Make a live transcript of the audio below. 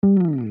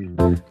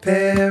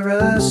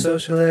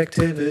Parasocial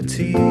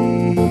activity.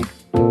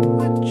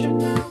 What you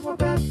know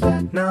about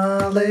that?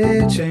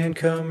 Knowledge and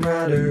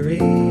camaraderie.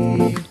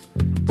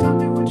 Tell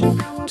me what you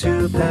know about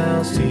Two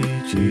pals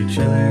teach each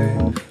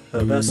other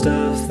about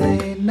stuff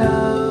they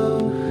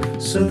know,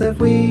 so that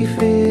we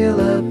feel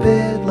a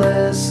bit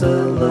less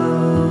alone.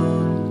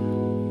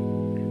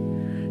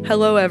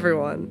 Hello,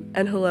 everyone,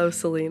 and hello,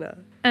 Selena.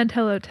 And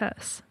hello,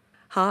 Tess.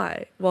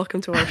 Hi,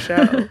 welcome to our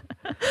show.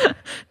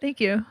 Thank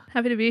you.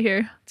 Happy to be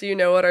here. Do you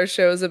know what our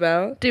show is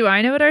about? Do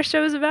I know what our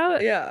show is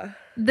about? Yeah.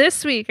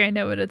 This week, I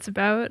know what it's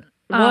about.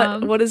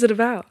 What is it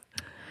about?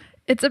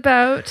 It's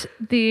about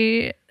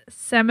the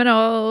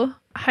seminal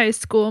high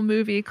school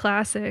movie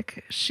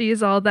classic,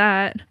 She's All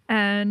That,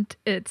 and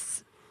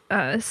it's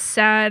a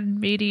sad,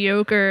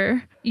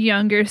 mediocre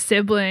younger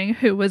sibling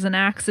who was an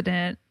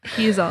accident.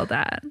 He's all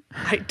that.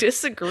 I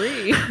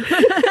disagree.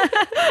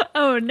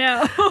 Oh,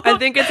 no. I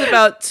think it's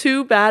about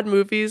two bad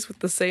movies with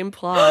the same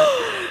plot.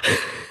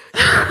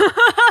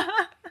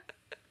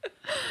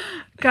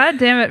 God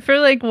damn it. For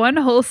like one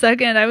whole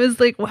second, I was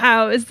like,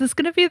 wow, is this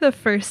going to be the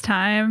first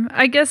time?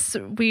 I guess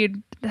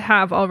we'd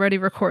have already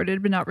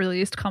recorded but not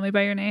released Call Me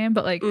By Your Name.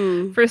 But like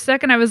for a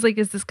second, I was like,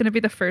 is this going to be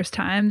the first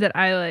time that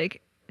I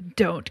like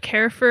don't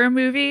care for a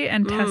movie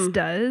and Tess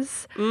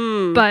does?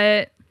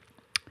 But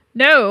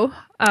no.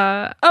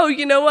 Oh,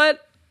 you know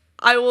what?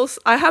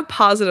 I have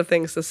positive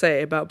things to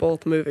say about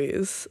both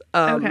movies.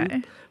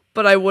 Okay.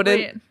 But I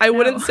wouldn't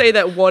no. say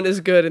that one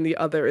is good and the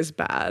other is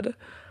bad.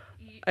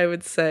 I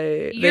would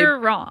say You're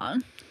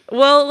wrong.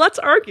 Well, let's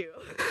argue.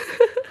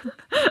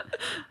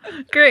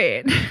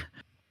 Great.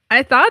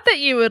 I thought that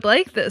you would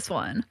like this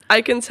one.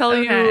 I can tell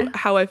Okay. you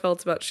how I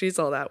felt about She's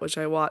All That, which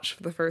I watched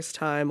for the first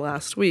time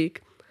last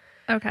week.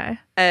 Okay.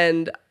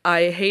 And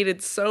I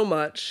hated so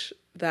much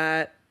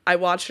that I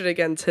watched it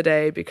again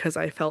today because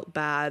I felt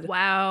bad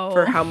Wow.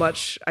 for how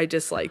much I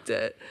disliked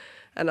it.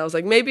 And I was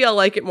like, maybe I'll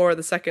like it more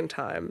the second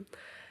time.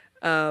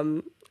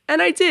 And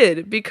I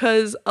did,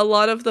 because a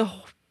lot of the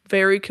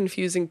very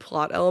confusing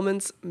plot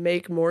elements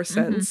make more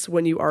sense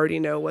when you already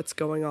know what's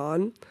going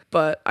on.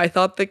 But I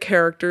thought the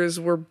characters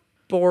were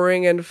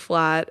boring and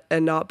flat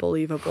and not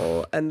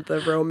believable, and the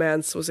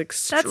romance was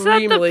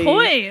extremely... That's not the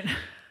point.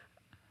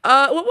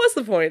 What was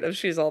the point of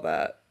She's All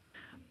That?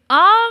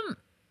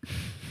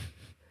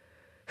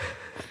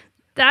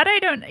 That I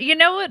don't... You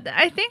know what?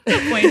 I think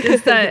the point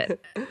is that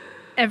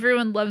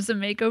everyone loves a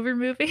makeover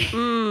movie.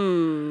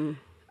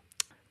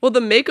 Well, the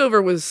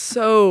makeover was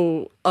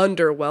so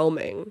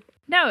underwhelming.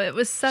 No, it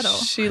was subtle.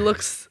 She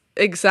looks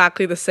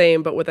exactly the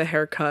same, but with a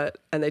haircut,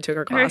 and they took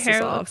her Her glasses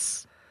hair off.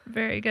 looks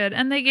very good.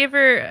 And they gave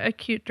her a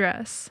cute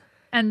dress.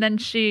 And then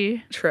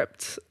she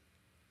Tripped.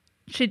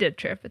 did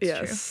trip. It's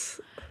Yes.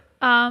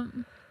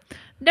 true.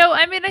 No,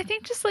 I mean, I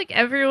think just like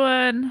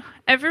everyone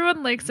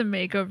likes a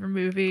makeover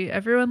movie.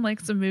 Everyone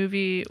likes a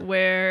movie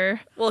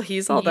where... Well,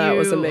 He's All That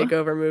was a You-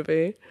 makeover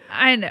movie.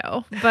 I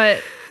know,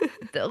 but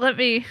let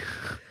me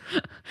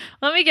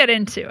get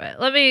into it.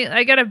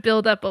 I gotta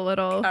build up a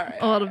little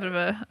bit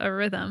of a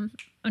rhythm.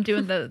 I'm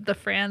doing the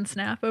Fran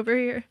snap over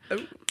here.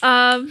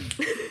 Oh.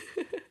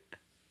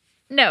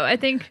 No, I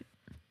think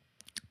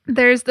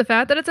there's the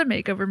fact that it's a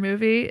makeover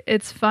movie.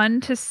 It's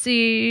fun to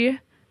see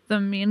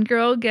the mean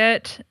girl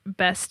get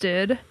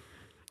bested.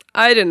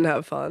 I didn't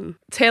have fun.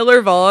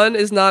 Taylor Vaughn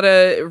is not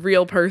a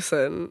real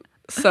person,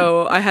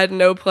 so I had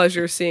no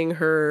pleasure seeing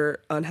her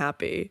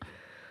unhappy.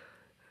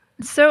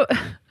 So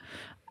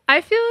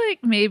I feel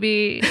like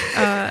maybe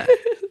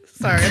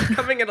Sorry, I'm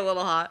coming in a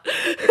little hot.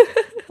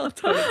 I'll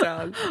tone it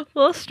down. a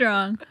little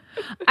strong.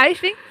 I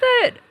think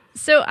that,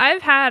 so I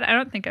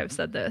don't think I've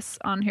said this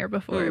on here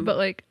before, but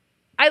like,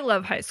 I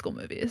love high school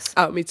movies.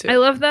 Oh, me too. I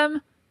love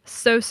them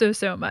so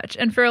much.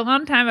 And for a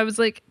long time, I was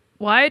like,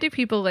 why do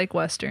people like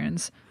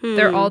Westerns?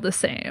 They're all the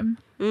same.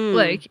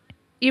 Like,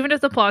 even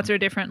if the plots are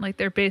different, like,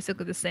 they're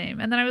basically the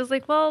same. And then I was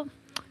like, well,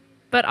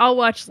 but I'll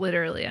watch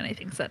literally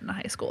anything set in a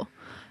high school.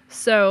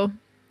 So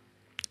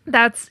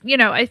that's,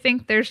 I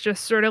think there's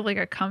just sort of like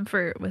a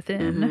comfort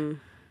within.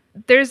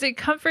 There's a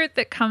comfort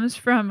that comes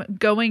from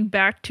going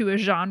back to a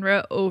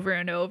genre over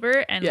and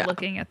over and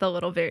looking at the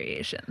little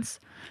variations.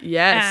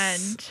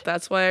 Yes. And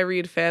that's why I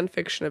read fan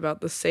fiction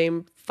about the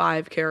same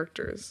 5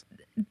 characters.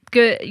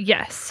 Good.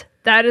 Yes.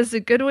 That is a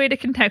good way to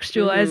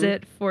contextualize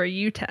it for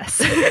you,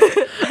 Tess.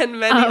 And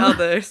many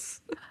others.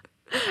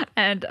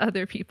 And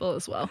other people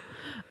as well.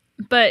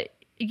 But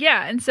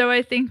yeah, and so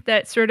I think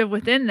that sort of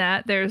within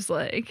that, there's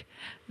like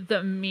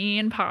the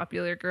mean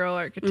popular girl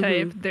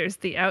archetype, there's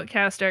the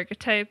outcast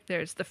archetype,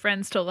 there's the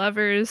friends to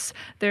lovers,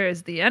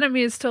 there's the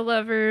enemies to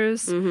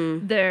lovers,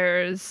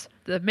 there's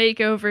the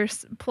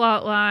makeover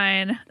plot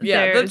line.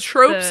 Yeah, the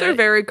tropes are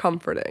very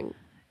comforting.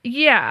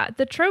 Yeah,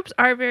 the tropes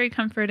are very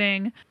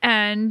comforting.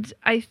 And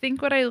I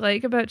think what I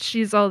like about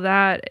She's All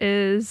That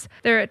is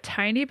they're a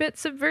tiny bit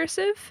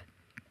subversive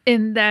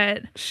in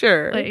that,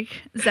 Sure. like,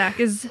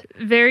 Zach is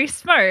very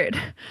smart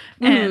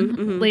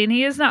and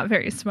Lainey is not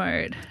very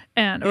smart.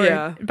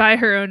 Or by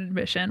her own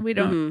admission, we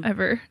don't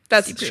ever.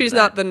 She's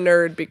not the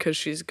nerd because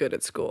she's good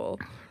at school.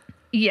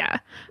 Yeah.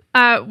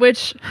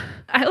 Which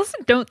I also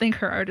don't think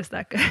her art is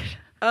that good.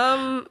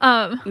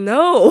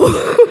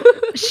 No.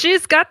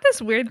 She's got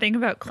this weird thing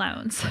about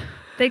clowns.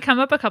 They come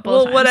up a couple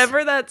of times.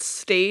 Whatever that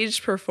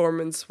stage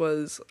performance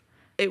was,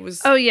 it was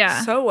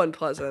so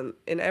unpleasant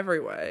in every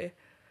way.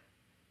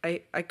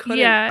 I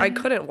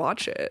couldn't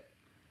watch it.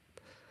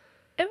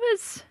 It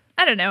was,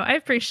 I don't know, I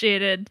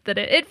appreciated that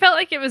it felt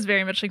like it was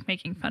very much like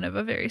making fun of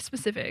a very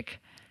specific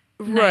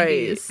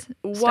 90s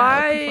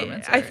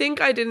Why? I think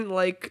I didn't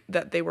like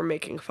that they were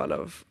making fun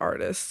of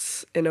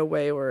artists in a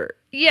way where...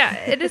 Yeah,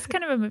 it is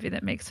kind of a movie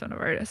that makes fun of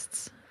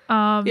artists.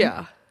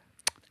 Yeah.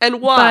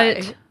 And why?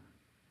 But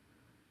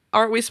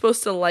aren't we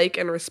supposed to like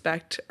and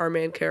respect our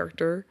main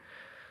character?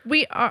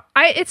 We are.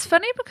 It's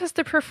funny because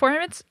the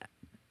performance...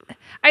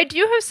 I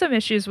do have some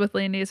issues with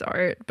Lainey's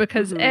art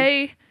because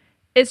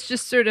it's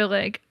just sort of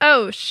like,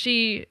 oh,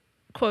 she,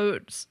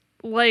 quotes,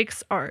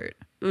 likes art.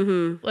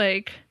 Mm-hmm.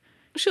 Like...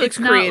 She likes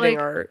creating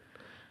art.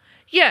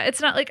 Yeah,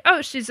 it's not like,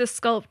 oh, she's a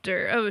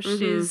sculptor. Oh,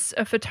 she's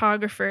a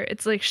photographer.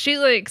 It's like she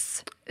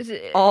likes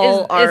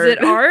all art. Is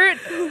it art?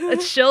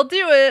 She'll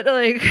do it.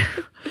 Like,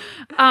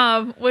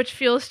 which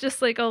feels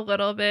just like a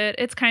little bit.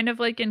 It's kind of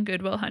like in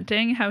Good Will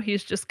Hunting, how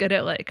he's just good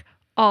at like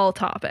all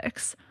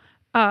topics.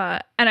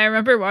 And I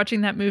remember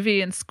watching that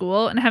movie in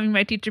school and having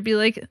my teacher be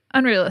like,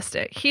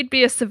 unrealistic. He'd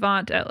be a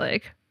savant at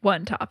like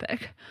one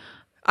topic.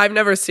 I've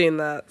never seen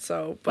that,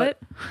 so but.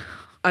 What?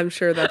 I'm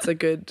sure that's a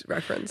good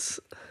reference.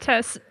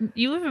 Tess,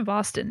 you live in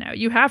Boston now.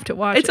 You have to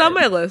watch it. It's on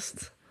my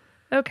list.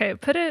 Okay,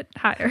 put it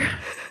higher.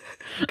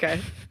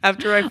 Okay.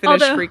 After I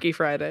finish Freaky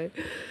Friday.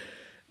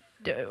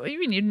 What do you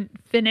mean you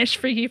didn't finish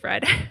Freaky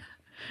Friday?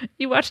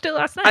 You watched it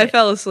last night. I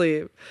fell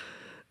asleep.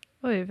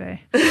 Oy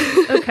vey.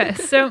 Okay,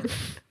 so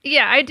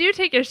yeah, I do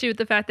take issue with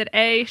the fact that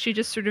A, she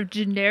just sort of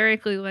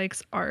generically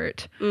likes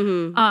art.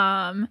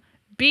 Mm-hmm.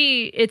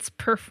 B, it's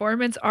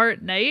performance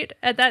art night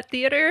at that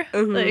theater.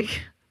 Mm-hmm.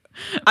 Like...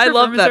 I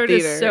love that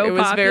theater. So it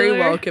was popular. very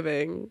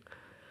welcoming.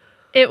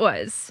 It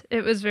was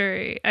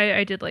very,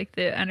 I did like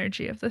the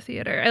energy of the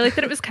theater. I like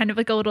that it was kind of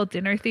like a little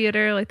dinner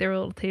theater, like there were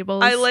little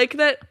tables. I like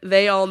that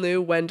they all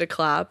knew when to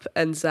clap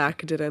and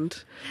Zach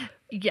didn't.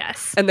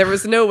 Yes. And there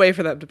was no way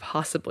for them to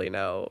possibly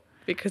know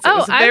because it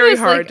was very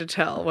hard to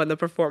tell when the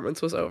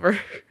performance was over.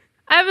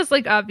 I was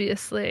like,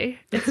 obviously,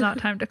 it's not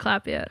time to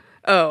clap yet.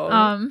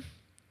 Oh.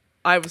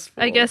 I was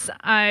fooled. I guess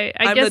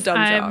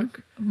I'm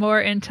more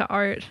into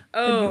art.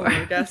 Oh,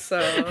 I guess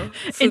so.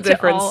 It's into the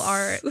difference. all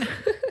art.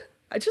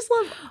 I just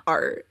love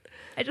art.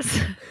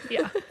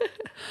 Yeah.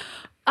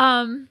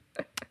 No,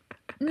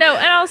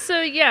 and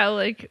also, yeah,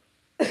 like,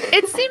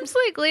 it seems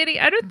like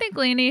I think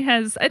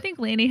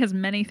Lainey has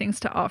many things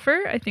to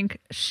offer. I think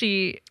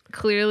she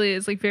clearly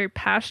is, like, very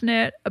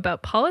passionate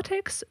about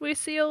politics, we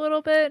see a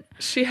little bit.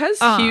 She has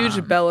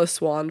huge Bella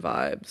Swan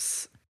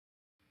vibes.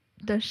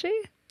 Does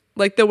she?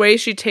 Like the way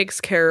she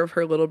takes care of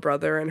her little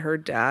brother and her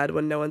dad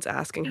when no one's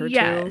asking her to.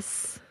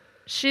 Yes.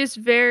 She's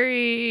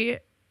very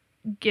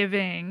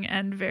giving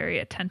and very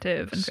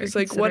attentive. And she's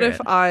like, what if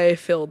I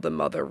filled the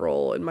mother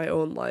role in my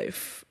own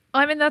life?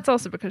 I mean, that's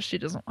also because she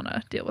doesn't want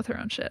to deal with her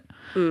own shit.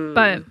 Mm.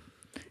 But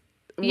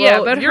yeah,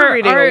 but you're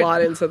reading a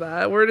lot into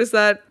that. Where does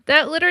that...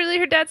 That literally,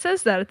 her dad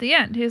says that at the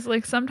end. He's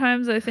like,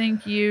 sometimes I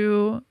think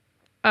you...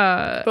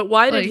 but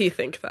why did he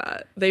think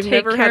that? They've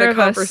never had a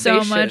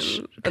conversation so much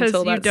because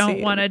you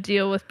don't want to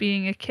deal with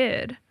being a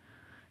kid.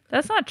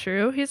 That's not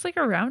true. He's like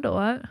around a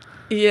lot.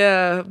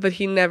 Yeah, but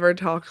he never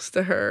talks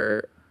to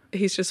her.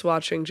 He's just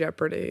watching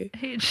Jeopardy.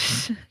 He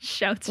just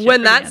shouts.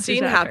 When that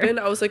scene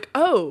happened, I was like,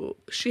 "Oh,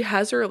 she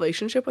has a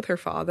relationship with her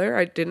father."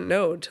 I didn't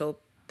know until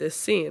this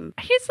scene.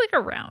 He's like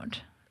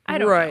around. I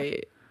don't know.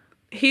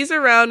 He's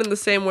around in the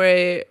same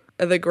way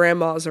the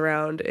grandma's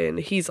around in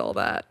He's All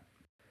That.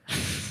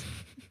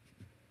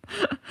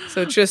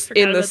 So just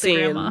in the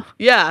scene.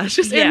 Yeah,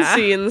 just in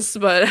scenes,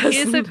 but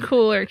he's a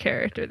cooler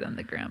character than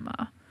the grandma.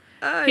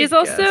 He's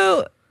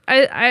also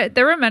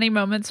there were many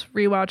moments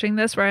rewatching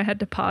this where I had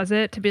to pause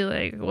it to be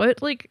like,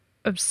 what like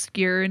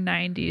obscure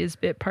 90s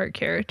bit part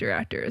character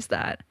actor is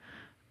that?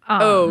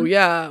 Oh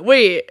yeah.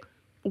 Wait,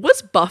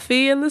 was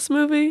Buffy in this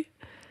movie?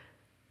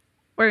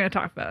 We're gonna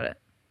talk about it.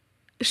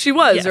 She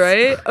was,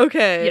 right?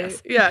 Okay.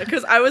 Yes. Yeah,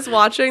 because I was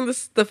watching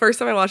this, the first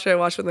time I watched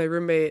with my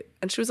roommate,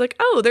 and she was like,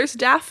 oh, there's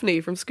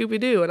Daphne from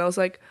Scooby-Doo. And I was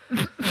like,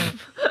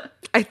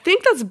 I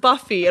think that's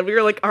Buffy. And we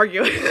were like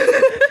arguing.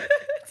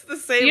 It's the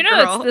same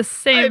girl. It's the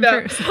same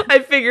person. I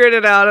figured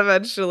it out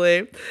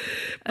eventually.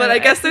 But I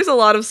guess there's a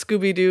lot of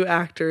Scooby-Doo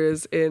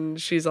actors in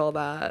She's All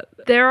That.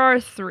 There are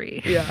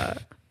 3. Yeah.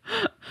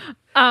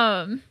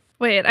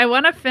 Wait, I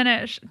want to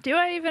finish. Do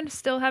I even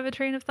still have a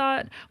train of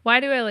thought? Why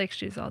do I like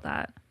She's All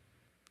That?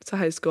 It's a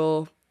high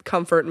school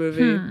comfort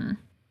movie.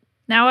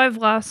 Now I've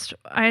lost...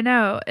 I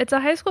know. It's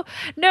a high school...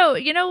 No,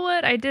 you know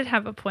what? I did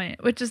have a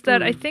point, which is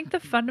that I think the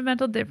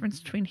fundamental difference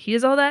between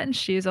He's All That and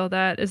She's All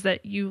That is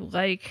that you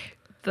like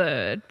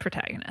the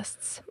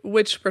protagonists.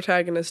 Which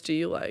protagonist do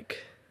you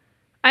like?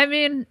 I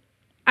mean,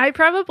 I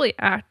probably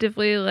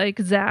actively like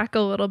Zach a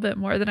little bit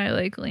more than I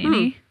like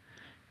Lainey.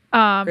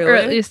 Really? Or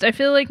at least I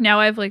feel like now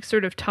I've like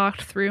sort of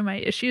talked through my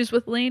issues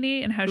with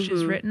Lainey and how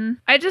she's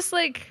written. I just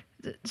like...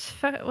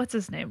 what's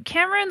his name?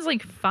 Cameron's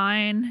like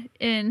fine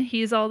in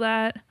He's All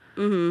That.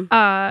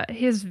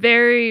 He's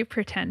very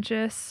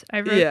pretentious.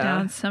 I wrote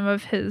down some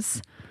of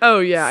his. Oh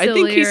yeah, I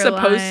think he's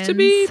supposed to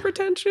be lines.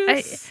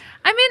 pretentious.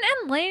 I mean,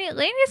 and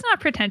Lainey's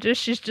not pretentious.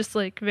 She's just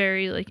like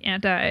very like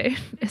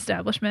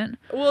anti-establishment.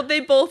 Well,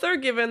 they both are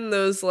given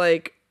those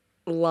like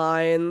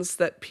lines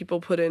that people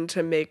put in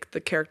to make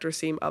the character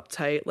seem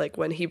uptight, like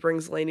when he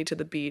brings Lainey to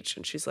the beach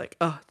and she's like,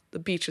 oh, the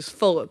beach is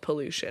full of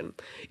pollution.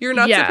 You're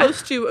not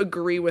supposed to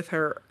agree with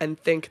her and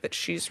think that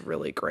she's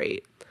really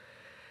great.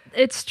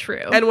 It's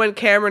true. And when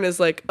Cameron is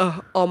like,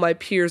 oh, all my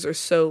peers are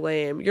so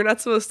lame, you're not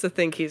supposed to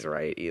think he's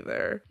right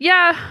either.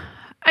 Yeah,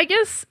 I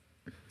guess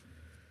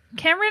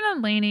Cameron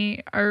and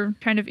Lainey are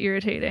kind of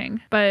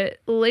irritating, but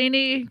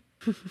Lainey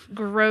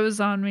grows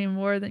on me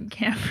more than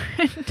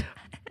Cameron.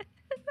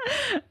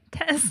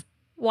 Tess,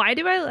 why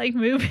do I like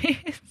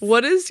movies?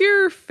 What is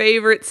your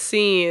favorite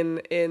scene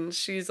in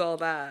She's All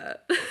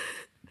That?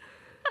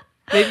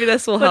 Maybe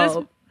this will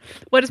help.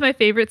 What is my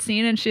favorite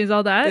scene in She's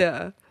All That?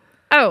 Yeah.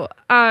 Oh,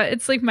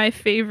 it's like my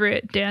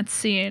favorite dance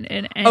scene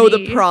in any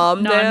the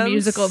prom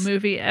non-musical dance?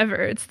 movie ever.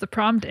 It's the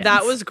prom dance.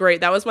 That was great.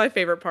 That was my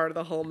favorite part of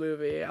the whole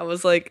movie. I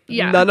was like,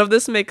 Yeah. none of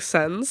this makes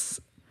sense.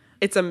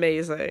 It's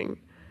amazing.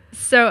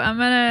 So I'm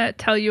gonna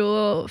tell you a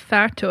little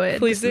factoid.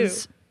 Please do. This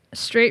is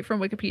straight from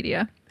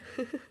Wikipedia.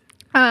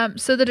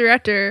 So the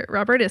director,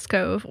 Robert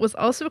Iscove, was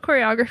also a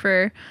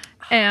choreographer,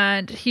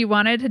 and he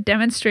wanted to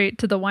demonstrate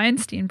to the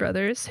Weinstein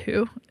brothers,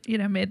 who,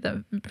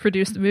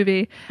 produced the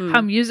movie,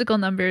 how musical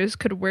numbers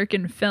could work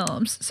in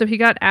films. So he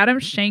got Adam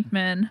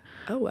Shankman,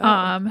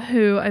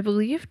 who I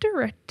believe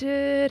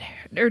directed,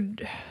 or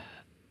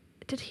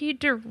did he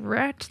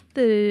direct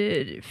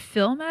the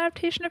film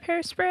adaptation of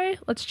Hairspray?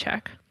 Let's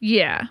check.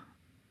 Yeah.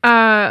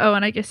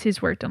 And I guess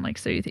he's worked on like,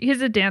 so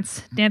he's a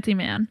dancey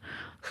man.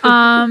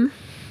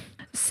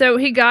 So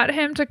he got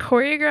him to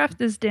choreograph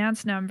this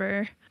dance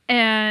number,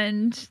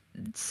 and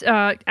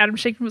Adam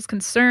Shankman was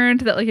concerned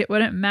that like it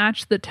wouldn't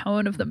match the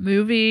tone of the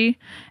movie,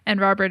 and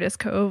Robert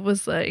Iscove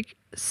was like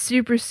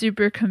super,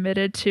 super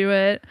committed to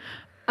it.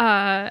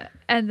 And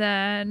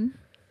then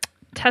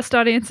test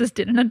audiences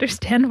didn't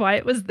understand why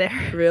it was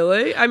there.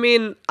 Really? I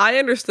mean, I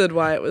understood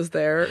why it was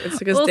there. It's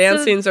because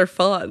dance scenes are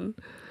fun.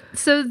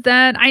 So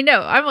then, I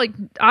know, I'm like,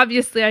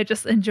 obviously I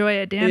just enjoy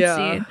a dance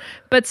scene.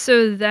 But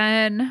so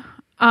then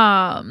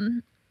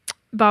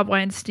Bob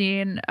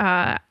Weinstein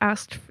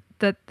asked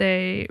that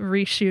they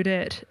reshoot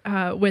it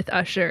with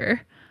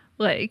Usher,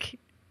 like,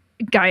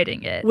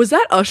 guiding it. Was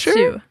that Usher?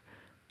 Too.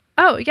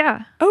 Oh,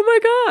 yeah. Oh my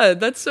God,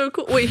 that's so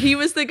cool. Wait, he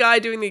was the guy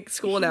doing the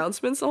school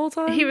announcements the whole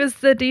time? He was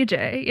the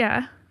DJ,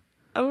 yeah.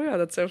 Oh my God,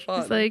 that's so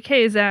fun. It's like,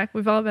 hey, Zach,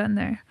 we've all been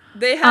there.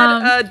 They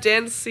had a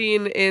dance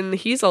scene in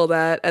He's All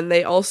That, and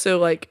they also,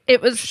 like,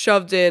 it was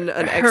shoved in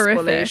an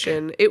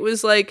explanation. It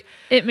was like...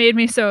 It made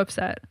me so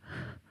upset.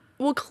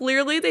 Well,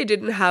 clearly they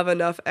didn't have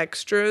enough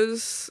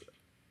extras.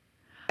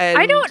 And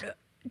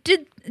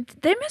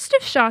they must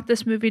have shot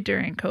this movie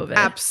during COVID.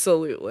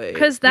 Absolutely.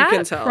 Because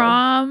that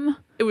prom...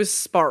 It was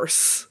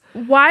sparse.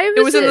 Why was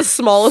it was in the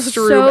smallest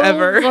room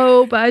ever.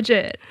 Low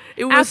budget.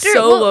 It was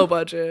low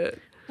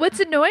budget. What's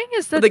annoying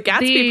is that the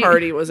Gatsby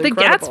party was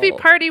incredible. The Gatsby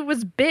party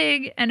was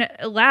big and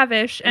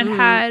lavish and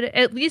had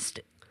at least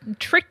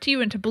tricked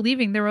you into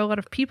believing there were a lot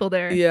of people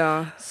there.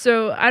 Yeah.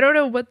 So I don't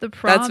know what the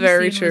prom scene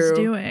was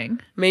doing.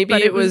 Maybe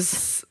it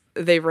was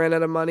they ran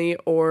out of money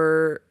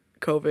or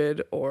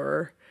COVID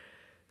or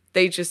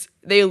they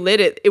lit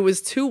it. It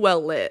was too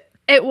well lit.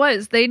 It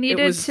was. They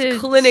needed to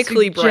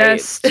clinically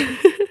suggest bright.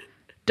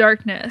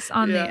 darkness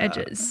on the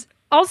edges.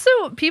 Also,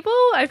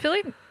 I feel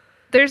like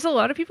there's a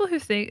lot of people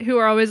who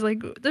are always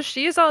like, the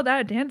She's All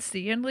That dance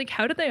scene. Like,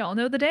 how did they all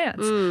know the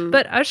dance?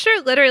 But Usher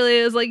literally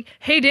is like,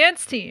 hey,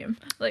 dance team.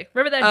 Like,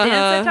 remember that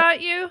dance I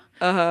taught you?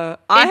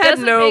 I had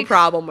no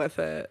problem with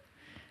it.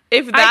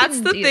 If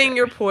that's the thing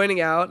you're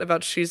pointing out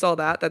about She's All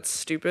That, that's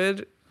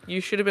stupid. You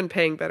should have been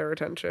paying better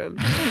attention.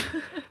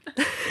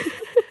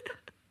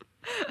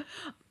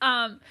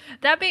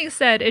 That being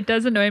said, it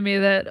does annoy me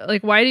that,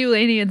 like, why do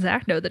Lainey and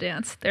Zach know the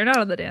dance? They're not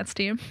on the dance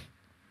team.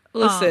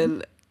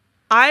 Listen,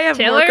 I have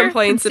Taylor, more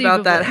complaints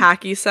about that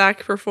hacky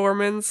sack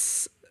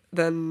performance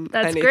than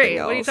anything great.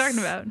 else. What are you talking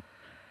about?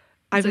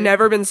 I've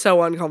never been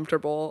so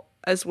uncomfortable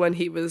as when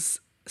he was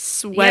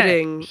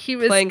sweating, he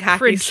was playing hacky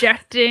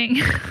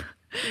projecting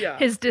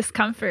his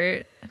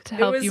discomfort to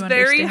help you understand.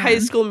 It was very High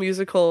School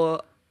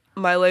Musical.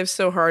 My life's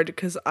so hard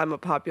because I'm a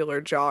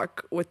popular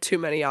jock with too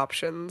many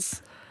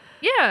options.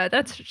 Yeah,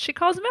 she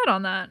calls him out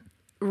on that.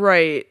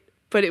 Right,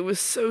 but it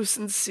was so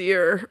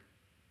sincere.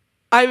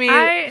 I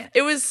mean,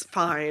 it was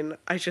fine.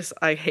 I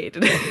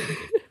hated it.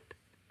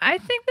 I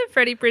think that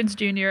Freddie Prinze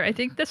Jr., I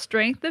think the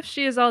strength of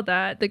She Is All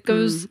That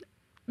goes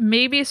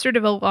maybe sort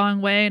of a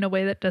long way in a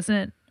way that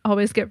doesn't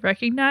always get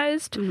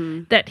recognized,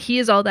 that He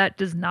Is All That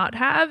does not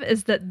have,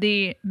 is that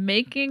the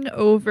making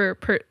over,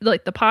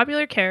 like the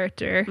popular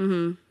character,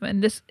 in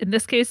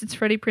this case it's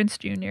Freddie Prinze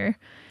Jr.,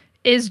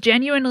 is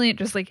genuinely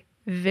just like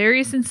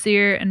very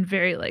sincere and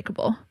very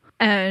likable.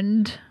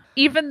 And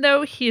even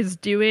though he's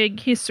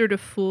sort of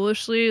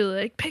foolishly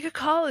like, pick a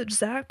college,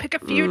 Zach, pick a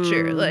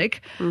future.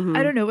 Like,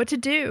 I don't know what to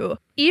do.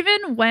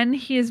 Even when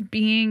he's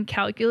being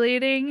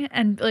calculating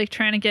and like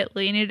trying to get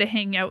Lainey to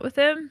hang out with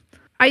him,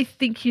 I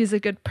think he's a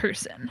good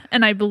person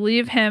and I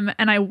believe him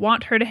and I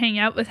want her to hang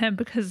out with him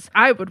because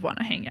I would want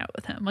to hang out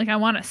with him. Like, I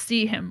want to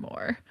see him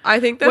more. I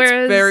think that's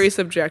very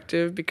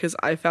subjective because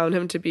I found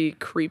him to be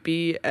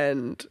creepy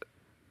and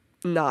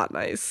not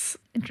nice.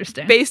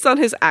 Interesting. Based on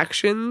his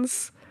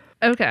actions.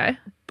 Okay.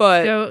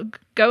 But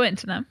go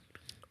into them.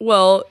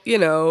 Well, you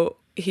know,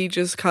 he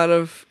just kind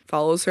of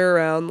follows her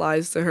around,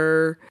 lies to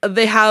her.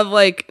 They have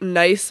like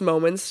nice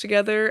moments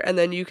together, and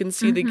then you can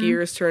see the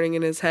gears turning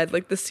in his head.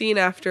 Like the scene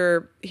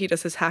after he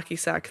does his hacky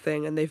sack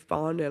thing and they've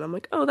bonded. I'm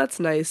like, oh, that's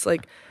nice.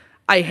 Like,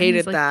 I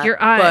hated like, that.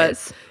 your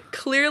eyes. But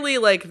clearly,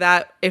 like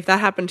that, if that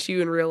happened to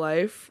you in real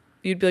life,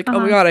 you'd be like, oh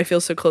my God, I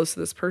feel so close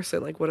to this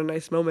person. Like, what a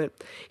nice moment.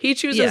 He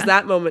chooses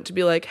that moment to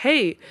be like,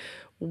 hey,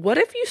 what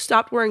if you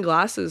stopped wearing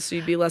glasses so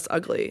you'd be less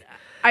ugly?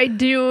 I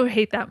do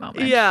hate that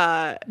moment.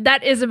 Yeah.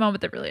 That is a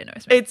moment that really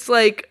annoys me. It's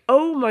like,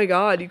 oh my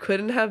God, you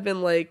couldn't have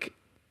been like,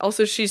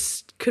 also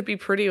could be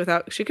pretty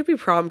she could be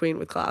prom queen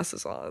with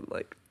glasses on.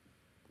 Like,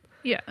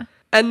 yeah.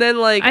 And then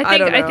like,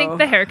 I think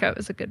the haircut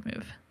was a good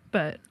move,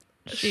 but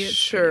she is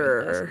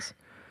sure.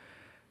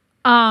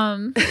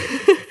 And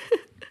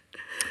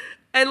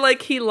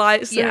like he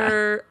lies to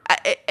her.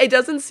 It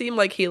doesn't seem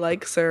like he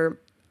likes her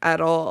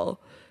at all.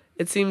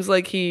 It seems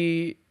like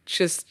he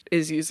just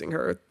is using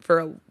her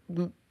for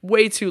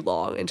way too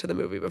long into the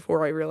movie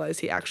before I realized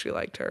he actually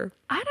liked her.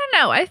 I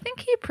don't know. I think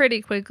he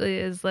pretty quickly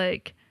is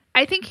like,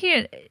 I think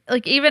he,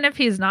 like, even if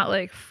he's not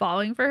like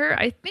falling for her,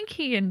 I think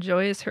he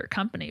enjoys her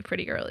company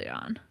pretty early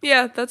on.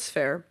 Yeah, that's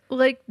fair.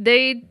 Like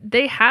they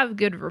have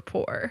good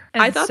rapport.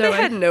 And I thought they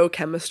had no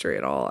chemistry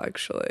at all,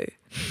 actually.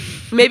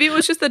 Maybe it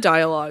was just the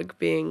dialogue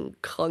being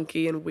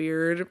clunky and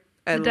weird.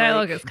 And the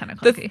dialogue like, is kind of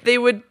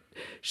clunky.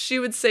 She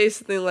would say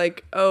something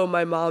like, oh,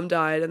 my mom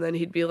died. And then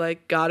he'd be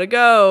like, gotta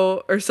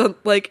go. Or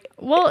something like.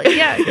 Well,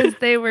 yeah, because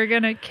they were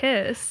going to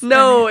kiss.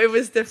 No, it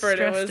was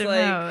different. It was like,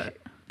 out.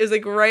 It was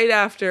like right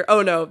after.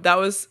 Oh, no,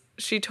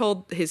 she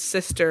told his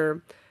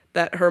sister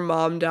that her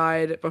mom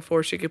died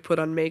before she could put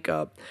on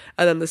makeup.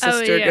 And then the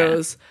sister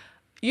goes,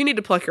 you need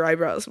to pluck your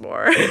eyebrows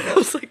more. I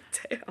was like,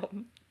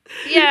 damn.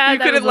 Yeah, you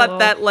couldn't let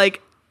that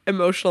like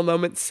emotional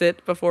moment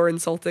sit before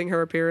insulting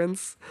her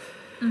appearance.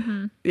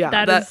 Mm-hmm.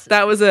 Yeah,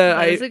 that was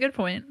a good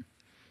point.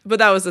 But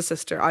that was the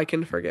sister. I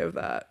can forgive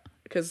that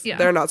because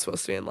they're not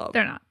supposed to be in love.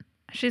 They're not.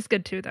 She's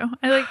good too, though.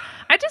 I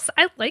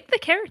like the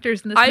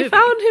characters in this movie. I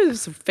found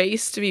his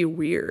face to be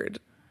weird.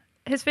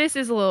 His face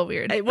is a little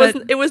weird. It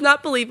was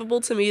not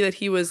believable to me that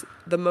he was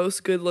the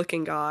most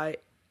good-looking guy.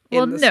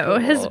 Well, no,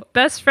 his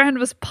best friend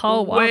was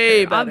Paul Walker.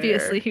 Way better.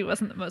 Obviously, he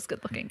wasn't the most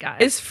good-looking guy.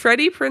 Is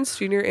Freddie Prinze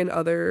Jr. in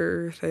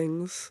other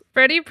things?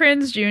 Freddie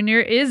Prinze Jr.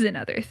 is in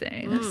other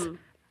things.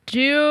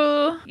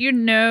 Do you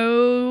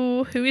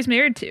know who he's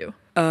married to?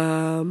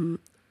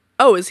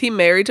 Oh, is he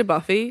married to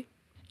Buffy?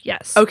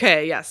 Yes.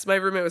 Okay, yes. My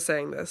roommate was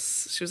saying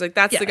this. She was like,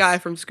 that's the guy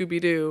from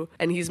Scooby-Doo,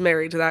 and he's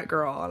married to that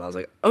girl. And I was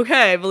like,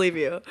 okay, I believe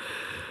you.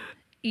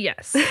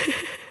 Yes.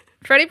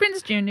 Freddie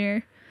Prinze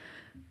Jr.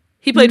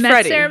 He played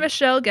Freddie. Sarah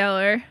Michelle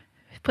Gellar.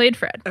 Played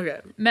Fred. Okay.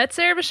 Met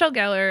Sarah Michelle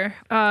Gellar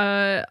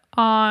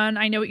on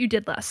I Know What You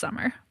Did Last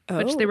Summer,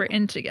 which they were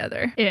in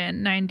together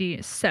in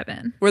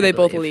 97. Were they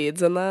both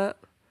leads in that?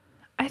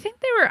 I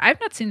think they were. I've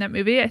not seen that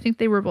movie. I think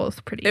they were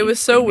both pretty. It was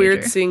so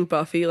weird seeing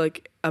Buffy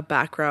like a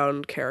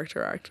background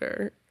character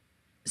actor.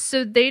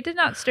 So they did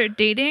not start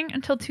dating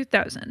until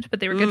 2000, but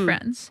they were good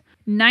friends.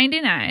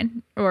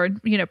 99, or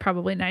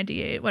probably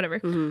 98,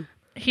 whatever.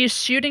 He's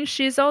shooting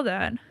She's All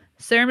That.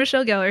 Sarah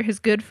Michelle Gellar, his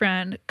good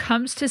friend,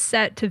 comes to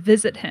set to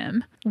visit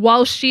him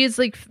while she's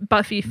like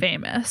Buffy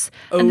famous.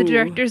 And the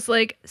director's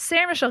like,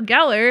 Sarah Michelle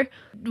Gellar,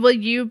 will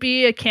you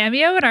be a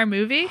cameo in our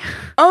movie?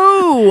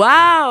 Oh,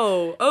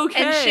 wow.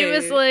 Okay. And she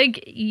was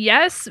like,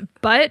 yes,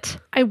 but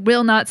I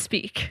will not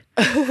speak.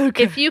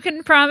 Okay. If you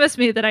can promise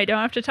me that I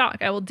don't have to talk,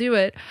 I will do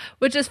it.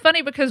 Which is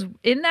funny because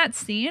in that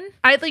scene,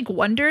 I like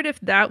wondered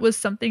if that was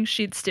something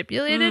she'd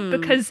stipulated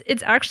because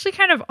it's actually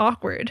kind of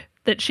awkward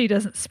that she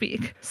doesn't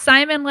speak.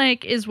 Simon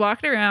like is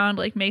walking around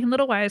like making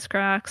little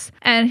wisecracks,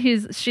 and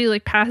she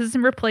like passes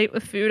him her plate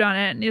with food on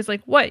it, and he's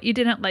like, what, you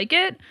didn't like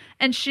it?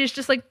 And she's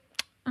just like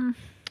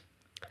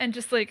and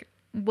just like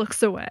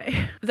looks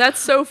away. That's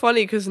so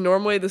funny because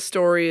normally the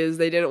story is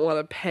they didn't want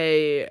to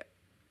pay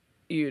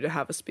you to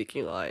have a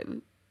speaking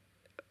line.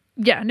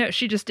 Yeah, no,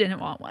 she just didn't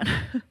want one.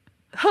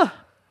 Huh.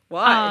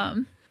 Why?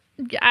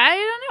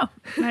 I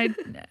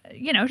don't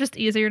know. Just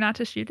easier not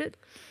to shoot it.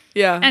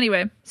 Yeah.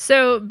 Anyway,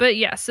 so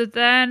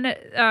then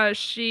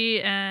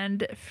she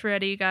and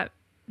Freddie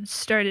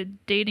started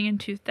dating in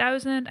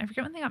 2000. I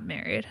forget when they got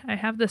married. I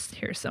have this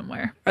here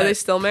somewhere. Are they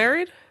still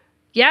married?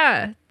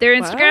 Yeah. Their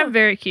Instagram,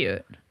 very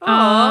cute.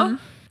 Aww.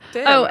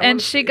 Damn,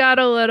 and she got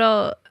a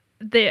little,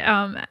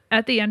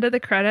 at the end of the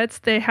credits,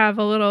 they have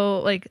a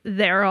little, like,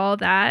 they're all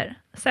that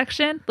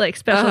section, like,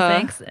 special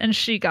thanks, and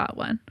she got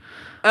one.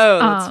 Oh,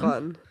 that's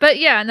fun. But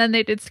yeah, and then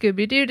they did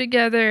Scooby-Doo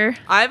together.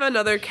 I have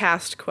another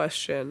cast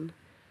question.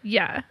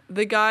 Yeah.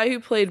 The guy who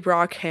played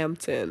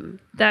Brockhampton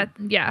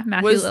Matthew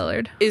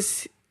Lillard.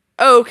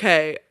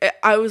 Okay.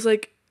 I was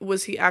like,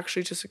 was he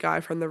actually just a guy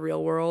from the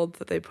real world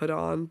that they put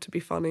on to be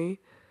funny?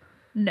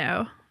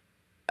 No.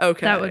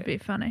 Okay. That would be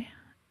funny.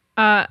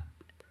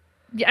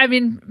 Yeah, I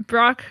mean,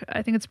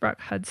 I think it's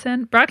Brock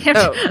Hudson.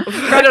 Brockhampton,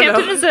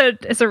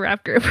 Brockhampton is a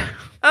rap group.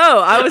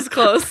 Oh, I was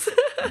close.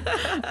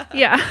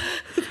 Yeah.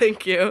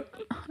 Thank you.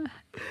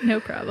 No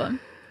problem.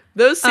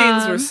 Those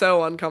scenes were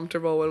so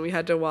uncomfortable when we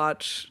had to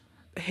watch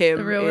him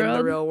the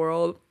real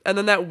world. And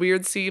then that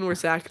weird scene where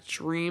Zach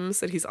dreams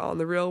that he's on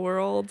the real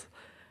world.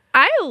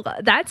 I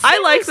like that. So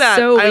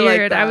I like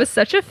weird. that. I was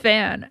such a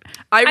fan.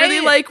 I really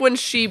like when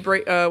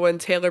when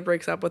Taylor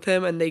breaks up with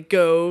him and they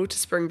go to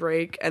spring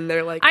break and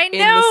they're like in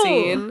the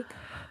scene.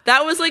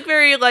 That was like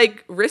very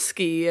like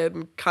risky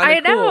and kind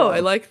of cool. I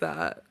like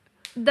that.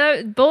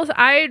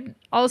 I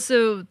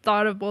also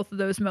thought of both of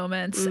those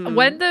moments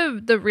when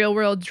the real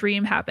world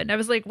dream happened. I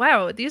was like,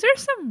 wow, these are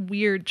some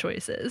weird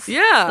choices.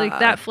 Yeah, like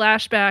that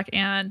flashback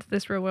and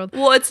this real world.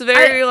 Well, it's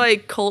very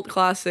like cult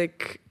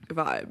classic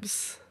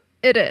vibes.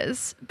 It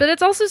is, but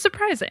it's also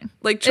surprising.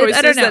 Like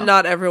choices that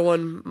not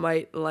everyone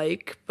might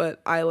like, but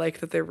I like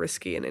that they're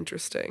risky and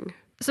interesting.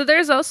 So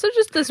there's also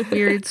just this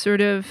weird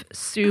sort of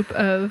soup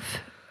of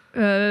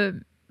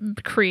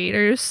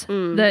creators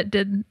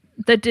that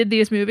did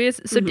these movies.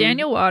 So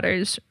Daniel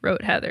Waters wrote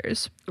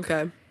Heathers.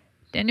 Okay.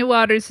 Daniel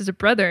Waters has a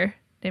brother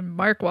named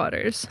Mark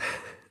Waters.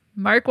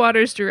 Mark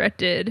Waters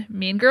directed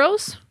Mean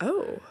Girls.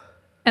 Oh.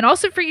 And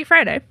also Freaky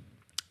Friday.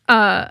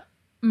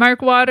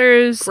 Mark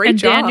Waters Great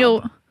job.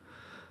 Daniel...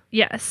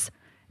 Yes.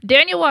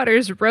 Daniel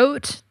Waters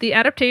wrote the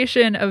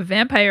adaptation of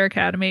Vampire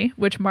Academy,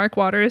 which Mark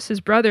Waters,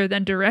 his brother,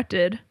 then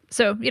directed.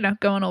 So,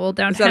 going a little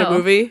downhill. Is that a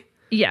movie?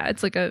 Yeah,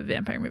 it's like a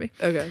vampire movie.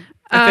 Okay.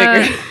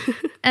 I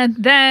figured. And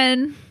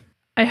then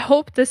I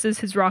hope this is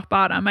his rock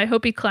bottom. I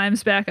hope he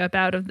climbs back up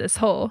out of this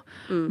hole.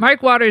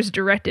 Mark Waters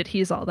directed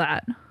He's All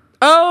That.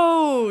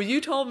 Oh,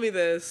 you told me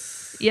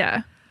this.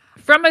 Yeah.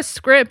 From a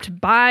script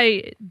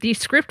by the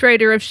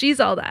scriptwriter of She's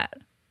All That.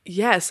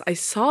 Yes, I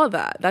saw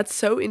that. That's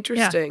so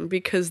interesting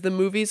because the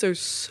movies are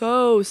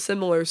so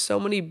similar. So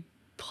many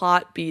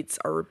plot beats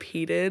are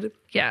repeated.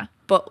 Yeah.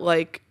 But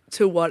like,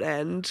 to what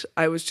end?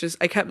 I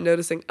kept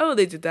noticing, oh,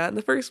 they did that in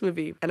the first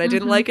movie. And I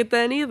didn't like it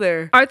then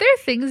either. Are there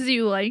things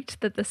you liked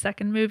that the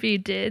second movie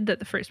did that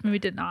the first movie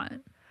did not?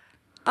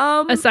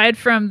 Aside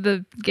from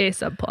the gay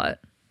subplot.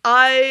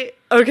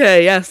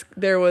 Yes,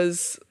 there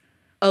was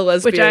a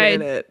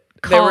lesbian in it.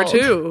 There were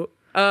two.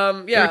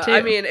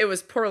 I mean, it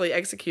was poorly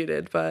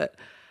executed, but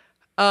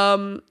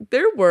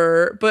there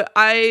were, but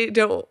I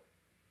don't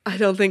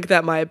think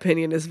that my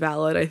opinion is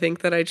valid. I think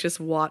that I just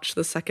watched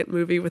the second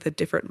movie with a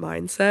different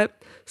mindset.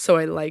 So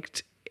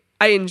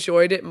I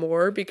enjoyed it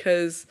more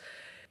because,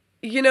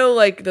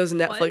 like those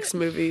Netflix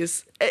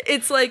movies,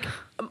 it's like,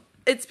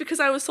 it's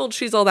because I was told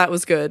She's All That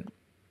was good.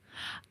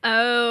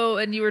 Oh,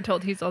 and you were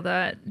told He's All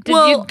That. Did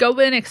you go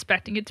in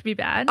expecting it to be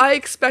bad? I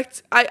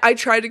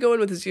tried to go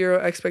in with zero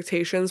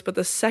expectations, but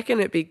the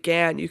second it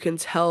began, you can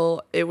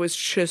tell it was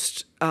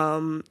just,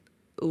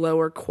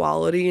 lower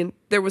quality and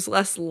there was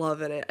less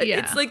love in it. Yeah.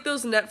 It's like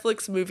those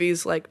Netflix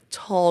movies like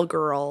Tall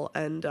Girl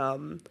and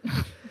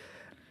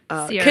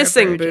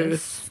Kissing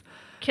Booth.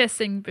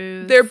 Kissing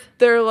Booth.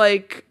 They're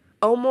like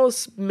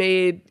almost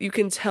made, you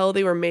can tell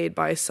they were made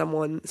by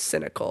someone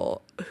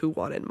cynical who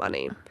wanted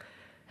money.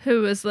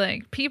 Who was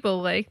like,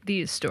 people like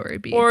these story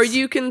beats. Or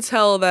you can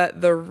tell that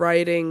the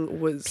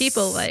writing was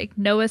people like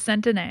Noah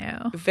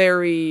Centineo.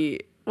 Very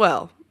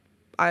well,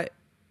 I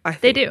think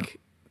they do.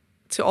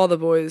 To All the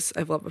Boys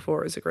I've Loved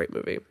Before is a great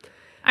movie.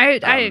 I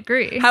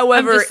agree.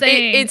 However,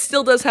 it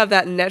still does have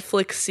that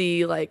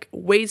Netflixy, like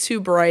way too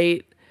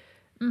bright,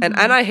 and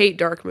I hate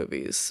dark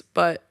movies,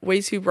 but way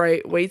too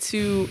bright, way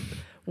too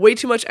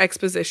much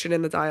exposition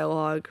in the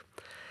dialogue.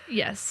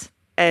 Yes,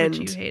 and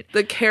which you hate.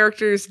 The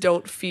characters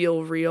don't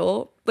feel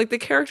real. Like the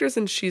characters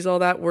in She's All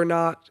That were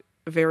not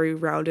very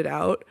rounded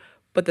out,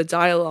 but the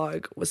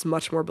dialogue was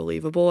much more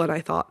believable, and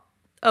I thought,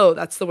 oh,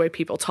 that's the way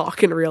people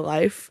talk in real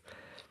life.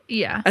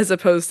 Yeah. As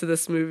opposed to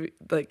this movie,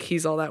 like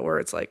He's All That, where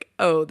it's like,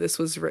 oh, this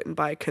was written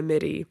by a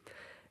committee,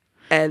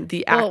 and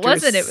the actors. Well, it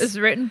wasn't. It was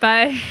written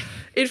by.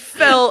 It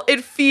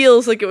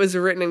feels like it was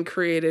written and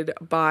created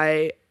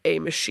by a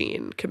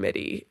machine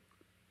committee.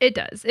 It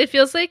does. It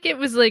feels like it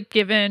was like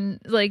given,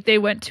 like they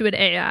went to an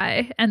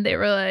AI and they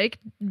were like,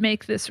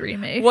 make this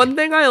remake. One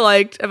thing I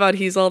liked about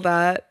He's All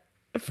That,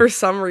 for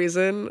some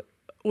reason,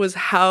 was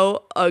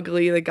how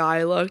ugly the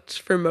guy looked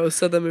for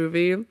most of the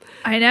movie.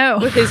 I know.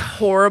 With his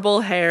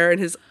horrible hair and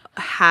his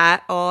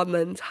hat on the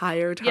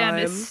entire time. Yeah, and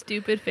his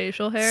stupid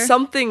facial hair.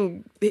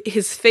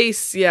 His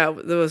face,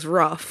 it was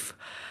rough.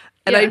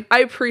 And I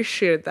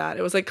appreciated that.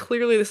 It was like,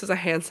 clearly this is a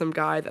handsome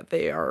guy that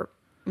they are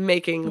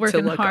making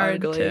working to look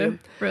hard ugly. To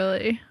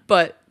really.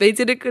 But they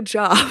did a good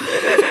job.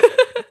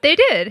 They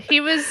did. He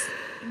was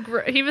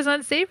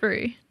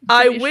unsavory.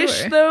 I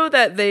wish though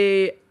that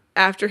they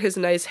after his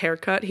nice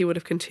haircut, he would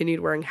have continued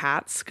wearing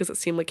hats because it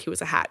seemed like he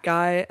was a hat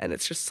guy. And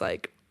it's just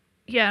like,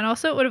 Yeah, and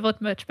also it would have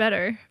looked much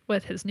better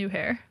with his new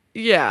hair.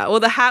 yeah. Well,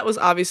 the hat was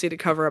obviously to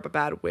cover up a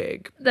bad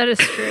wig. That is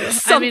true.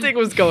 Something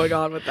was going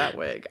on with that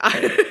wig.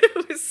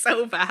 It was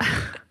so bad.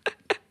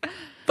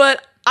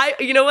 But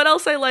you know what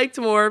else I liked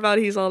more about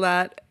He's All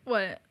That?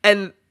 What?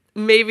 And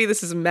maybe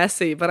this is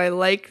messy, but I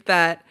like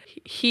that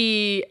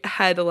he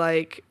had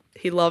like,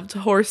 he loved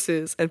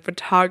horses and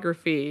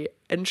photography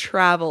and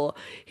travel.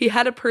 He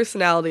had a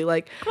personality.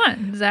 Like, Come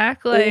on,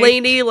 Zach. Like,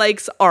 Lainey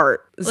likes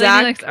art.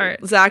 Zach likes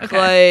art. Zach Okay.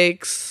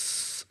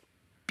 likes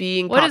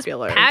being what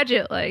popular. is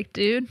Paget like,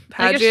 dude?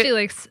 I guess Paget- she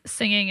likes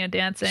singing and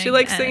dancing. She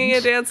likes singing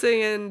and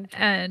dancing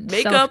and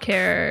makeup.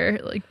 self-care,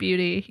 like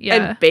beauty.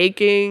 Yeah. and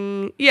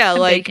baking. Yeah, And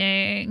like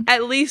baking.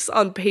 at least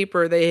on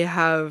paper they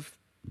have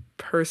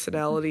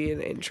personality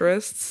and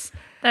interests.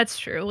 That's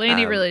true.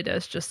 Lainey really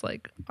does just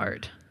like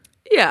art.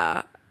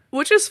 Yeah,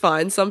 which is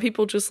fine. Some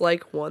people just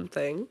like one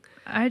thing.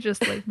 I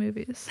just like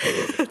movies.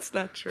 That's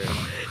not true.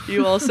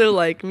 You also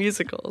like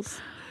musicals.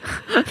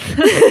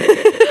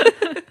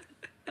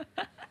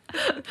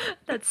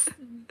 That's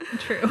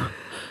true.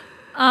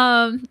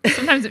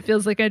 Sometimes it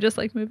feels like I just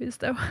like movies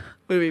though.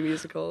 Movie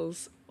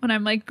musicals. When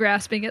I'm like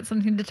grasping at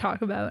something to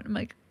talk about, I'm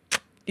like,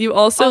 You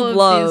also All of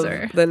love these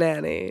are- The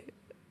Nanny.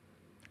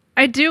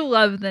 I do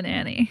love The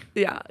Nanny.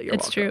 Yeah, you're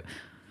It's welcome.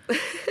 true.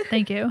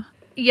 Thank you.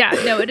 Yeah,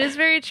 no, it is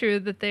very true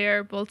that they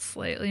are both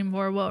slightly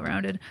more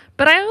well-rounded.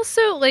 But I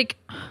also like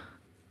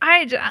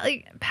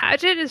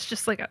Paget is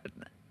just like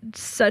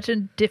such a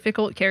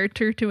difficult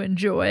character to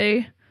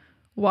enjoy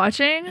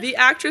watching. The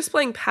actress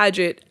playing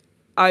Paget,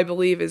 I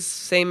believe,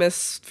 is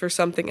famous for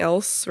something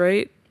else,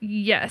 right?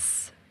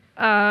 Yes.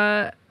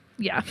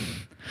 Yeah.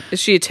 Is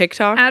she a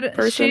TikTok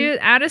person?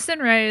 Addison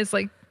Rae is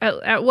like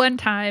at one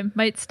time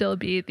might still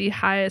be the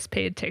highest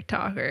paid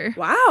TikToker.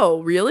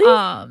 Wow, really?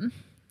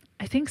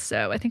 I think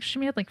so. I think she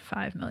made like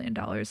 $5 million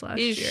last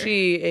Is year.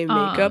 she a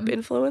makeup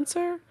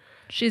influencer?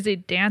 She's a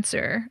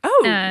dancer.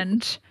 Oh.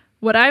 And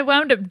what I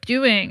wound up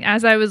doing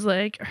as I was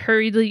like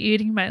hurriedly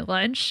eating my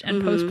lunch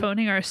and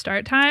postponing our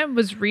start time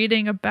was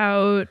reading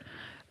about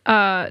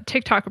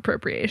TikTok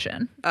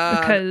appropriation.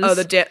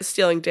 Because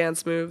stealing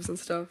dance moves and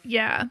stuff.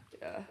 yeah.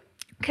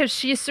 Because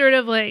she sort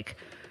of like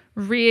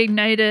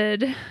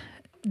reignited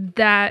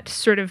that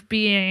sort of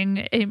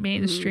being a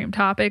mainstream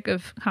topic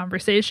of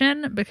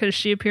conversation because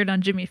she appeared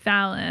on Jimmy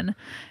Fallon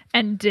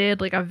and did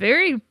like a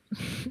very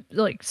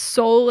like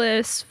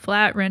soulless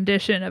flat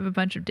rendition of a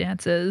bunch of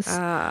dances.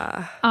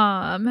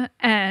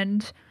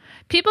 And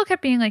people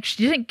kept being like,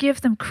 she didn't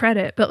give them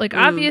credit, but like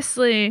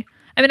obviously,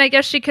 I mean, I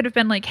guess she could have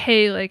been like,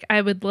 hey, like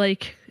I would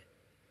like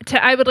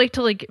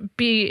to like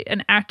be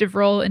an active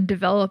role in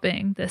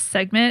developing this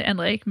segment and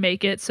like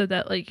make it so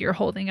that like you're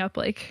holding up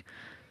like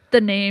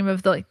the name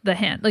of the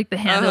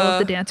handle of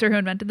the dancer who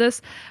invented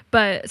this.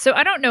 But so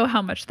I don't know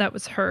how much that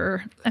was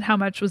her and how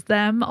much was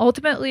them.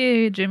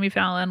 Ultimately, Jimmy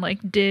Fallon like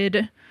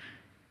did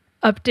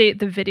update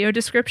the video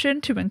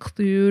description to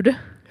include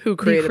Who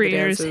created the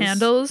creators' the dances.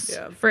 handles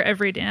Yeah. for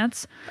every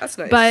dance. That's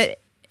nice. But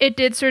it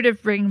did sort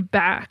of bring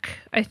back,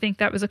 I think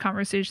that was a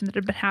conversation that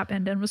had been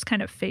happened and was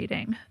kind of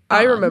fading.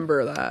 I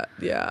remember that.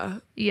 Yeah.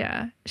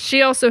 Yeah.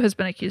 She also has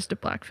been accused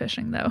of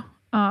blackfishing though.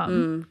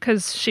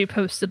 Because she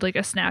posted like a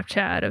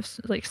Snapchat of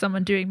like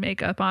someone doing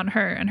makeup on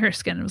her and her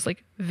skin was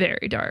like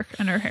very dark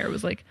and her hair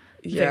was like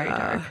very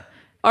dark.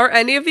 Are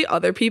any of the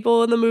other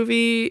people in the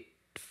movie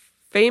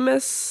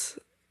famous?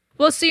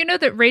 Well, so you know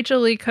that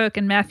Rachel Lee Cook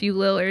and Matthew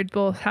Lillard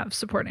both have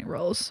supporting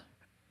roles.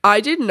 I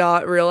did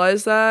not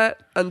realize that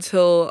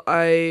until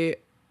I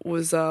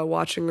was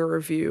watching a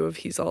review of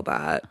He's All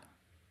That.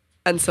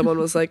 And someone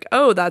was like,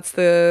 oh, that's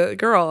the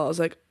girl. I was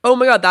like, oh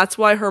my God, that's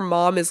why her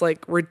mom is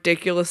like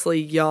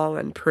ridiculously young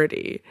and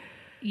pretty.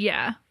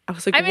 Yeah. I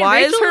was like, I mean, why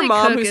is Rachel her Lee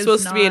mom, Cook who's is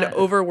supposed to be an not-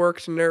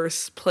 overworked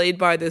nurse, played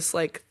by this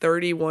like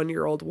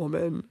 31-year-old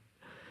woman?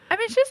 I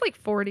mean, she's like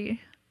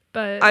 40,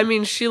 but I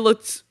mean, she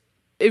looked,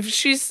 if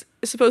she's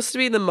supposed to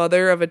be the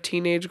mother of a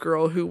teenage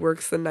girl who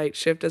works the night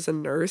shift as a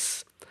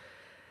nurse,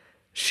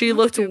 she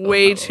looked Google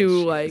way how old too she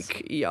is.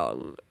 like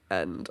young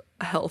and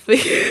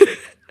healthy.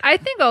 I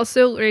think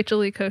also Rachel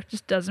Lee Cook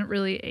just doesn't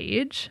really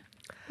age.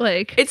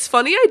 Like, It's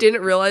funny I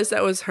didn't realize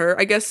that was her.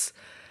 I guess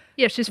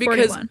yeah, she's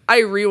because 41. I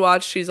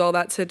rewatched She's All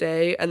That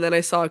today, and then I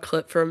saw a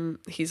clip from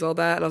He's All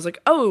That, and I was like,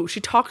 oh, she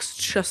talks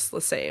just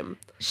the same.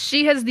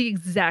 She has the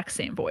exact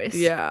same voice.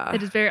 Yeah.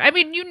 It is very, I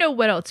mean, you know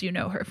what else you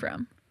know her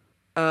from?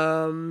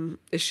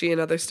 Is she in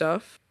other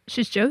stuff?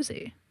 She's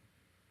Josie.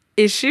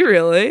 Is she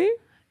really?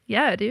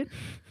 Yeah, dude.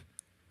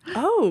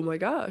 Oh my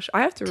gosh,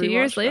 I have to 2 rewatch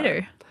years that.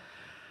 later.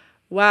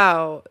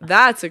 Wow,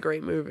 that's a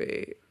great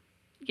movie.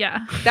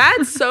 Yeah.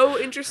 That's so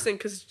interesting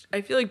because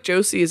I feel like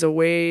Josie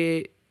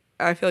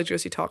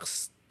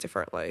talks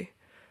differently.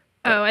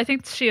 Oh, I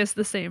think she has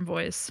the same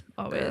voice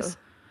always.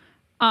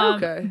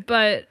 Okay.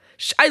 But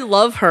I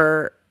love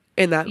her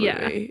in that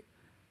movie.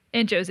 Yeah.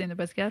 in Josie and the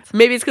Pussycats.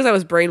 Maybe it's because I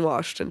was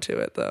brainwashed into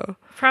it, though.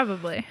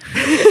 Probably.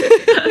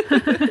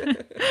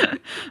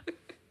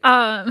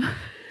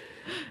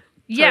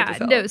 Yeah,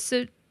 tell. no,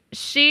 so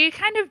she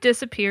kind of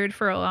disappeared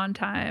for a long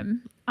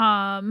time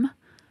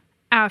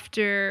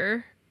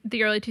after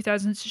the early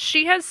 2000s.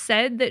 She has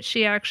said that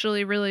she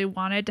actually really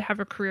wanted to have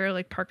a career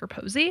like Parker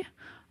Posey.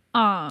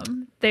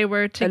 They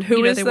were to, And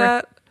who is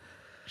that?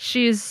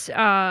 She's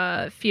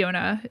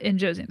Fiona in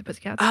Josie and the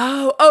Pussycats.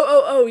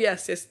 Oh,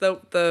 yes.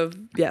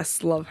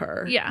 Yes, love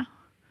her. Yeah.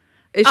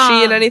 Is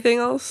she in anything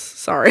else?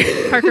 Sorry.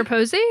 Parker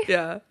Posey?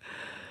 Yeah.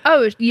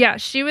 Oh, yeah.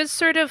 She was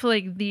sort of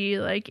like the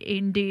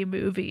indie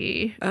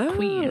movie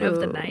queen of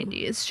the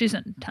 90s. She's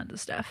in tons of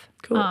stuff.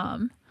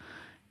 Cool.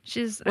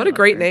 She's what a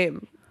great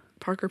name.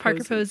 Parker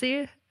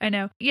Posey. I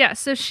know. Yeah,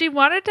 so she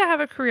wanted to have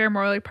a career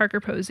more like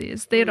Parker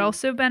Posey's. They had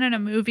also been in a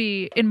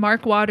movie, in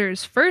Mark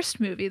Waters' first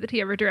movie that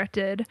he ever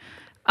directed,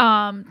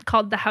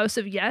 called The House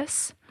of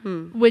Yes,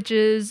 which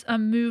is a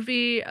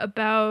movie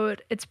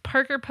about, it's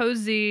Parker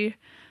Posey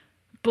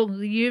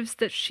believes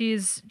that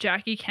she's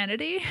Jackie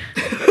Kennedy.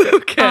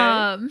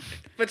 Okay.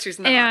 But she's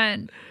not.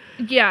 And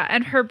yeah,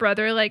 and her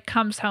brother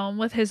comes home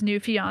with his new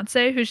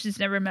fiance who she's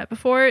never met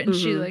before, and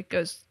she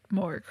goes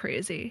more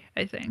crazy,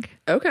 I think.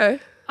 Okay.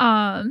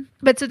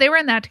 But so they were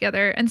in that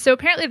together, and so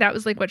apparently that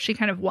was what she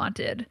kind of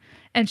wanted.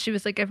 And she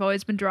was like, I've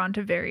always been drawn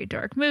to very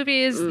dark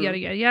movies, yada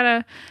yada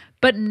yada.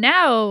 But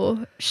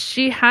now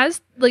she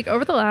has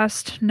over the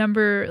last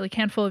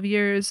handful of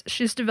years,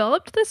 she's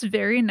developed this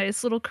very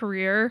nice little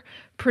career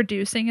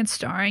producing and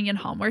starring in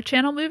Hallmark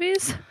Channel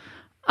movies.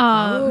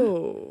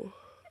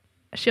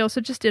 She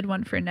also just did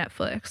one for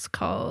Netflix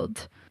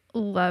called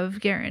Love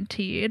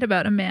Guaranteed,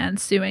 about a man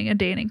suing a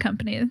dating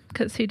company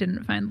because he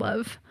didn't find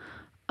love.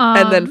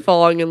 And then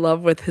falling in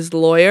love with his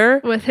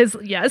lawyer.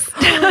 Yes.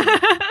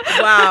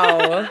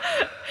 Wow.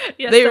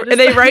 Yes,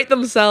 they write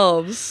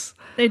themselves.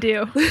 They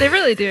do. They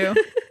really do.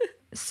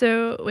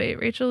 So wait,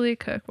 Rachel Lee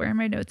Cook, where are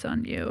my notes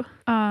on you?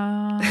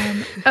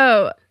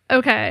 Oh,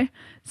 okay.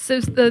 So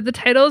the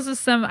titles of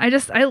some, I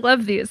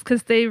love these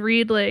because they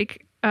read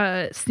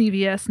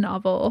CBS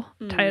novel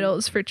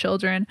titles for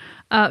children.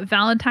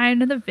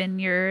 Valentine in the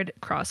Vineyard,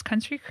 Cross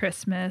Country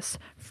Christmas,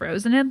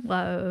 Frozen in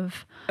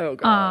Love. Oh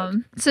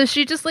God. So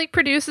she just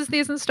produces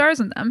these and stars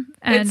in them.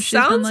 And it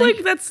sounds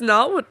like that's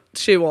not what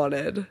she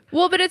wanted.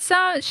 Well, but it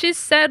sounds, she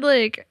said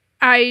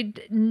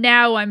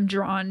I'm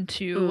drawn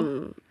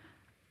to,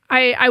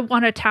 I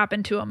want to tap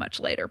into a much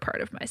later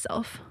part of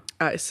myself.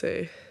 I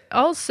see.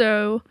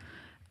 Also,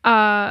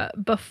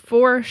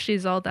 before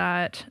she's all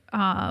that,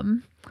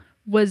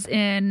 was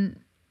in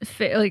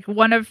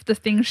one of the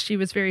things she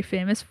was very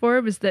famous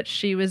for was that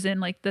she was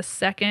in the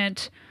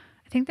second,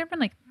 I think there have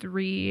been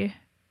 3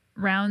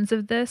 rounds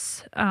of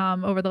this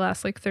over the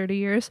last 30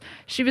 years.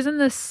 She was in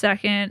the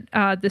second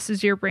This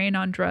Is Your Brain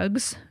on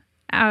Drugs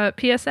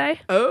PSA.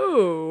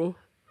 Oh.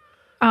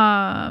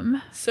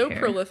 So Here.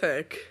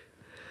 prolific.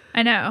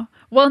 I know.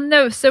 Well,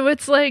 no, so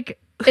it's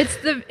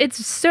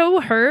it's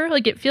so her,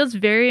 it feels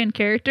very in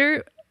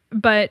character,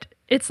 but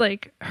it's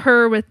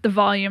her with the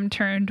volume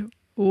turned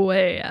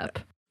way up.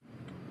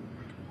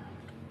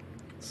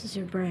 This is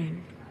your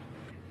brain.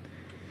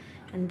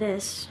 And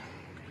this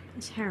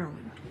is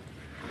heroin.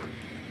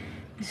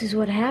 This is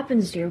what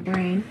happens to your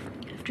brain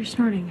after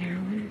snorting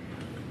heroin.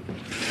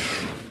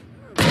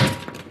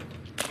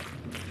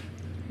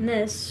 And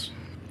this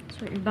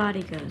is what your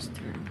body goes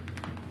through.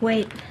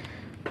 Wait,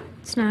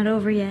 it's not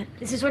over yet.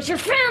 This is what your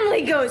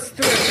family goes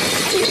through.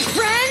 And your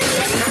friends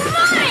and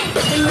mine.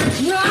 And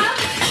your job.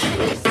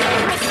 And your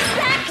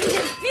self-respect. And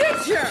your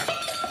future.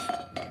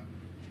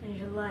 And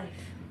your life.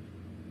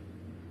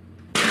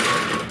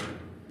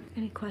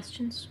 Any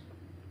questions?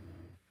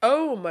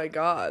 Oh my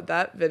God,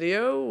 that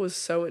video was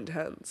so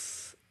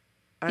intense.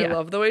 I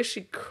love the way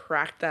she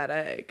cracked that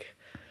egg.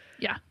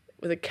 Yeah.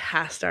 With a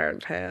cast iron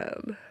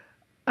pan.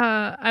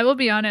 I will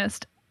be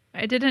honest,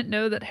 I didn't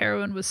know that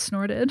heroin was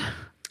snorted.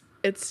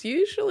 It's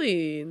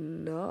usually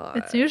not.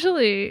 It's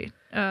usually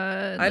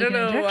I don't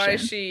know why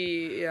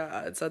she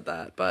it said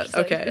that, but She's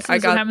okay. This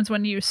is what happens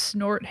when you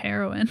snort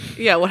heroin.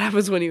 Yeah, what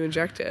happens when you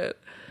inject it?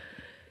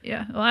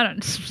 Yeah, well, I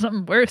don't,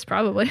 something worse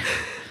probably.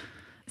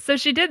 So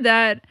she did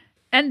that,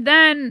 and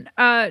then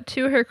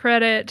to her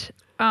credit,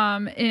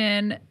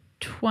 in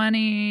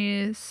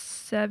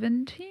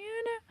 2017,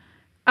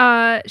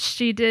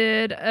 she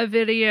did a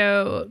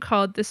video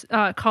called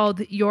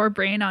Your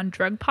Brain on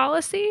Drug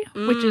Policy,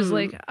 which is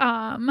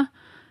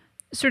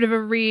sort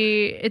of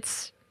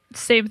it's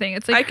same thing.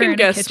 It's I her can in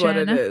guess a kitchen. what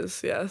it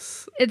is.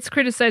 Yes, it's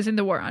criticizing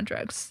the war on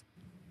drugs.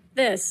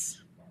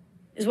 This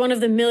is one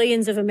of the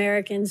millions of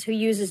Americans who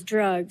uses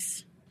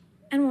drugs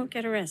and won't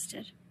get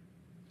arrested.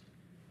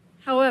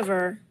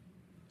 However,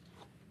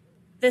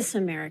 this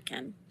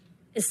American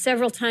is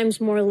several times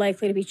more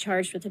likely to be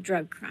charged with a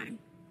drug crime.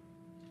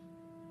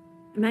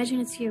 Imagine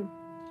it's you.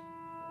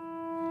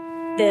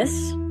 This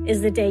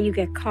is the day you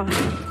get caught.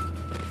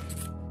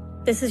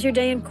 This is your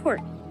day in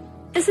court.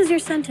 This is your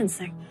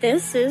sentencing.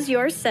 This is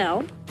your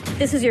cell.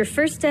 This is your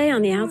first day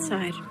on the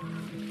outside.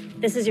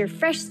 This is your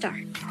fresh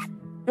start.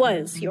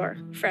 Was your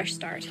fresh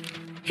start.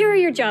 Here are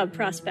your job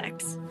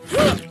prospects.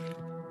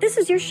 This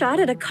is your shot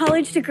at a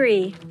college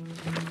degree.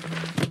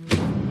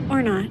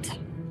 Or not.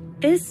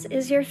 This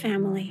is your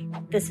family.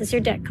 This is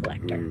your debt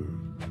collector.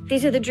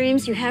 These are the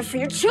dreams you have for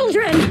your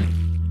children.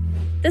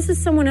 This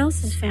is someone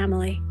else's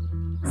family,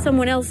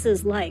 someone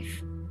else's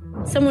life,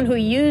 someone who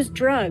used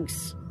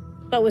drugs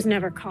but was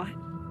never caught.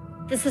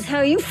 This is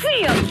how you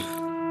feel.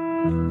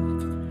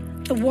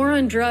 The war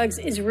on drugs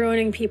is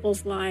ruining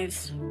people's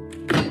lives.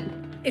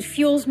 It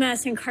fuels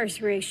mass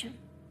incarceration.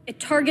 It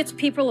targets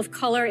people of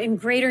color in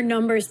greater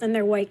numbers than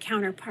their white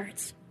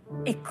counterparts.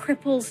 It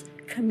cripples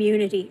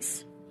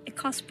communities. It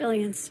costs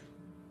billions,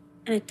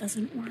 and it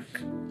doesn't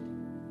work.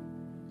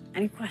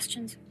 Any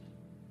questions?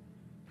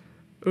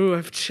 Ooh, I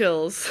have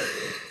chills.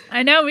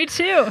 I know, me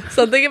too.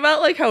 Something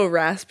about like how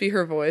raspy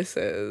her voice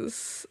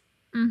is,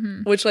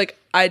 which like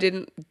I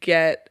didn't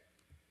get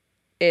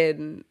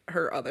in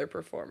her other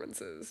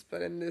performances,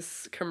 but in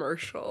this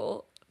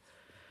commercial.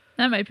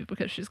 That might be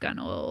because she's gotten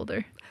a little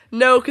older.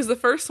 No, because the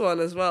first one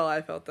as well,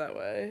 I felt that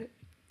way.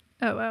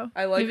 Oh, wow.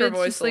 I like Maybe her it's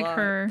voice just a like lot.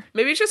 her.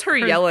 Maybe it's just her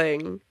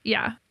yelling.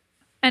 Yeah.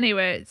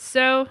 Anyway,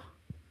 so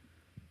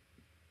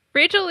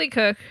Rachel Lee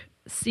Cook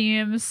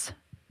seems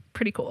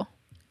pretty cool.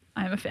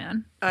 I'm a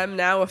fan. I'm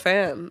now a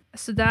fan.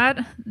 So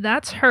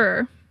that's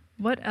her.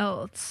 What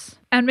else?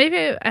 And maybe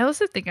I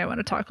also think I want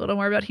to talk a little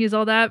more about He's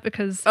All That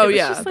because Oh it was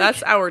yeah, just, like,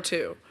 that's hour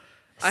 2.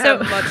 I So-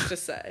 have much to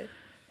say.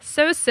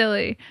 so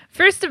silly.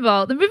 First of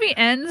all, the movie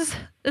ends.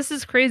 This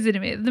is crazy to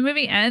me. The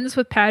movie ends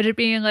with Paget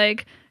being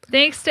like,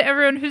 "Thanks to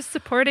everyone who's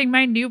supporting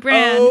my new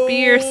brand.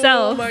 Be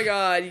yourself." Oh my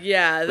god,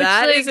 yeah,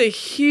 that like- is a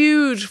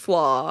huge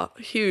flaw.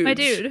 Huge. My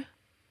dude,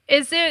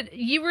 is it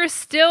you were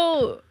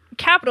still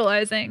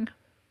capitalizing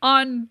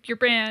on your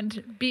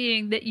brand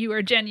being that you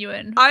are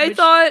genuine? I which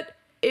thought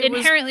it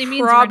inherently was means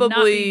you are not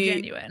probably being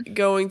genuine.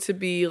 going to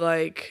be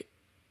like,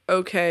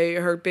 okay,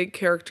 her big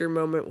character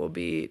moment will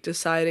be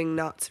deciding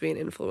not to be an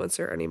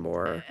influencer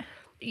anymore.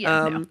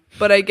 Yeah, no.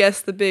 But I guess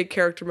the big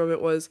character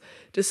moment was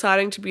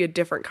deciding to be a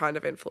different kind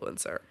of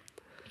influencer,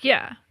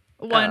 Yeah.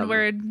 One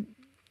word.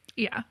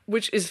 Yeah.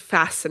 which is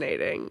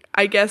fascinating.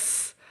 I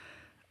guess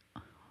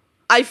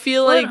I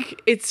feel Well,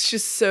 like it's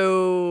just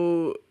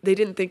so they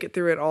didn't think it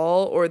through at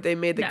all, or they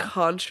made the No.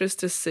 conscious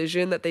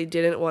decision that they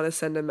didn't want to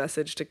send a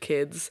message to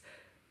kids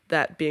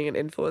that being an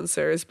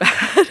influencer is bad.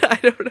 I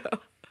don't know.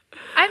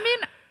 I mean,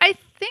 I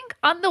think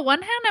on the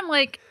one hand, I'm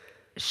like,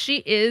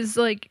 she is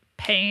like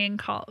paying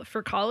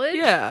for college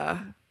Yeah.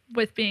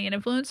 with being an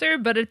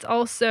influencer, but it's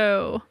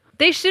also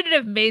they shouldn't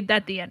have made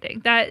that the ending.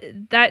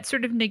 That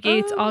sort of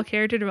negates all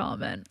character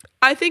development.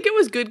 I think it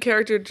was good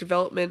character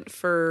development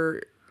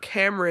for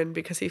Cameron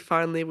because he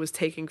finally was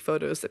taking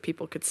photos that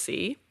people could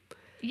see.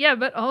 Yeah,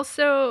 but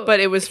also, But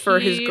it was for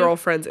his he-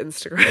 girlfriend's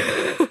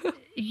Instagram.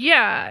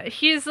 Yeah,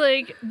 he's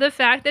like the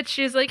fact that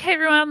she's like, "Hey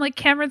everyone, like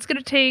Cameron's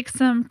gonna take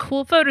some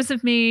cool photos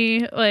of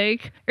me,"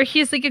 like, or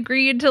he's like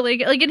agreed to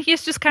like, and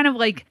he's just kind of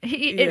like, it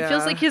feels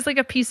Yeah. like he's like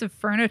a piece of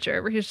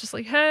furniture where he's just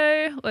like,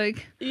 "Hey,"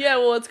 like, Yeah,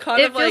 well, it's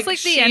kind It of feels like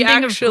like the she ending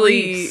of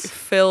actually Grease.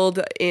 filled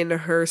in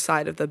her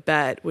side of the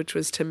bet, which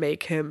was to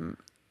make him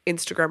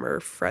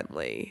Instagrammer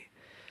friendly.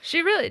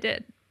 she really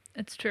did.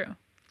 It's true.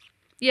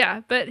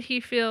 Yeah, but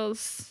it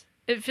feels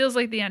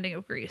like the ending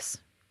of Grease.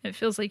 It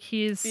feels like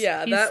he's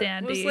That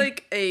Sandy. was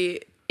like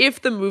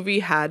if the movie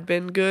had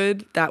been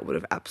good, that would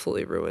have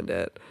absolutely ruined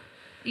it.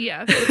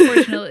 Yeah, but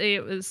fortunately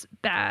it was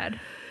bad.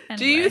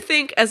 Do you Anyway.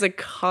 think as a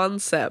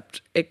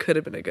concept it could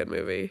have been a good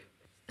movie?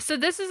 So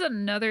this is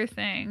another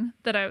thing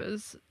that I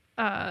was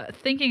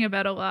thinking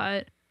about a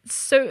lot.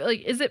 So,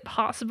 like, is it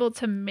possible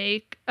to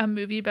make a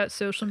movie about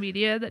social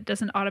media that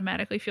doesn't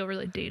automatically feel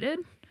really dated?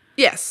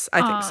 Yes,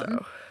 I think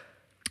so.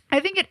 I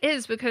think it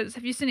is because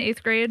have you seen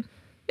 8th Grade?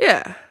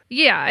 Yeah.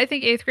 Yeah, I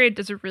think 8th Grade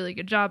does a really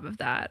good job of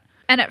that.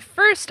 And at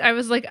first I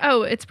was like,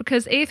 oh, it's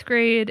because 8th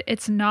Grade,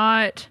 it's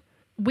not,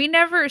 we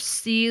never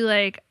see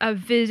like a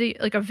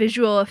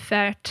visual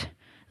effect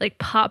like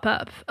pop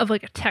up of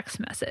like a text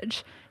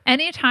message.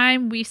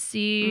 Anytime we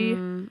see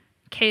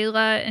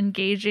Kayla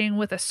engaging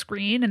with a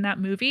screen in that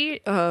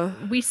movie,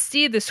 we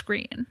see the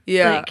screen.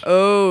 Yeah. Like,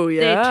 oh,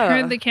 yeah. they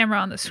turn the camera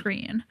on the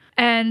screen.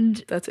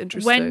 And That's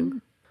interesting.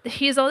 when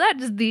He's All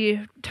That is the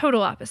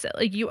total opposite.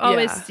 Like you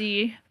always Yeah.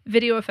 see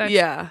video effects.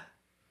 Yeah.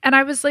 And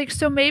I was like,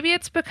 so maybe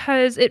it's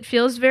because it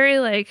feels very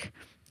like,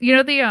 you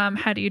know, the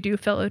how do you do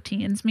fellow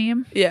teens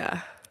meme?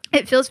 Yeah.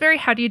 It feels very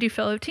how do you do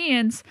fellow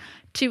teens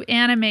to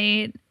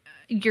animate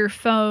your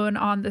phone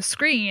on the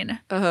screen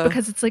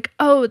because it's like,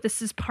 oh, this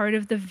is part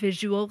of the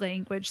visual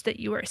language that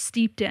you are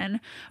steeped in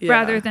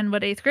rather than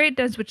what 8th Grade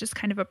does, which is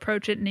kind of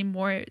approach it in a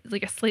more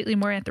like a slightly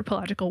more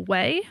anthropological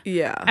way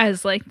Yeah.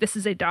 as like this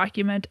is a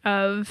document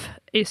of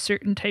a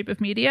certain type of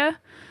media.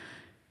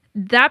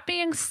 That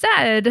being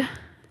said,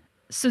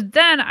 so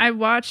then I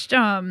watched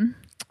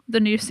the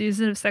new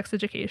season of Sex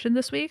Education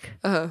this week.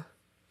 Have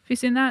you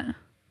seen that?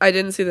 I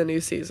didn't see the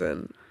new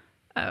season.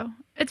 Oh,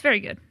 it's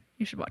very good.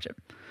 You should watch it.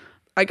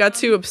 I got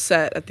too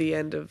upset at the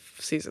end of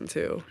season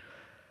 2.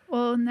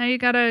 Well, now you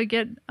gotta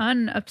get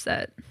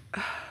unupset.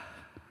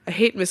 I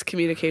hate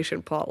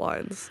miscommunication plot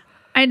lines.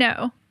 I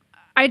know.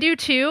 I do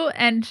too,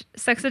 and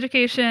Sex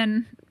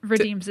Education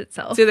redeems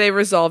itself. Do they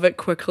resolve it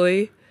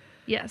quickly?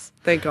 Yes.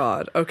 Thank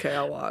God. Okay,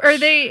 I'll watch. Or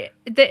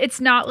it's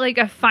not like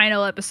a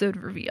final episode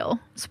reveal.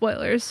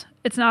 Spoilers.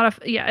 It's not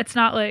it's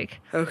not like,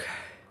 Okay.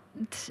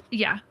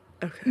 yeah.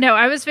 Okay. No,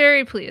 I was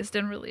very pleased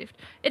and relieved.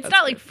 It's That's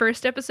not like good.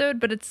 first episode,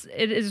 but it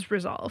is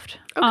resolved.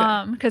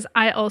 Okay. Because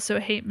I also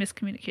hate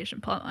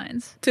miscommunication plot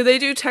lines. Do they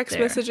do text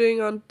There.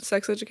 messaging on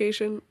sex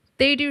education?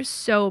 They do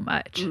so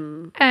much.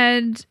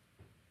 And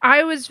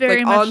I was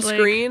very Like much on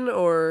screen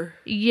or?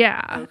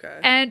 Yeah. Okay.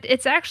 And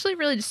it's actually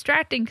really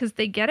distracting because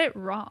they get it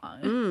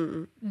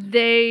wrong.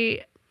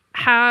 They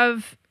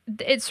have,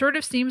 it sort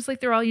of seems like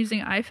they're all using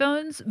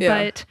iPhones, Yeah.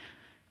 but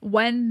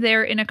when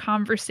they're in a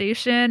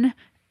conversation,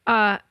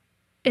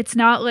 it's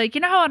not like,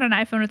 you know how on an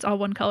iPhone it's all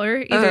one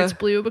color? Either it's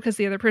blue because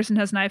the other person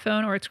has an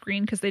iPhone or it's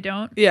green because they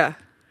don't. Yeah.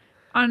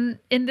 In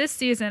this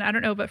season, I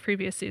don't know about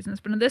previous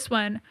seasons, but in this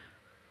one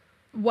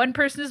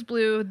person is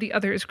blue, the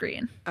other is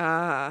green.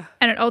 Ah.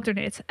 And it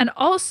alternates. And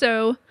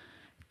also,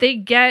 they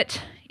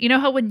get, you know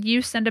how when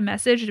you send a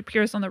message, it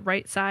appears on the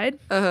right side?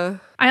 Uh-huh.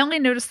 I only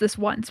noticed this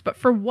once, but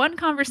for one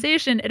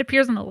conversation, it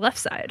appears on the left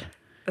side.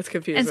 That's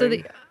confusing. And so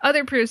the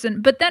other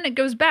person, but then it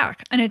goes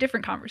back in a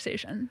different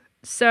conversation.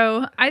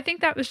 So I think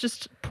that was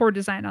just poor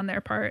design on their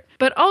part.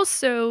 But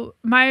also,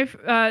 my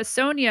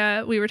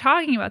Sonia, we were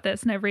talking about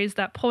this, and I raised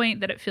that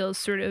point that it feels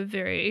sort of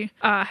very,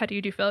 how do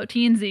you do fellow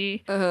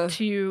teensy,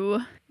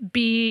 to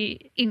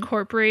be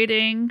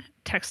incorporating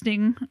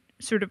texting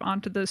sort of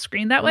onto the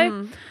screen that way.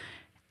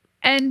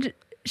 And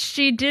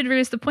she did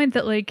raise the point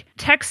that like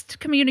text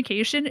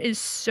communication is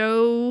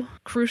so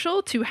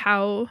crucial to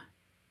how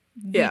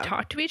we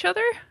talk to each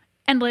other.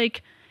 And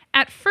like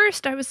at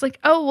first I was like,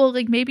 oh, well,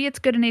 like maybe it's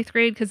good in 8th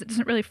grade because it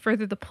doesn't really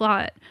further the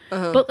plot.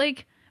 But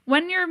like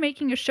when you're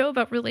making a show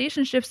about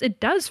relationships, it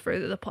does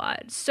further the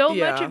plot. So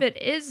much of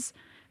it is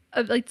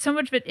so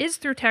much of it is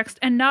through text.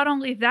 And not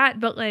only that,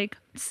 but like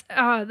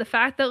the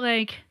fact that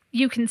like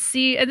you can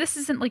see, and this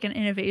isn't like an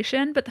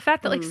innovation, but the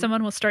fact that like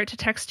someone will start to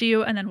text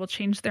you and then will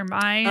change their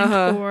mind,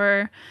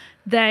 or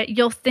that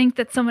you'll think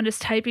that someone is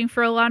typing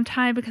for a long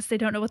time because they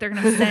don't know what they're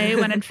going to say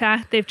when in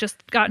fact they've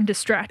just gotten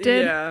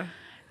distracted. Yeah.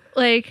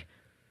 Like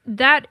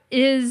that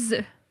is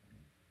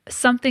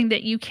something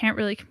that you can't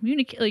really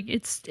communicate. Like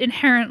it's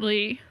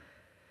inherently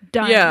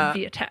done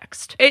via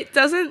text. It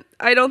doesn't,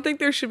 I don't think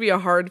there should be a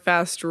hard,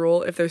 fast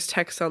rule. If there's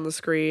text on the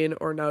screen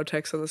or no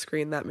text on the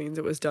screen, that means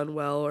it was done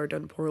well or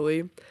done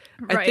poorly.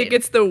 I think Right.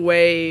 it's the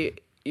way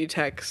you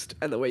text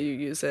and the way you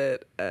use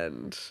it.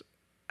 And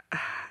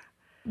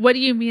What do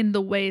you mean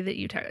the way that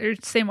you text? Or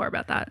say more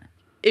about that.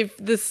 if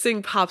this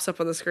thing pops up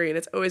on the screen,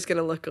 it's always going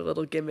to look a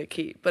little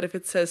gimmicky. But if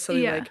it says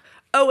something Yeah. like,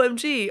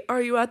 OMG, are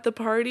you at the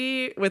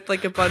party? With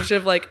like a bunch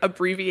of like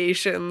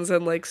abbreviations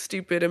and like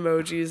stupid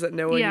emojis that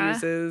no one Yeah.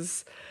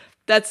 uses,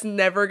 that's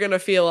never going to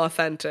feel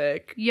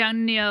authentic.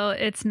 Young Neil,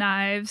 it's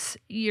knives.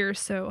 You're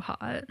so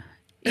hot.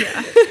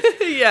 Yeah.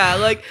 Yeah,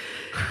 like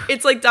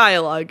it's like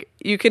dialogue.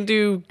 You can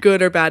do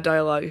good or bad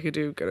dialogue. You can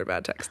do good or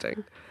bad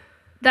texting.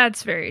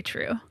 That's very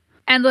true.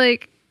 And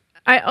like,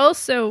 I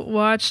also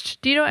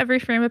watched, do you know Every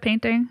Frame of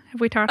Painting? Have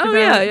we talked Oh about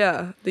yeah, it?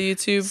 yeah. The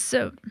YouTube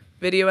So,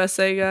 video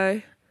essay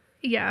guy.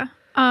 yeah.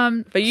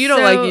 But you don't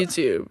So- like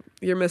YouTube.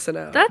 You're missing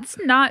out. That's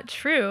not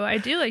true. I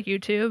do like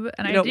YouTube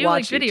and You I don't do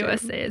like watch video YouTube.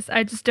 essays.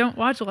 I just don't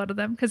watch a lot of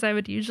them because I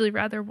would usually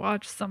rather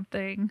watch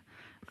something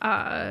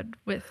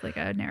with like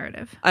a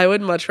narrative. I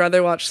would much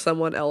rather watch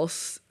someone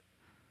else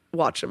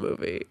watch a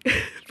movie.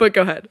 But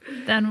go ahead.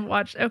 Then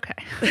watch. Okay.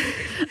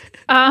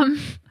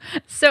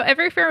 So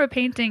Every Frame of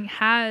Painting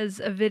has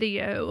a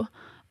video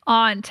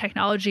on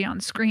technology on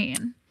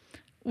screen.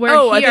 Where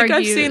Oh, he I think I've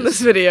argues- seen this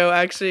video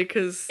actually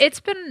because It's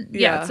been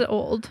Yeah. it's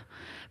old.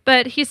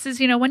 But he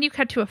says, you know, when you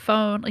cut to a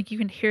phone, like you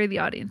can hear the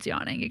audience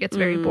yawning. It gets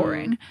very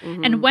boring.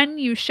 And when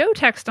you show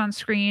text on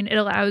screen, it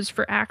allows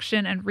for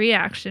action and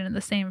reaction in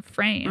the same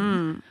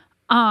frame.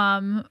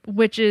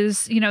 Which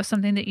is, you know,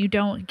 something that you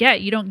don't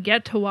get. You don't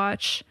get to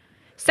watch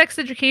Sex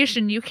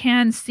Education. You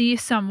can see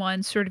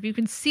someone sort of, you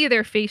can see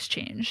their face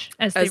change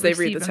as they read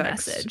receive the a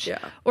text. message Yeah.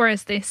 or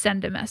as they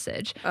send a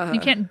message.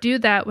 You can't do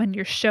that when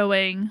you're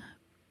filming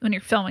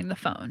the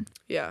phone.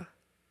 yeah.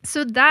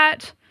 So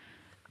that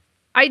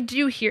I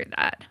do hear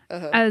that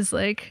as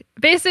like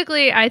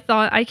basically I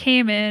thought I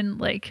came in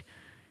like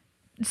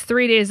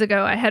 3 days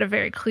ago. I had a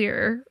very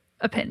clear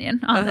opinion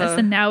on this,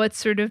 and now it's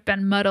sort of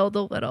been muddled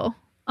a little.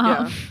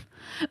 Yeah.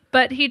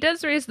 But he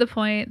does raise the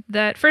point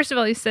that first of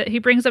all, he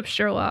brings up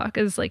Sherlock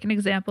as like an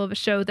example of a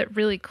show that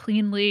really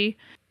cleanly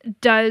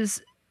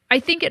does.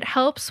 I think it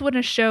helps when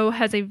a show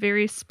has a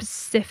very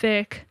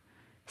specific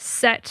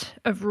set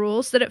of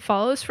rules that it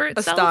follows for A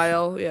itself.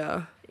 style,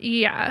 yeah.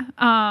 Yeah.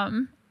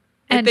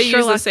 And they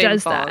Sherlock use the same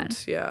does font,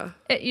 that. yeah.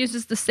 It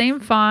uses the same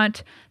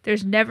font.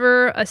 There's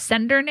never a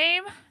sender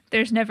name.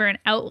 There's never an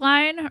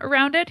outline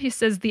around it. He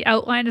says the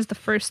outline is the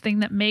first thing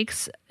that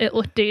makes it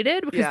look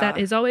dated because that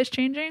Yeah. is always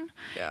changing.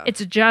 Yeah.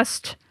 It's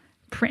just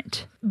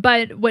print.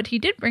 But what he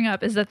did bring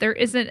up is that there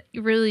isn't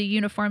really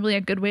uniformly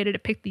a good way to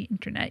depict the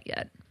internet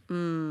yet.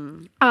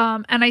 And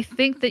I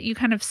think that you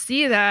kind of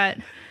see that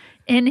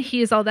in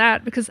He Is All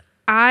That because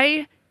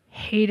I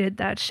hated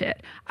that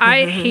shit.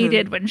 I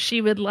hated when she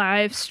would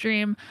live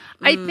stream.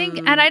 I think,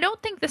 and I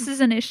don't think this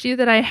is an issue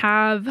that I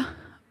have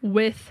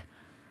with,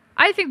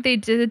 I think they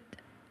did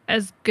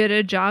as good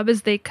a job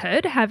as they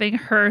could having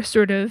her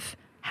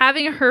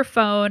having her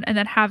phone and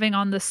then having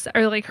on the,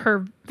 or like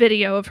her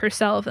video of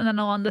herself and then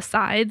on the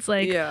sides,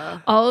 like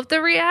all of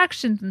the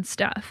reactions and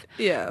stuff.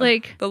 Yeah.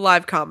 Like the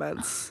live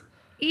comments.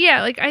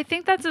 Yeah, like I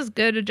think that's as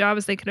good a job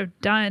as they could have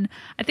done.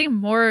 I think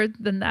more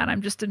than that,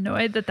 I'm just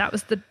annoyed that that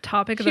was the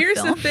topic of the film.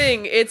 Here's the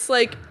thing. It's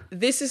like,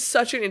 this is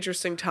such an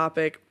interesting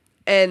topic,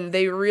 and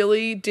they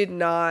really did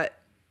not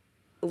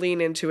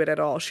lean into it at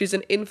all. She's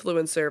an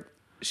influencer.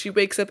 She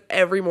wakes up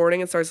every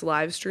morning and starts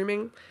live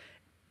streaming,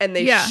 and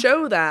they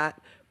show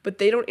that, but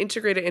they don't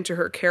integrate it into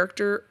her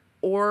character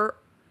or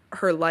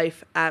her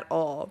life at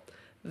all.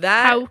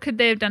 How could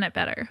they have done it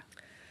better?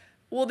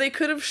 Well, they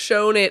could have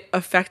shown it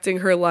affecting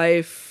her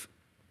life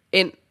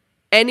in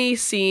any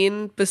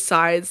scene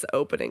besides the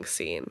opening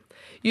scene.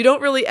 You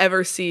don't really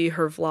ever see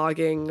her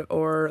vlogging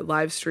or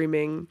live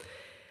streaming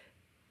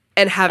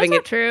and having That's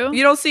not true.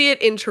 You don't see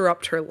it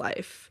interrupt her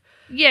life.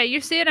 Yeah, you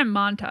see it in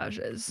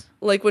montages.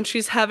 Like when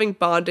she's having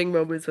bonding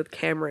moments with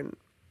Cameron,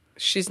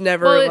 she's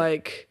never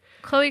like...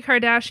 Khloe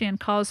Kardashian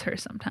calls her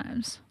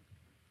sometimes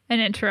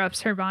and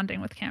interrupts her bonding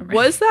with Cameron.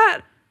 Was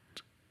that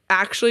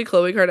actually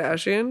Khloe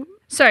Kardashian?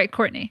 Sorry,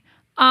 Kourtney.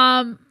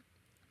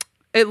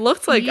 It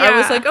looked like, I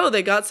was like, oh,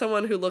 they got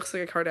someone who looks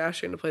like a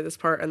Kardashian to play this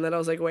part. And then I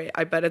was like, wait,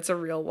 I bet it's a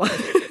real one.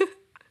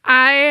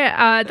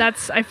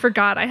 I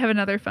forgot. I have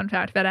another fun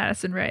fact about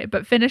Addison Rae,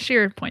 but finish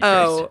your point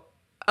first.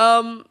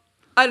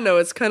 I don't know.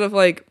 It's kind of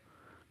like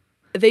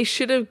they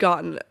should have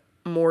gotten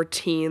more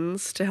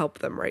teens to help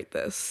them write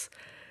this.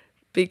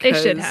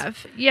 Because they should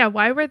have. Yeah,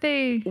 why were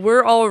they?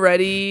 We're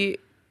already,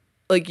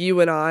 like, you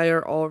and I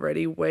are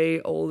already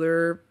way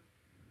older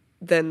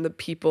than the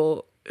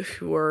people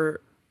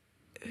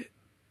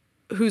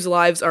whose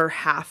lives are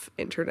half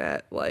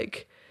internet,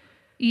 like.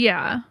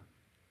 Yeah.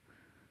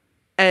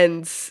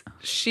 And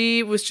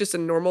she was just a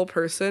normal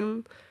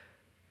person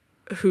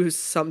who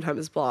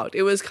sometimes blogged.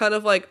 It was kind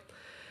of like,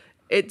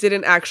 it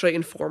didn't actually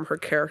inform her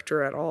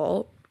character at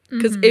all.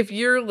 Because if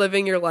you're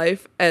living your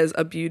life as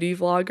a beauty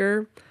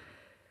vlogger,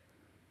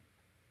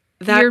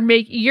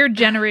 you're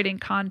generating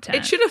content.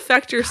 It should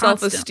affect your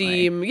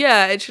self-esteem.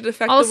 Yeah, it should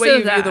affect Also the way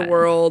you view the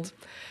world.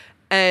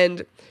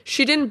 And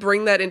she didn't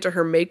bring that into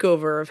her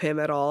makeover of him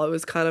at all. It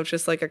was kind of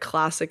just like a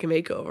classic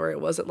makeover.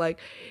 It wasn't like,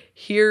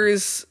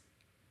 here's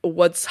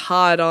what's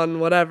hot on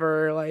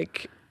whatever.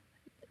 Like,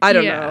 I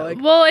don't know.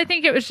 Like, well, I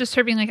think it was just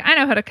her being like, I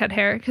know how to cut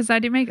hair because I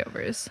do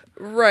makeovers.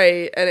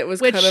 Right. And it was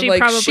kind of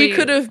like, she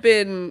could have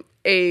been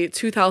a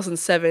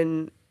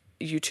 2007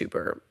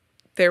 YouTuber.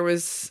 There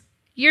was...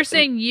 You're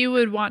saying you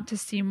would want to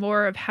see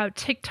more of how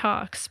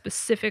TikTok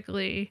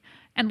specifically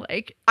and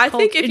like I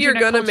think if you're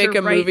gonna make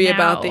a movie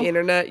about the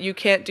internet, you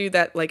can't do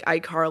that like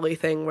iCarly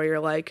thing where you're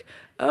like,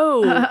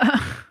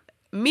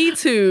 Me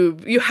Too.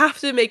 You have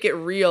to make it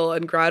real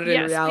and grounded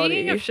in reality.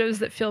 Speaking of shows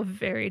that feel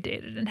very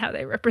dated in how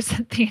they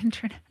represent the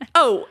internet.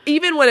 Oh,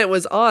 even when it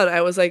was on,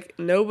 I was like,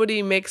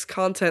 nobody makes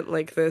content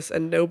like this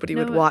and nobody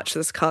would watch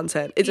this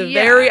content. It's a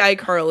very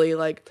iCarly,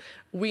 like,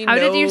 How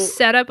did you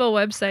set up a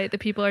website that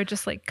people are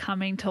just like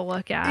coming to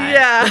look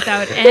at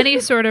without any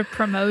sort of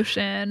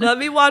promotion? Let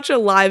me watch a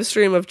live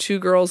stream of two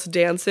girls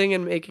dancing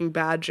and making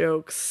bad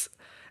jokes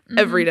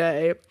every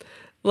day.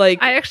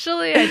 Like, I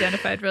actually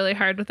identified really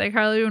hard with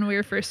iCarly when we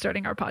were first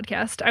starting our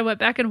podcast. I went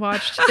back and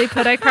watched, they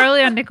put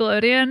iCarly on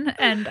Nickelodeon,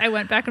 and I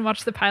went back and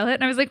watched the pilot,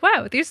 and I was like,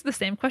 wow, these are the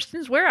same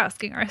questions we're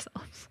asking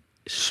ourselves.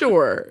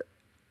 Sure.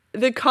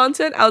 The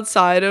content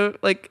outside of,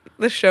 like,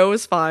 the show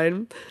is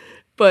fine,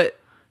 but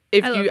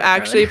if you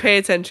actually pay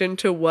attention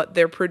to what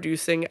they're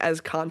producing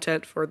as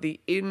content for the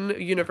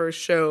in-universe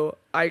show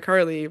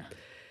iCarly,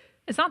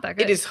 it's not that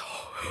good. It is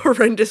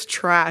horrendous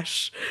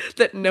trash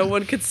that no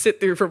one could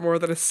sit through for more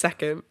than a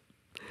second.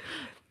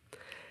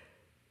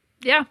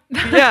 Yeah.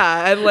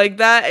 Yeah, and like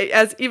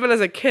that, even as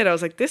a kid, I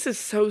was like, this is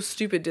so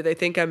stupid. Do they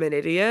think I'm an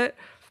idiot?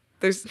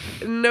 There's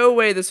no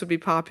way this would be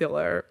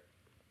popular.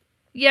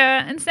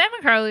 Yeah, and Sam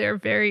and Carly are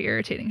very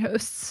irritating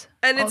hosts.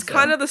 And it's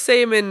kind of the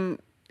same in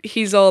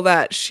He's All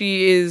That.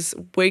 She is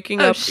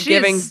waking up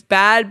giving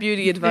bad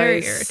beauty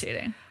advice. Very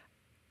irritating.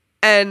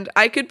 And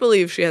I could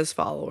believe she has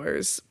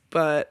followers,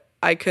 but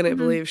I couldn't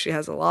believe she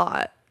has a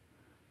lot.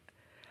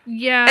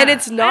 Yeah. And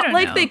it's not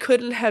like they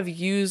couldn't have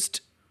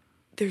used...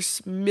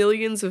 There's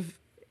millions of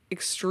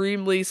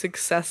extremely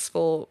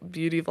successful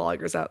beauty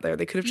vloggers out there.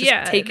 They could have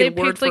just taken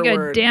word for word.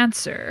 Like a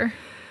dancer.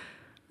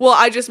 Well,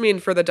 I just mean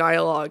for the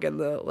dialogue and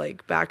the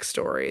like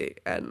backstory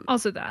and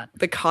also that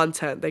the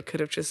content. They could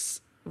have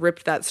just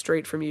ripped that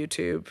straight from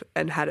YouTube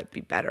and had it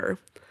be better.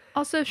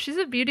 Also, if she's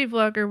a beauty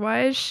vlogger,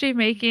 why is she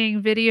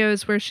making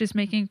videos where she's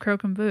making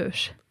croque and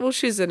bouche? Well,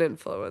 she's an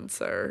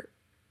influencer.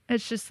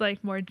 It's just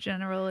like more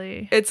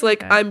generally. It's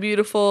like, I'm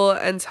beautiful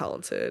and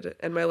talented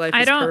and my life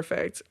is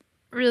perfect.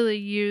 Really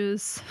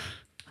use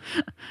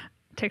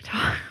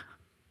TikTok.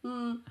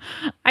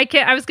 I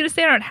can't. I was gonna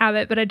say I don't have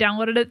it, but I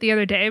downloaded it the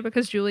other day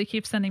because Julie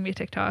keeps sending me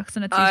TikToks,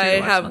 and it's easier I to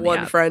watch have on the one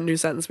app. friend who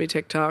sends me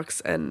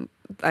TikToks, and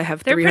I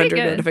have They're pretty 300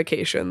 good.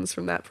 notifications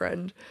from that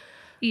friend.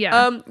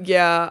 Yeah.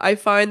 Yeah, I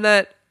find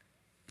that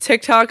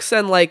TikToks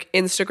and like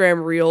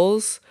Instagram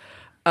Reels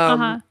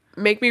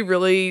make me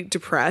really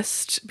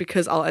depressed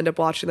because I'll end up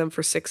watching them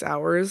for 6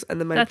 hours and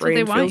then my That's what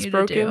they brain want feels you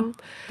broken. to do.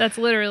 That's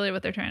literally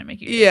what they're trying to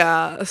make you do.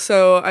 Yeah,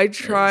 so I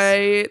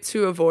try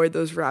to avoid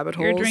those rabbit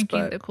holes. You're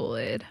drinking but the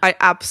Kool-Aid. I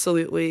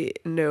absolutely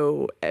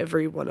know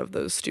every one of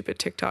those stupid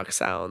TikTok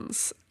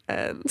sounds,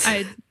 and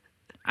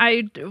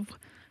I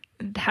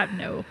have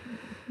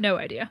no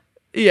idea.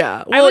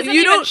 yeah. I Well, wasn't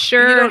you even don't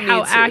sure you don't how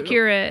need to.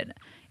 accurate.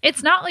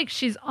 It's not like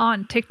she's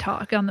on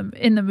TikTok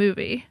in the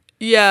movie.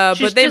 Yeah,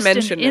 She's but they just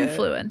mention an it.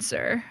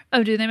 influencer.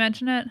 Oh, do they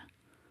mention it?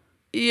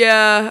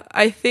 Yeah,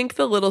 I think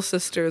the little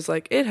sister's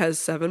like, it has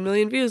 7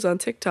 million views on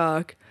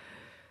TikTok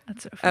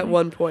That's so funny. at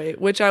one point,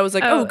 which I was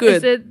like, Oh, oh, good.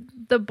 Is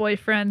it the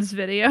boyfriend's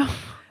video?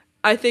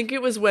 I think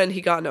it was when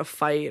he got in a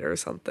fight or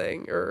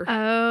something, or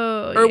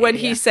Oh. when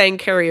he sang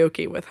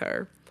karaoke with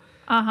her.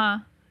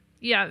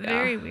 Yeah,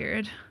 very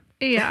weird.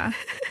 Yeah.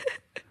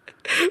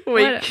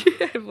 Wait,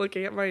 I'm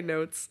looking at my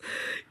notes.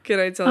 Can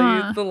I tell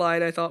you the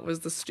line I thought was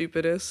the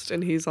stupidest,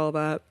 and he's all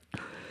that?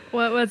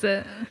 What was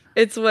it?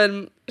 It's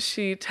when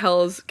she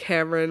tells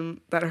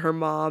Cameron that her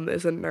mom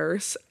is a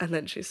nurse, and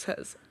then she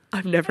says,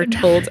 I've never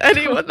told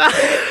anyone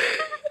that.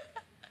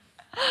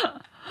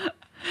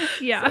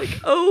 Yeah.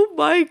 Oh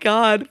my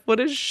god, what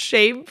a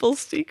shameful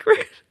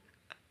secret.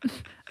 I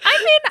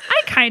mean,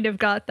 I kind of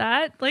got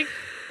that. Like,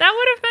 that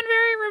would have been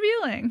very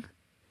revealing.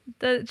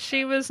 That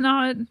she was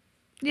not,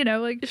 like a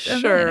millionaire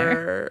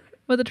Sure.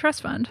 with a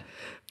trust fund.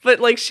 But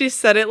like she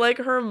said it like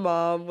her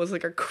mom was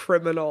like a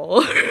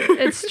criminal.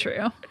 It's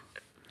true.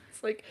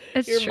 It's like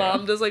It's your true.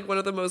 mom does like one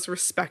of the most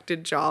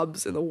respected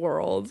jobs in the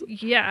world.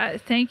 Yeah.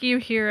 Thank you,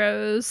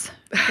 hero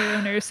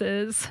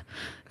nurses.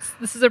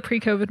 This is a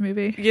pre-COVID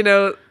movie. You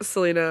know,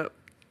 Selena,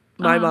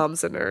 my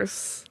mom's a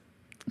nurse.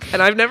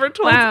 And I've never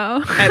told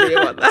Wow.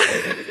 anyone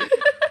that.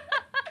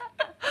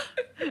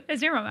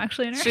 Is your mom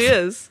actually a nurse? She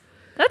is.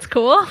 That's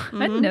cool.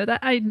 I didn't know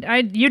that.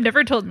 You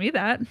never told me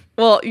that.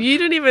 Well, you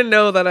didn't even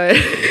know that I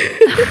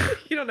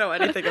you don't know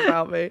anything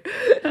about me.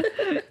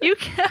 You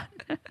can't.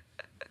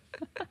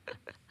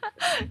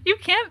 You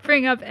can't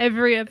bring up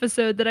every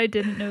episode that I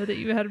didn't know that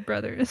you had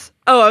brothers.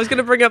 Oh, I was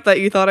gonna bring up that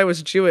you thought I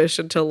was Jewish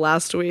until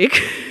last week.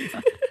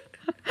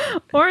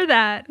 Or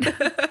that.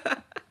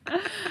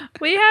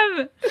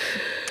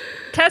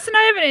 Tess and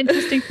I have an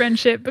interesting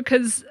friendship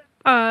because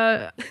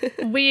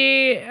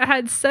we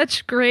had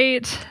such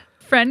great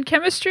friend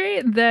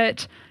chemistry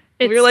that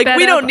We were like,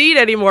 we don't need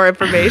any more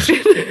information.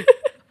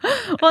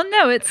 Well,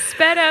 no, it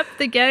sped up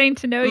the getting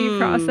to know you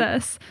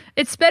process.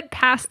 It sped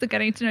past the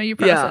getting to know you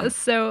process. Yeah.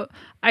 So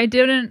I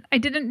didn't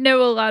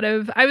know a lot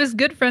of. I was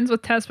good friends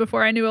with Tess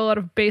before I knew a lot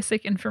of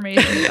basic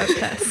information about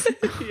Tess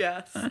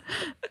Yes.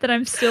 that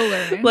I'm still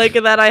learning. Like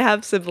that I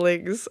have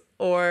siblings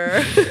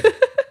or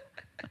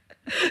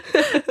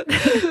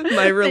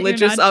my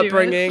religious not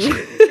upbringing.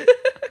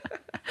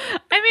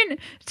 I mean,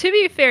 to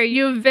be fair,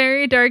 you have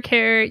very dark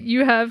hair.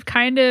 You have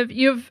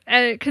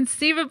a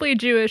conceivably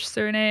Jewish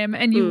surname,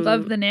 and you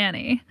love the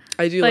nanny.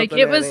 I do Like, love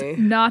the it was nanny.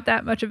 not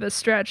that much of a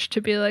stretch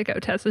to be like, oh,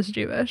 Tessa's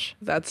Jewish.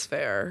 That's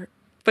fair.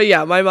 But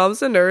yeah, my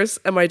mom's a nurse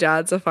and my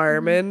dad's a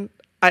fireman.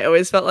 I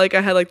always felt like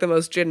I had like the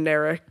most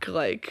generic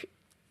like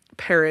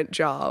parent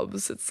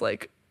jobs. It's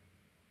like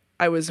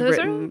I was Those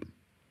are- written.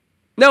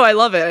 No, I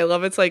love it. I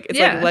love it's like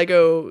Yeah. like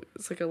Lego.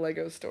 It's like a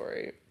Lego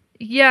story.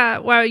 Yeah,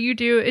 wow, you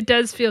do. It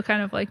does feel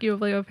kind of like you have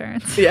Lego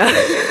parents. Yeah.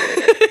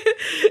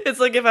 It's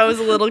like if I was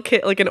a little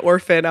kid, like an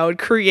orphan, I would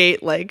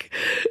create like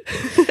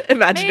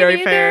imaginary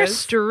Maybe they're parents.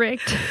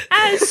 strict,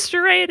 as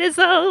straight as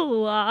a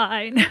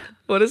line.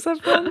 What is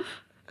that from?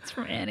 It's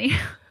from Annie.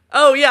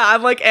 Oh yeah,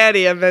 I'm like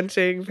Annie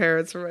inventing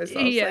parents for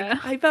myself. It's Yeah.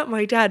 like, I bet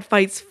my dad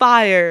fights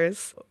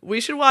fires.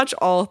 We should watch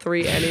all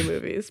 3 Annie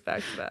movies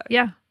back to back.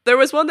 Yeah, There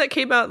was one that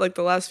came out like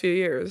the last few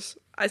years.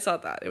 I saw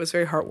that. It was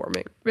very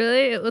heartwarming.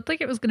 really? It looked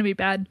like it was going to be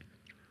bad.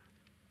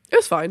 It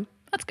was fine.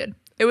 That's good.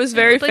 It was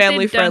very Looked like they'd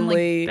family done, like,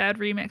 friendly. bad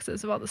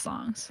remixes of all the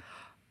songs.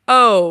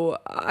 Oh,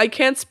 I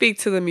can't speak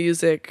to the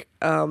music,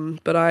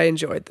 but I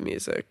enjoyed the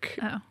music.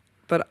 Oh.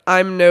 But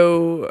I'm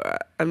no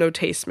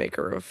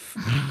tastemaker of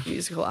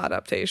musical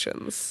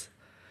adaptations.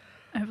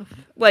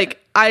 Like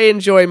I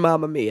enjoy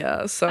Mamma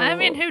Mia, so I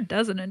mean, who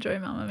doesn't enjoy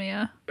Mamma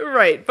Mia?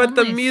 right, but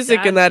the Only music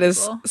sad in that is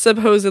people.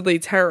 supposedly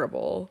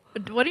terrible.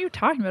 But what are you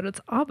talking about? It's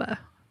ABBA.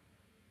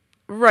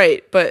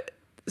 Right, but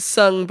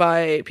sung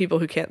by people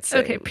who can't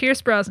sing. Okay,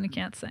 Pierce Brosnan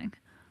can't sing.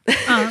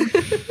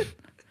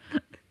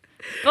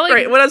 But like,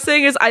 Right, what I'm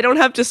saying is I don't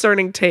have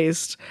discerning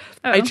taste.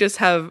 I Oh. just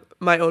have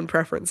my own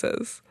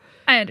preferences.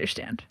 I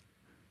understand.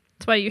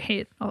 That's why you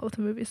hate all of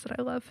the movies that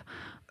I love.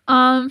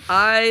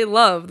 I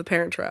love The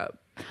Parent Trap.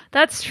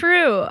 That's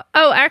true.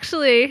 Oh,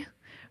 actually,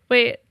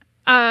 wait.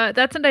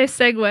 That's a nice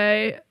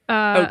segue.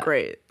 Oh,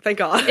 great. Thank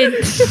God.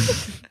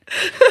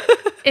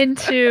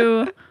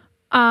 Into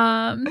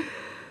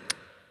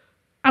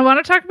I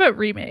want to talk about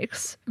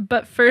remakes,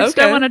 but first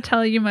I Okay. want to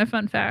tell you my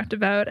fun fact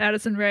about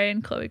Addison Rae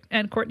and Khloe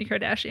and Kourtney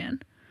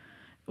Kardashian,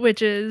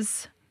 which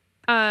is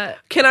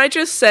Can I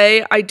just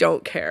say I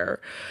don't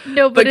care?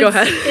 no, but But go it's,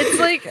 ahead. it's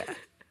like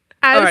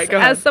All right, go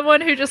ahead. as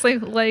someone who just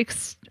like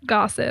likes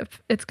gossip,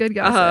 it's good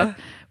gossip, Uh-huh.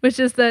 which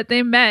is that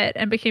they met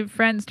and became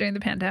friends during the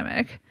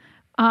pandemic.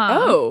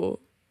 Oh.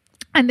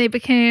 And they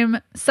became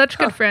such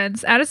good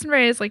friends. Addison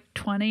Rae is like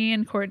 20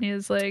 and Kourtney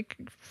is like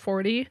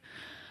 40.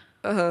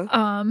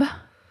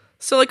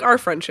 So like our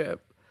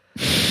friendship.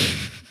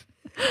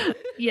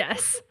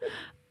 Yes.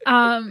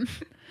 And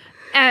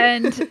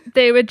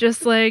they would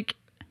just like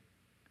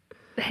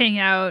hang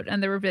out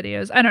and there were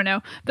videos. I don't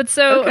know. But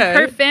so Okay.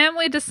 her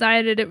family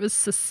decided it was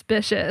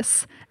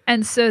suspicious.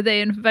 And so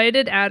they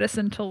invited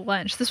Addison to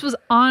lunch. This was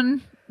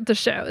on the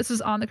show. This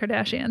was on the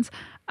Kardashians.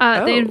 They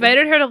Oh.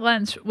 invited her to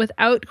lunch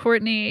without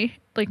Kourtney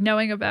like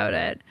knowing about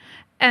it.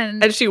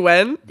 And she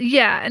went?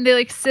 Yeah, and they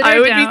like sit her I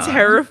would down. be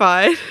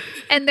terrified.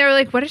 And they're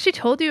like, what has she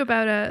told you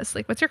about us?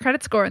 Like, what's your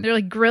credit score? And they're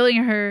like grilling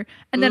her.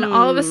 And then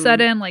all of a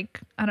sudden, like,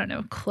 I don't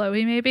know,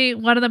 Chloe maybe,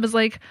 one of them is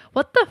like,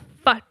 what the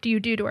fuck do you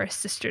do to our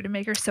sister to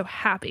make her so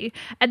happy?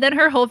 And then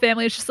her whole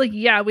family is just like,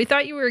 yeah, we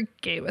thought you were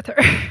gay with her.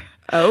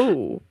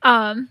 Oh.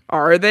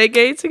 Are they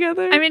gay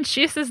together? I mean,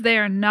 she says they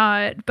are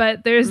not,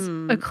 but there's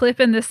a clip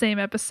in the same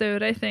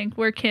episode, I think,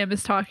 where Kim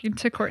is talking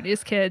to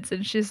Kourtney's kids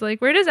and she's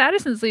like, where does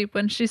Addison sleep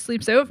when she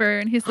sleeps over?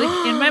 And he's like,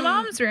 in my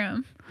mom's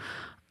room.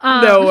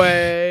 No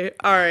way.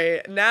 All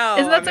right. Now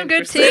Isn't that I'm some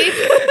good interested.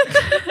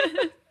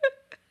 tea?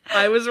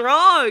 I was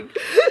wrong.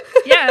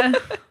 Yeah.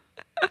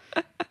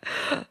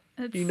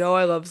 You know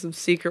I love some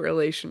secret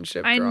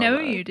relationship I drama. know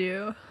you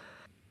do.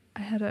 I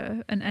had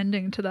an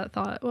ending to that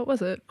thought. What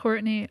was it?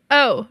 Kourtney.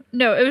 Oh,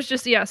 no, it was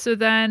just, yeah. So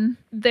then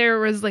there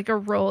was like a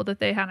role that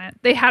they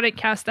hadn't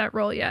cast that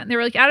role yet. And they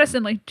were like,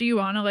 Addison, like, do you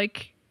want to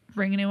like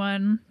bring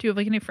anyone? Do you have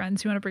like any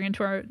friends you want to bring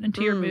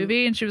into your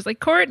movie? And she was like,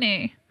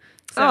 Kourtney.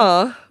 So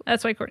Aw.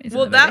 that's why Courtney's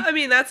Well, in the movie. I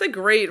mean, that's a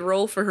great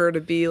role for her to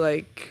be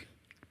like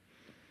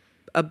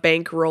a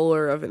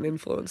bankroller of an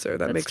influencer. That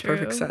That's makes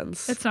perfect true.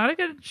 sense.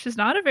 She's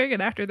not a very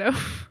good actor though.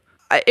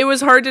 It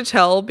was hard to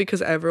tell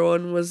because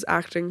everyone was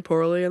acting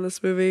poorly in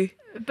this movie.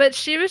 But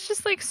she was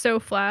just like so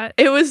flat.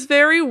 It was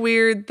very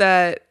weird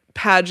that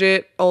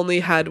Paget only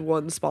had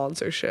one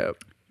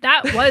sponsorship.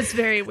 That was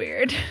very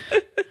weird.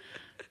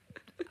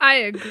 I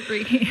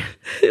agree.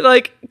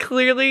 Like,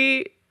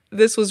 clearly,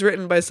 this was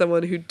written by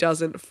someone who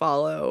doesn't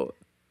follow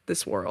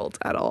this world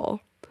at all.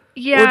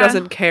 Yeah. Or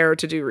doesn't care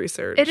to do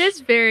research. It is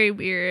very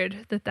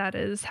weird that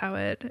is how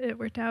it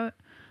worked out.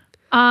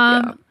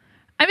 Yeah.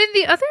 I mean,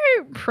 the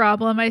other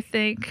problem I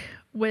think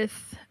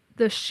with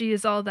the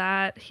she's all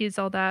that, he's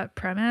all that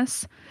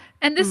premise,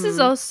 and this is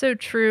also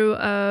true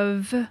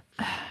of,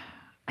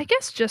 I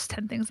guess, just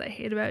 10 Things I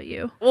Hate About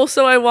You. Well,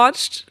 so I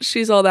watched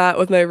She's All That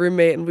with my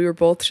roommate, and we were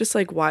both just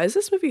like, why is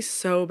this movie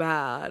so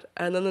bad?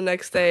 And then the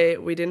next day,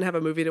 we didn't have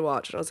a movie to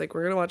watch, and I was like,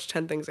 we're going to watch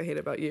 10 Things I Hate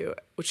About You,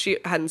 which she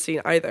hadn't seen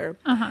either.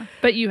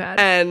 But you had.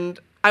 And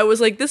I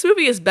was like, this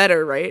movie is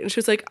better, right? And she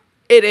was like,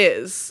 it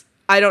is.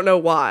 I don't know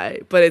why,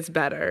 but it's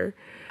better.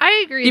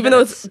 I agree. Even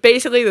though it's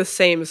basically the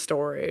same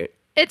story.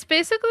 it's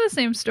basically the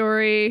same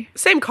story.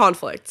 Same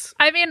conflict.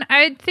 I mean,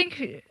 I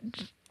think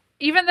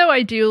even though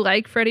I do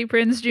like Freddie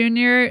Prinze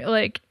Jr.,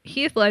 like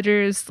Heath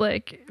Ledger's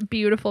like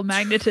beautiful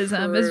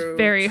magnetism is True,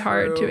 very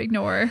hard to true.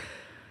 ignore.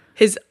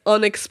 His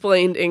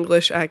unexplained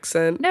English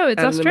accent. No, it's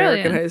at Australian. An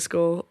American high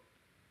school.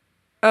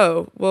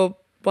 Oh, well,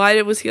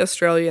 why was he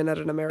Australian at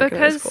an American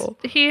high Because school?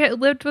 he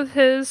lived with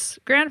his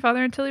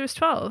grandfather until he was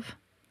 12.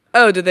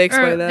 Oh, did they Or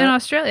explain that? in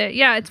Australia.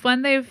 Yeah, it's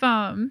when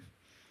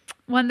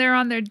when they're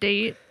on their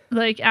date,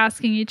 like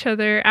asking each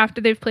other after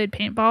they've played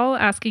paintball,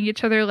 asking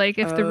each other like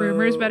if the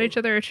rumors about each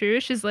other are true.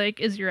 She's like,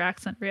 "Is your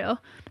accent real?"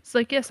 It's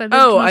like, "Yes, I lived in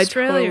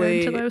Australia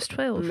totally until I was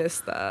 12."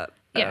 missed that.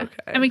 Yeah, Okay.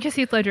 I mean, because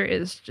Heath Ledger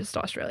is just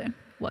Australian.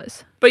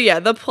 Was But yeah,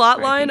 the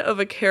plot line of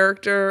a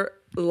character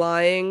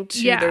lying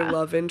to Yeah. their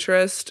love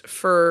interest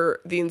for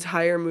the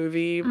entire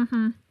movie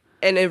Mm-hmm.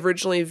 and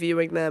originally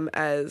viewing them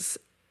as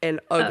an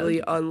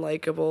ugly,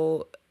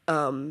 unlikable,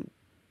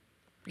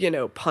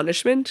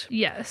 punishment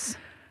yes, is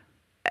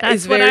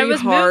that's what very I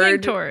was hard.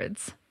 moving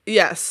towards.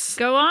 Yes.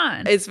 Go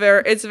on. It's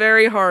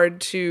very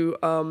hard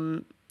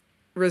to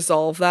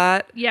resolve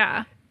that,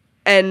 Yeah,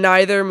 and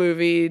neither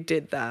movie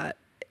did that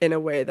in a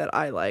way that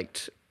I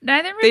liked.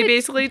 neither They movie.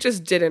 basically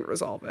just didn't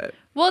resolve it.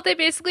 Well, they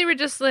basically were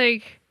just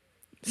like,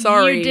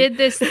 Sorry. you did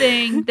this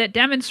thing that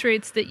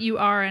demonstrates that you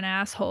are an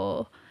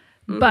asshole,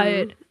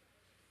 but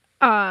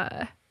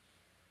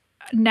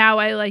now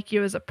I like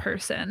you as a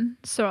person,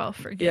 so I'll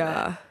forgive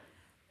Yeah. it.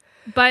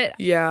 But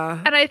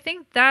Yeah. and I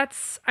think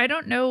I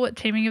don't know what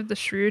Taming of the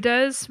Shrew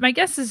does. My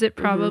guess is it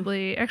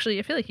probably, actually,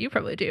 I feel like you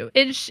probably do.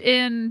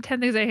 In 10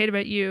 Things I Hate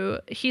About You,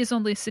 he's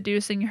only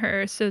seducing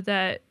her so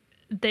that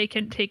they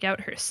can take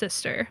out her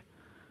sister.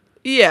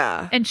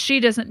 Yeah. And she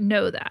doesn't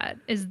know that.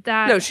 Is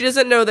that No, she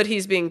doesn't know that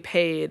he's being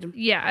paid.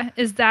 Yeah,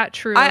 is that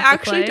true? I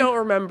actually don't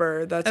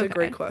remember. That's a Okay.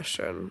 great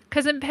question.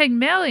 Because in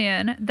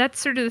Pygmalion, that's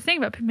sort of the thing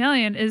about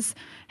Pygmalion is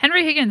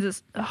Henry Higgins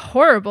is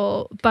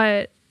horrible,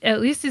 but at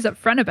least he's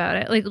upfront about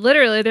it. Like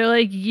literally, they're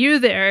like, "You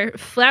there,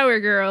 flower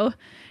girl,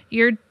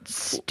 your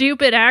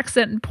stupid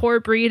accent and poor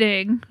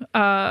breeding.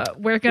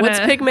 We're gonna." What's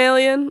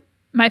Pygmalion?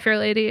 My Fair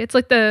Lady. It's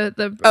like the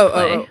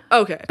play.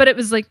 Okay. But it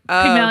was like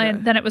Pygmalion,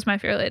 okay. then it was My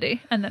Fair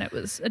Lady, and then it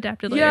was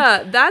adapted later.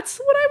 Yeah, that's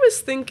what I was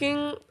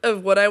thinking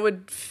of what I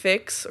would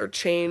fix or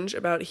change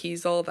about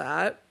He's All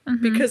That.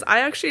 Because I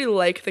actually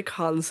like the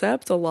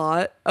concept a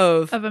lot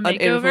of Of a an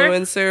makeover?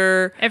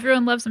 influencer.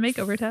 Everyone loves a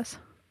makeover test.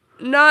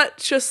 Not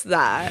just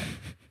that.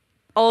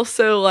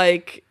 Also,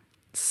 like,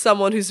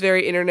 someone who's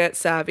very internet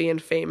savvy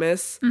and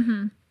famous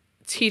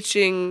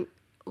teaching,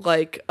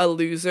 like, a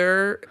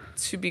loser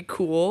to be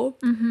cool.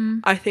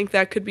 I think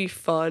that could be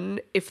fun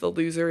if the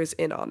loser is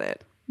in on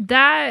it.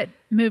 That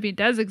movie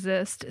does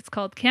exist. It's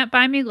called Can't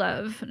Buy Me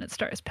Love, and it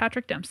stars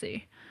Patrick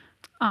Dempsey.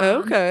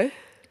 Okay.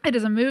 It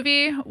is a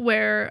movie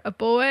where a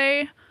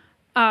boy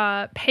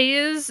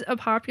pays a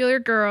popular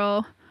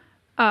girl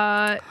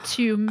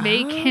to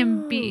make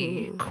him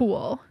be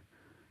cool,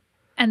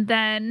 and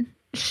then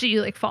she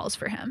like falls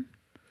for him.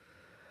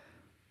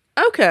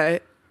 Okay.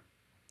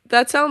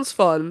 That sounds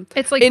fun.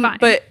 It's like fine.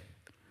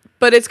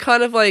 But it's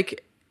kind of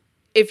like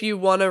if you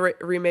want to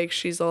remake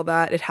She's All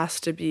That, it has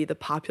to be the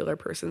popular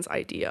person's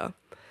idea.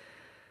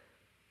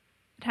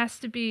 It has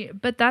to be,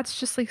 but that's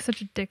just like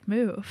such a dick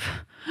move.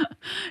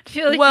 I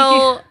feel like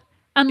Well,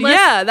 unless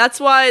yeah, that's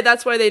why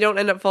they don't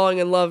end up falling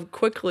in love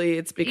quickly.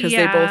 It's because they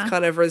Yeah. both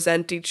kind of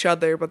resent each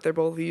other, but they're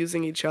both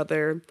using each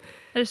other.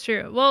 that's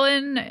true. Well,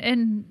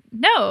 in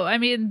no, I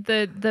mean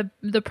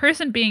the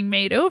person being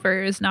made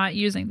over is not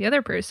using the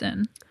other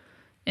person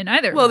in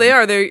either. Well, one. they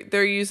are.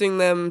 They're using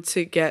them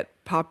to get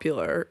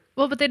popular.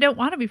 Well, but they don't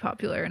want to be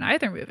popular in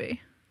either movie.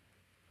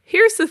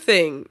 Here's the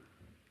thing.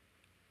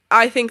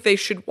 I think they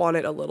should want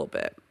it a little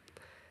bit.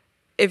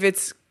 If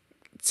it's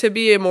to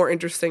be a more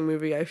interesting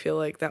movie, I feel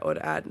like that would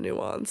add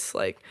nuance.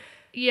 Like,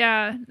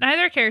 Yeah,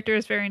 neither character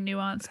is very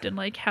nuanced in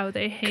like how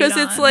they hate. because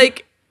it's on-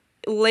 like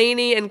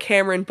Lainey and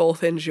Cameron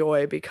both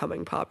enjoy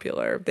becoming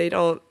popular. They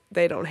don't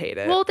hate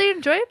it. Well, they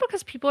enjoy it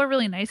because people are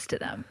really nice to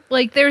them.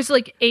 Like, there's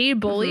like a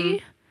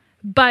bully,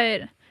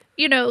 but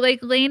you know, like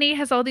Lainey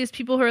has all these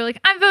people who are like,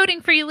 "I'm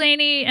voting for you,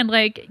 Lainey," and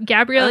like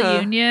Gabrielle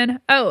Union.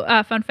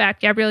 Oh, fun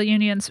fact: Gabrielle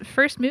Union's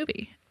first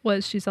movie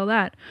was She's All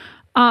That.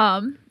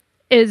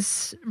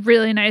 Is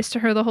really nice to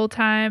her the whole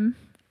time,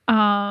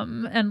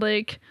 and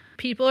like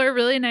people are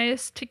really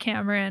nice to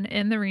Cameron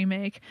in the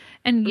remake.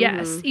 And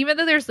yes, even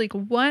though there's like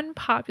one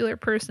popular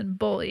person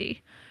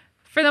bully,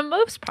 for the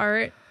most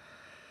part,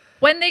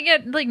 when they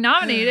get like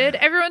nominated,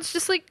 everyone's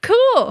just like,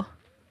 cool.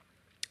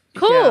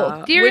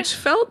 Yeah, Dear- which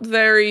felt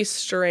very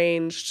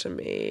strange to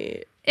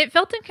me. It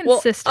felt Well,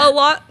 inconsistent. a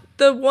lot.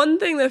 The one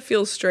thing that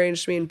feels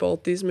strange to me in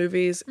both these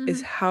movies Mm-hmm.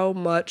 is how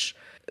much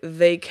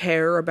they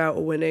care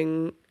about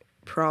winning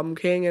prom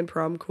king and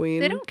prom queen.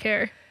 They don't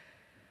care.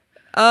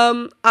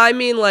 I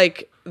mean,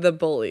 like the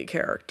bully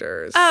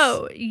characters.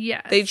 Oh,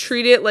 yes. They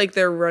treat it like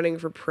they're running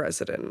for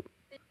president,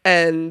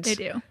 and They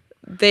do.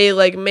 they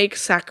like make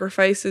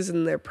sacrifices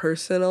in their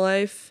personal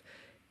life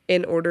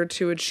in order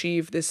to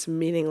achieve this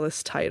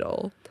meaningless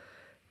title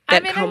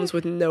that mean, comes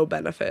with no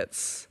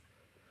benefits.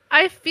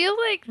 I feel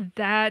like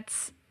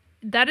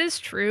that is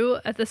true.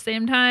 At the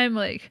same time,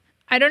 like,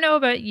 I don't know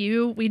about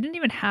you. We didn't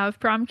even have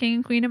prom king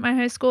and queen at my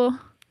high school.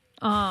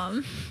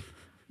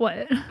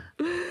 What?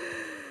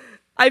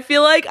 I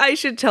feel like I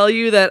should tell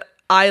you that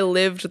I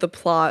lived the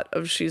plot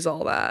of She's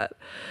All That.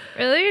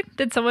 Really?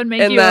 Did someone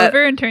make And you that-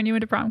 over and turn you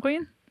into prom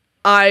queen?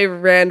 I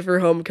ran for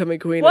homecoming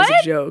queen as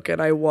What? a joke,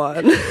 and I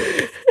won.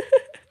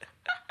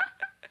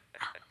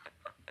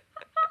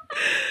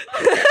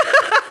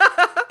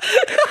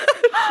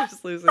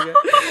 Just losing it.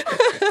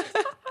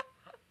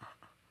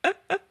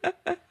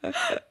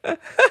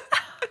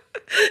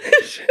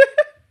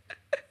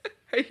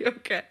 Are you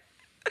okay?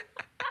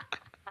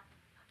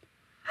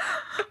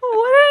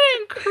 What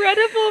an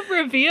incredible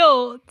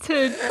reveal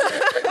to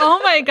oh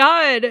my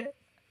god.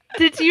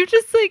 Did you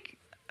just like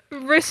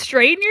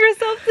restrain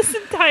yourself this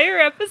entire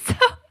episode?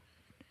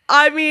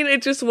 I mean,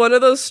 it's just one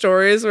of those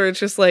stories where it's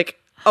just like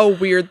a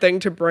weird thing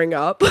to bring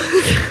up.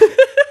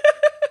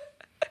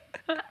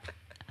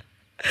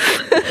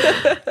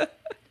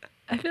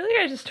 I feel like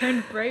I just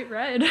turned bright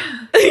red.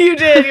 You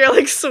did. You're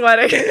like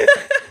sweating.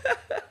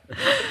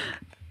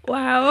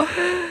 Wow.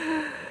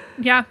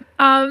 Yeah.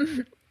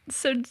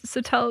 So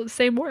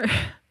say more.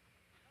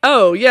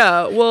 Oh,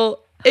 yeah.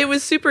 Well, it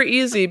was super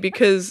easy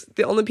because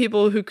the only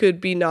people who could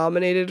be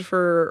nominated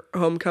for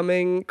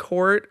homecoming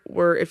court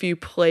were if you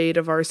played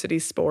a varsity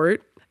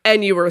sport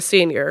and you were a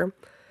senior.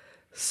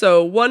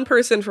 So one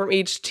person from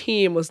each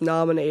team was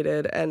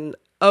nominated, and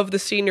of the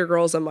senior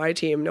girls on my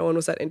team, no one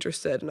was that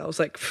interested. And I was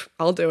like,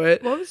 I'll do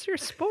it. What was your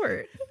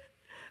sport?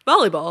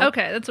 Volleyball.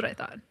 Okay, that's what I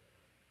thought.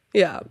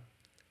 Yeah.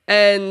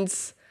 And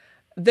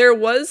there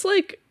was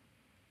like,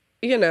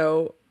 you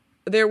know,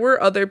 there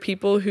were other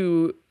people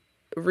who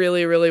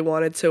really, really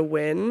wanted to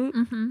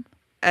win.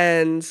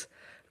 And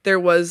there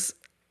was,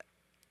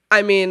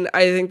 I mean,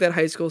 I think that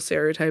high school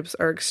stereotypes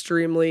are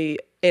extremely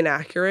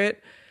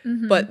inaccurate.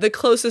 But the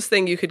closest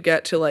thing you could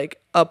get to like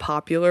a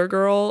popular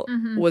girl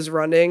was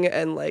running,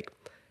 and like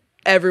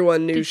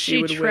everyone knew Did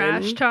she would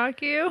trash win.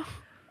 talk you?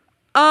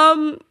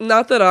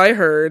 Not that I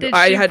heard. Did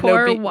I she had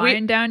pour no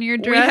wine down your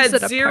We dress had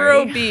at a zero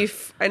party?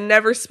 beef. I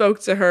never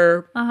spoke to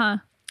her. Uh-huh.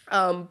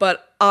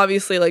 But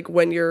obviously, like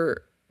when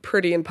you're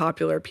pretty and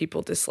popular,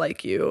 people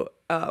dislike you.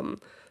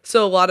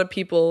 So a lot of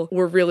people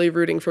were really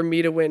rooting for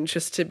me to win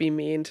just to be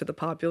mean to the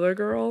popular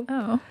girl.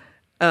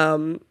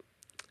 Oh.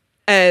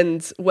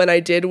 And when I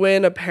did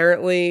win,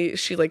 apparently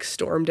she like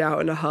stormed out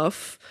in a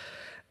huff.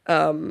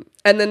 And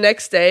the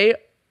next day,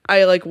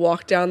 I like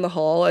walked down the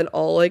hall and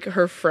all like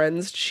her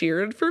friends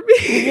cheered for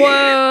me.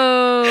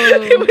 Whoa.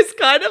 It was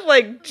kind of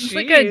like, It's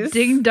like a jeez.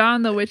 ding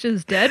dong the witch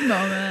is dead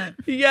moment.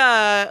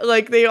 Yeah,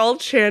 like they all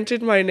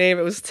chanted my name.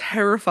 It was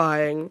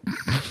terrifying.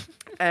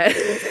 And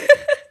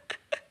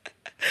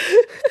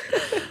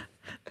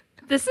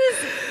This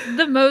is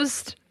the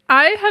most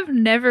I have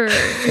never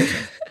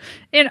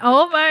in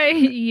all my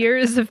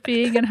years of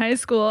being in high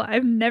school,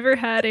 I've never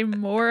had a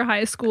more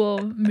high school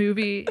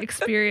movie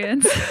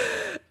experience.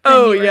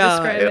 oh you were yeah,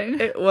 describing.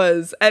 it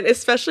was, and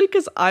especially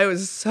because I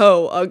was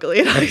so ugly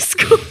in high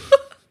school.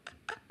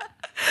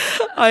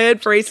 I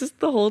had braces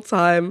the whole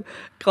time,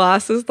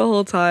 glasses the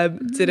whole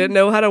time, didn't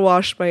know how to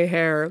wash my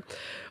hair,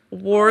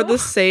 wore the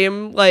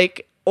same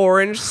like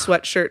orange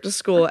sweatshirt to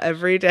school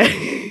every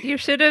day. You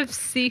should have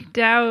seeked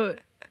out.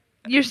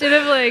 You should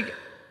have like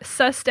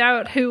sussed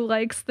out who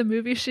likes the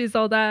movie She's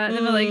All That, and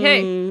been like,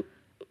 hey,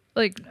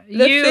 like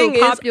The you thing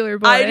popular is,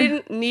 boy. I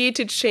didn't need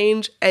to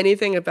change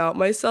anything about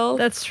myself.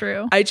 That's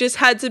true. I just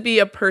had to be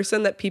a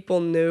person that people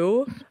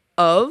knew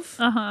of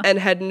and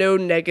had no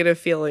negative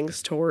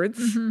feelings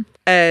towards.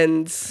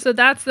 And So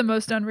that's the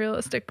most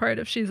unrealistic part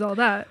of She's All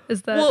That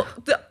is that well,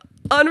 the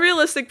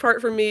unrealistic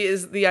part for me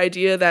is the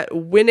idea that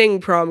winning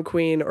prom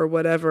queen or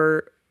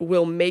whatever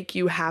will make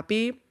you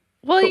happy.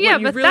 well, what yeah,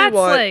 you but really that's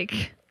want-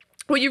 like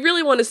What you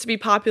really want is to be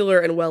popular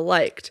and well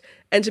liked.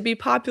 And to be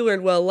popular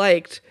and well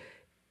liked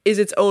is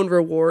its own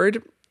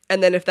reward.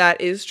 And then if that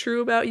is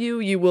true about you,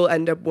 you will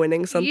end up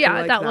winning something yeah,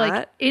 like that that.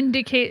 like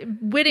indicate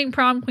winning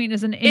prom queen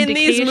is an In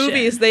indication. these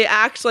movies, they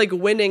act like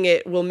winning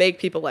it will make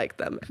people like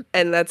them.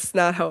 And that's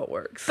not how it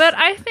works. But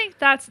I think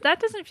that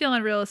doesn't feel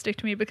unrealistic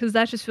to me because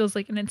that just feels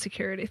like an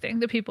insecurity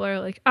thing that people are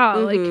like, oh,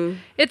 like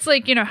it's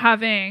like, you know,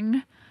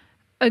 having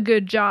a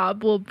good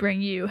job will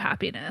bring you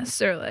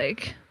happiness or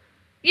like,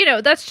 you know,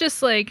 that's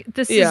just like,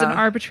 this is an Yeah.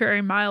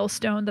 arbitrary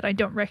milestone that I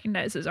don't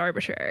recognize as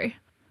arbitrary.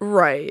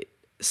 Right.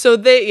 So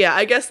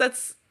I guess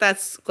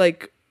that's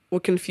like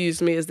what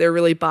confused me is they're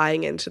really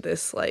buying into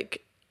this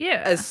like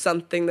Yeah. as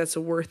something that's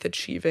worth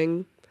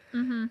achieving.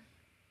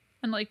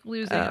 And like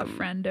losing a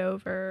friend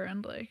over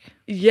and like,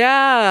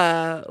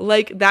 Yeah.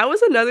 Like that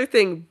was another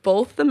thing.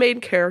 Both the main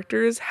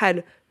characters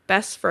had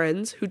best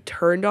friends who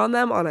turned on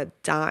them on a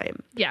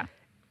dime yeah.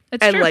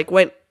 It's and true. like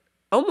went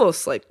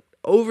almost like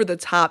over the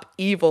top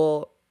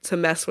evil to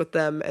mess with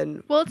them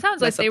and well, it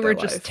sounds like mess up they were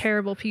their just life.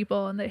 terrible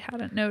people and they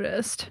hadn't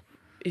noticed.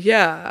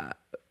 Yeah.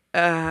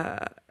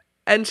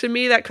 And to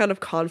me, that kind of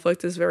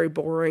conflict is very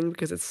boring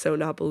because it's so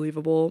not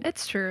believable.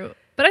 It's true.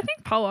 But I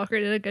think Paul Walker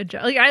did a good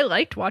job. Like, I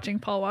liked watching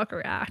Paul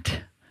Walker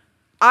act.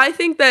 I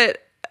think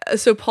that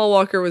so Paul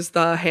Walker was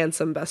the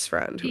handsome best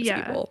friend who was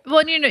evil. Well,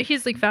 and you know,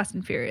 he's like Fast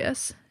and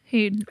Furious.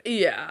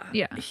 Yeah.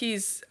 Yeah.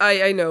 He's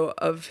I know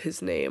of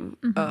his name.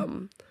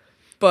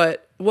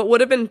 But what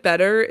would have been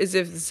better is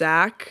if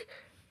Zach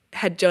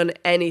had done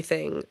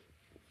anything.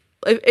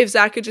 If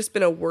Zach had just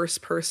been a worse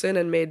person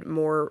and made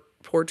more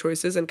poor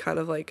choices and kind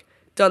of like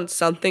done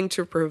something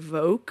to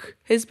provoke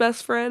his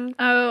best friend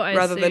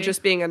rather than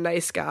just being a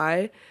nice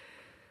guy.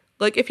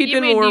 Like if he'd You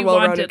been mean more you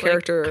well-rounded wanted, like,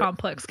 character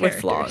complex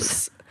with characters.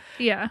 flaws.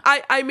 Yeah.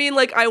 I mean,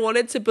 like, I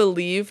wanted to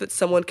believe that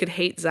someone could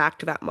hate Zach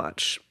that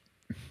much.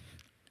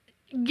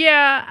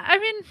 Yeah. I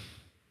mean,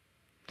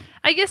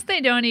 I guess they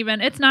don't even,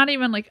 it's not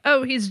even like,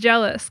 oh, he's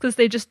jealous because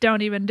they just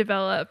don't even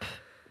develop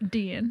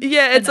Dean.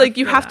 Yeah, it's enough like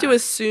you for have to that.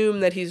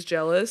 assume that he's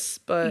jealous,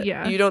 but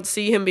Yeah. you don't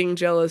see him being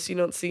jealous. You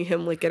don't see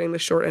him, like, getting the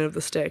short end of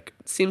the stick.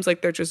 It seems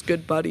like they're just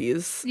good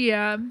buddies.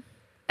 Yeah.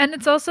 And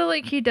it's also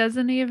like he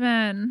doesn't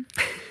even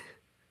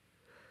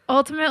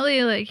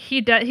ultimately like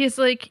he's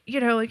like, you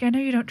know, like I know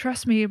you don't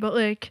trust me, but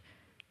like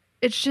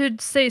it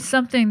should say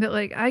something that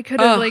like I could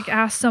have like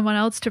asked someone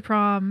else to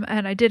prom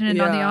and I didn't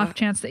on the Yeah. off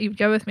chance that you'd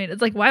go with me. And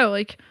it's like, wow,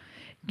 like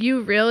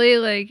you really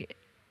like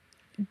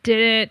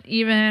didn't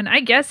even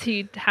I guess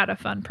he had a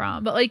fun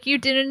prom, but like you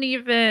didn't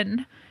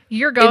even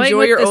you're going Enjoy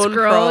with your this own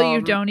girl you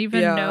prom. don't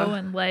even Yeah. know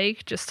and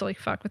like just to like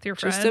fuck with your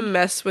friend. Just to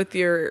mess with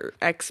your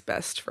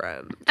ex-best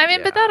friend. I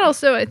mean, but Yeah. that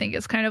also I think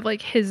is kind of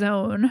like his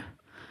own,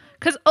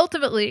 because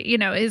ultimately, you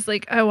know, he's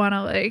like, I want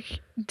to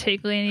like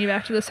take Lainey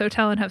back to this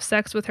hotel and have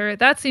sex with her.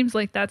 That seems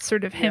like that's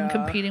sort of him Yeah.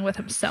 competing with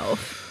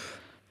himself.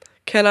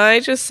 Can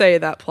I just say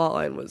that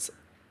plotline was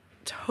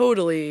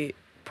totally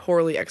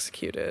poorly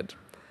executed?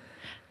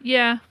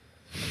 Yeah,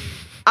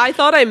 I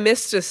thought I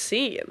missed a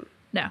scene.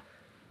 No.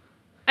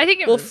 I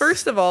think it Well, was...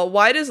 first of all,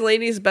 why does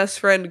Lainey's best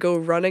friend go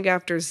running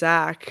after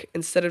Zach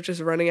instead of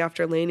just running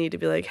after Lainey to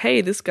be like,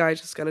 hey, this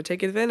guy's just going to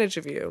take advantage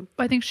of you?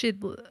 I think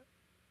she'd...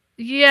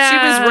 Yeah. She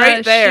was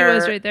right there. She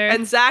was right there.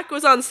 And Zach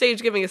was on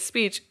stage giving a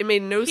speech. It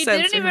made no he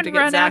sense didn't for him to even get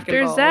run Zach after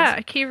involved.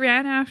 Zach. He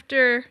ran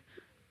after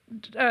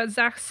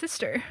Zach's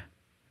sister.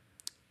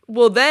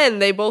 Well, then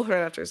they both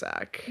ran after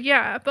Zach.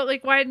 Yeah, but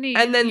like, why didn't he?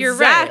 And then You're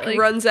Zach right, like,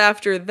 runs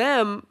after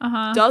them,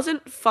 Uh-huh.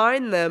 doesn't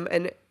find them,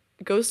 and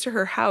goes to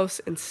her house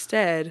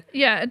instead.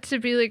 Yeah, to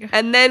be like...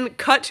 And then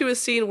cut to a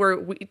scene where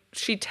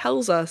she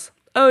tells us,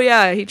 oh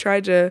yeah, he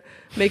tried to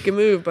make a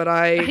move, but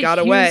I got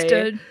away.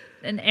 Used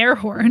an air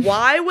horn.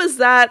 Why was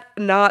that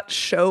not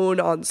shown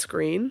on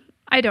screen?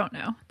 I don't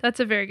know. That's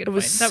a very good It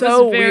was point. That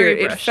so was very weird.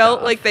 It brushed felt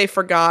off. like they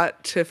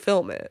forgot to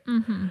film it.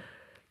 Mm-hmm.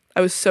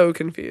 I was so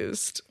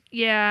confused.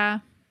 Yeah.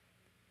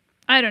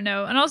 I don't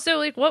know. And also,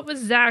 like, what was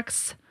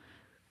Zach's...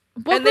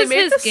 What And they was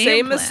made his the game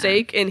same plan?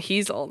 mistake in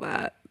He's All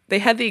That. They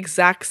had the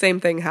exact same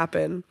thing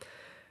happen.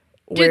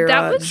 Dude,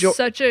 that was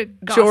such a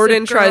Gossip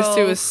Jordan tries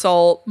to Girl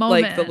assault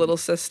like the moment. little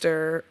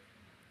sister,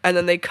 and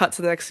then they cut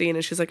to the next scene,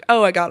 and she's like,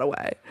 "Oh, I got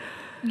away."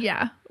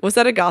 Yeah. Was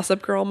that a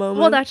Gossip Girl moment?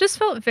 Well, that just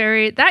felt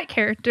very... That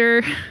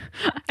character...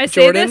 I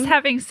say Jordan? this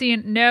having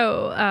seen...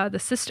 No, the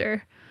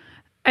sister.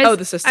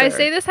 The sister. I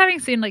say this having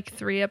seen like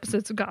 3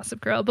 episodes of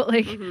Gossip Girl, but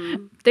like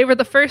Mm-hmm. they were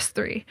the first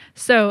 3.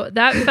 So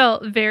that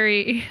felt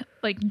very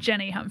like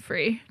Jenny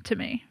Humphrey to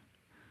me.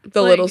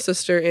 the like- little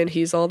sister in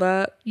He's All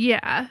That.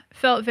 Yeah.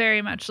 Felt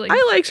very much like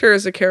I liked her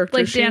as a character.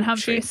 like She- Dan she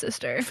Humphrey's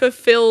sister.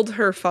 fulfilled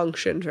her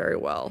function very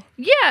well.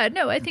 Yeah,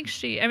 no, I think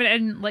I mean, I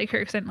didn't like her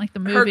because I didn't like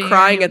the Her movie.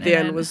 crying at the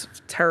and- end was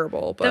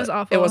terrible, but was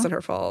awful. it wasn't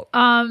her fault.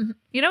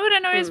 You know what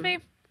annoys me?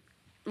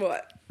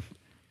 What?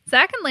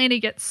 Zach and Lainey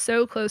get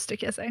so close to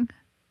kissing.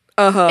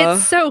 Uh-huh.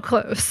 It's so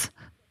close.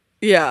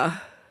 Yeah.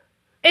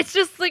 It's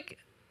just like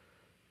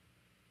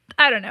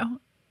I don't know.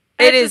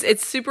 It It's is. just-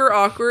 It's super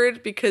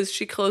awkward because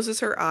she closes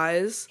her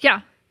eyes.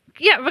 Yeah.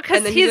 Yeah, because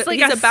And then he's like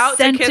he's a about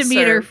to kiss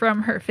centimeter her.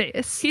 from her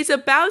face. He's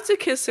about to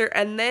kiss her,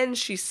 and then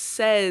she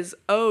says,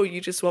 "Oh, you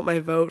just want my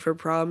vote for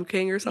prom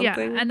king or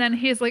something?" Yeah, and then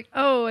he's like,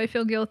 "Oh, I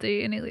feel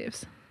guilty," and he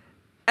leaves.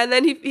 And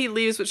then he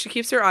leaves, but she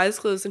keeps her eyes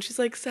closed, and she's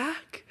like,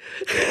 "Zach."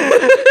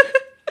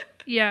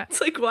 Yeah,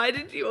 It's like, why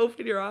did you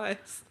open your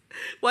eyes?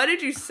 Why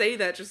did you say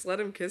that? Just let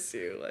him kiss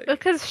you. Like,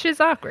 because she's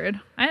awkward.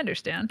 I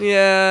understand.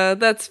 yeah,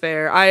 that's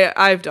fair.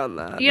 I've done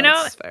that. You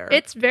know, That's fair.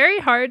 it's very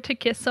hard to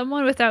kiss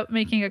someone without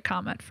making a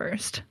comment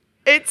first.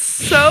 It's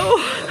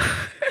so.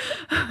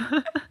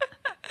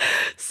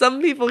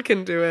 Some people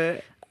can do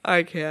it.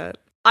 I can't.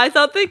 I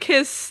thought they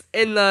kiss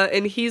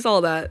in He's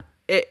All That.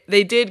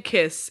 They did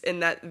kiss in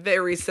that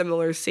very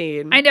similar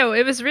scene. I know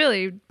it was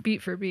really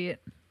beat for beat.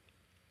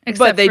 but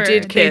Except they for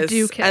did kiss, They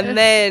do kiss. and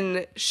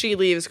then she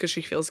leaves because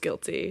she feels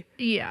guilty.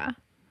 yeah,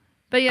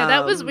 but yeah,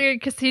 that was weird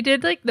because he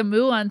did like the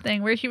Mulan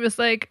thing where he was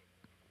like,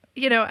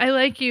 you know, I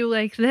like you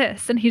like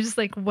this, and he just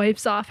like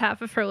wipes off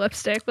half of her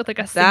lipstick with like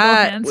a single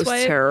That hand was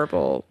swipe.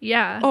 terrible.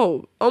 Yeah.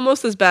 Oh,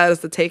 almost as bad as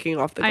the taking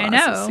off the I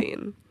glasses know.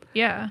 scene.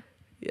 Yeah.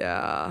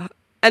 Yeah,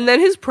 and then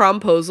his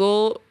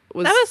promposal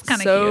was That was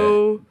kinda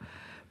so.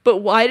 But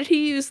why did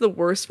he use the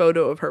worst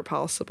photo of her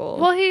possible?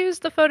 Well, he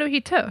used the photo he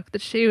took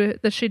that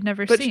she'd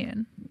never But-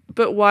 seen.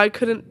 But why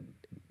couldn't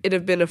it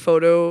have been a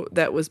photo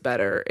that was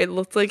better? It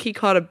looked like he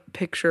caught a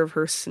picture of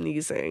her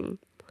sneezing.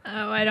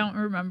 Oh, I don't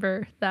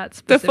remember that The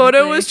specifically.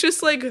 photo was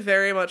just like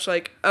very much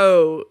like,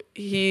 oh,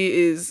 he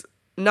is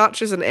not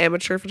just an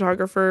amateur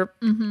photographer.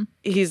 Mm-hmm.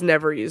 He's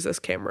never used this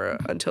camera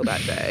until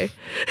that day.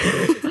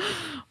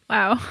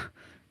 Wow.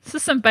 This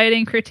is some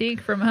biting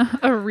critique from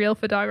a real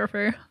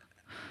photographer.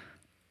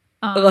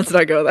 Let's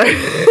not go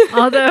there.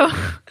 Although,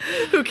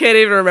 Who can't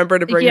even remember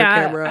to bring yeah,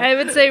 your camera? I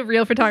would say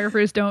real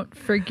photographers don't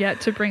forget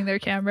to bring their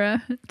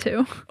camera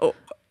to Oh,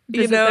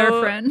 visit their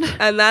friend.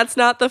 And that's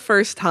not the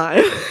first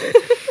time.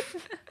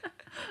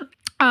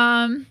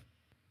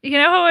 You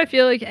know how I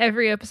feel like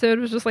every episode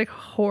was just like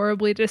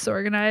horribly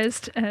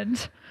disorganized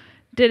and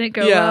didn't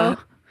go Yeah.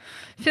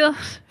 well?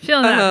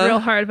 Feeling that Uh-huh. real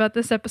hard about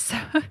this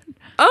episode.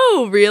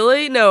 Oh,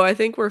 really? No, I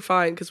think we're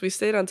fine because we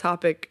stayed on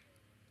topic,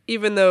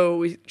 even though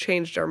we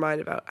changed our mind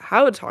about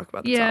how to talk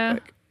about the Yeah.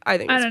 topic. I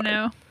think I it's don't fine.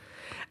 know.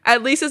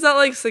 At least it's not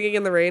like Singing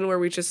in the Rain where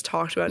we just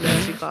talked about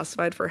Nazi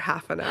Classified for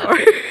half an hour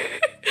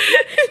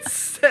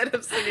instead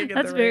of Singing in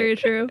That's the Rain. very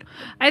true.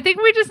 I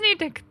think we just need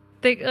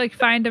to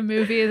find a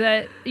movie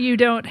that you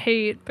don't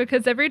hate,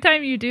 because every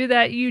time you do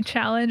that, you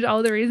challenge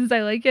all the reasons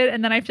I like it,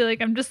 and then I feel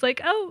like I'm just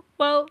like, oh,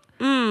 well,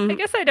 I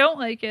guess I don't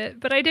like it,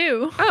 but I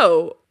do.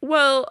 Oh,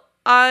 well,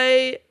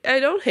 I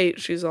don't hate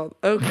She's All...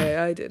 Okay,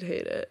 I did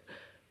hate it.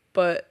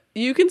 But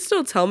you can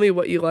still tell me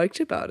what you liked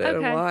about it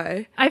Okay. and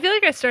why. I feel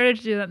like I started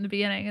to do that in the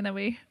beginning, and then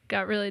we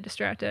got really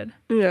distracted.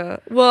 Yeah.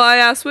 Well, I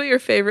asked what your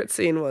favorite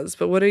scene was,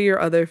 but what are your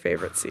other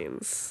favorite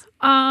scenes?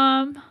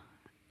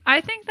 I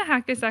think the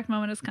Hacky Sack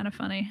moment is kind of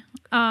funny.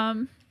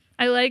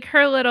 I like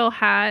her little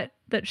hat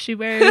that she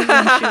wears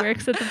when she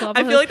works at the blah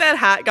blah. I feel like that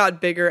hat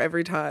got bigger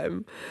every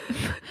time.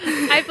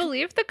 I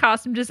believe the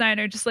costume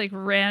designer just like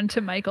ran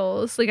to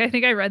Michael's. Like I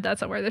think I read that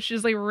somewhere that she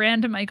just like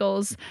ran to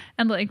Michael's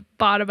and like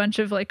bought a bunch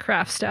of like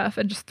craft stuff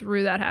and just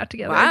threw that hat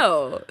together.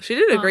 Wow, she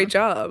did a great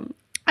job.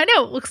 I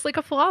know, it looks like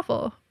a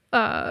falafel.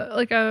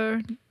 Like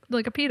a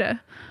pita.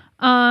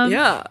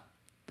 Yeah,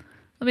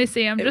 Let me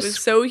see. it was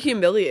so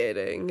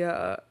humiliating.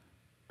 Yeah.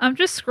 I'm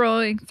just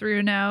scrolling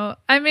through now.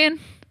 I mean,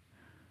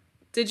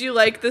 Did you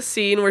like the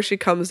scene where she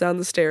comes down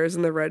the stairs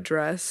in the red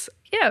dress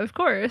yeah, of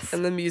course.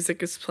 and the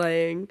music is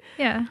playing?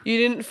 Yeah. You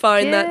didn't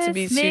find that to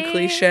be Kiss too me.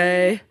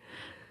 cliche?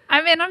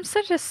 I mean, I'm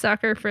such a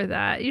sucker for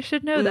that. You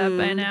should know that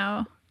by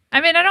now.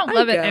 I mean, I don't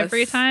love it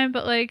every guess. time,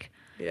 but like,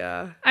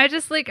 Yeah. I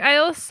just like, I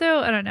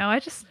don't know.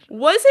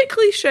 Was it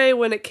cliche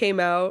when it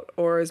came out,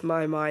 or is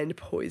my mind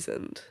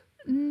poisoned?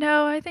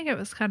 No, I think it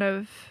was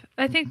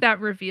I think that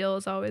reveal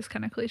is always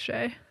kind of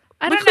cliche.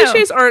 I The don't know.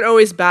 cliches aren't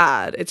always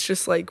bad. It's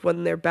just like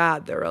when they're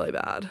bad, they're really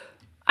bad.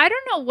 I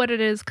don't know what it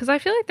is because I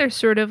feel like there's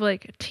sort of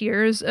like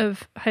tiers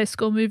of high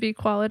school movie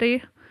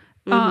quality.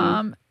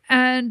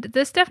 And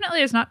this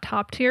definitely is not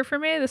top tier for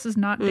me. This is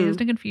not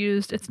Dazed and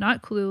Confused. It's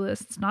not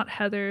Clueless. It's not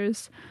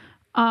Heathers.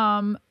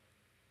 And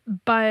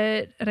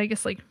I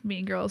guess like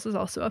Mean Girls is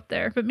also up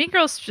there. But Mean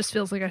Girls just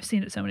feels like I've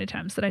seen it so many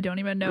times that I don't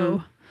even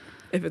know.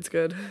 If it's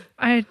good.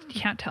 I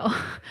can't tell.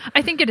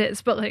 I think it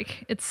is, but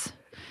like it's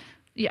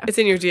It's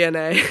in your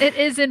DNA. it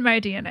is in my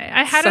DNA.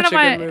 I had Such it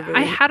on a good movie.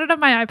 I had it on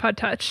my iPod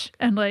Touch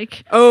and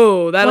like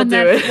Oh, that'll do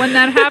it. when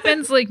that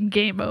happens, like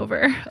game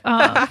over.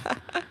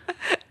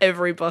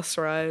 Every bus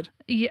ride.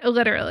 Yeah,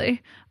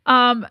 literally.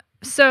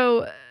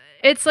 So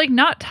it's like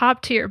not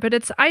top tier, but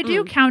I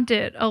do count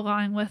it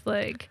along with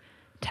like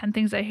 10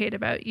 Things I Hate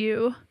About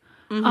You.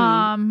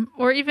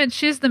 Or even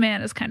She's the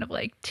Man is kind of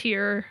like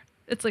tier.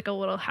 It's like a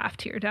little half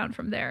tier down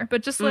from there.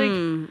 But just like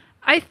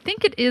I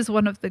think it is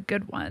one of the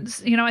good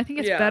ones. You know, I think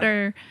it's Yeah.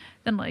 better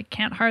than like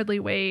Can't Hardly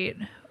Wait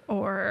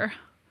or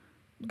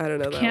I don't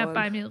know that Can't one.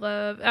 Buy Me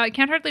Love.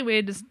 Can't Hardly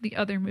Wait is the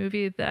other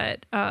movie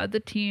that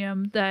the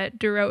team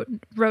that wrote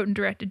and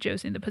directed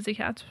Josie and the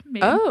Pussycats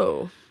made.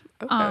 Oh.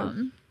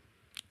 Okay.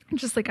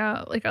 Just like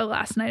a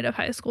last night of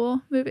high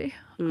school movie.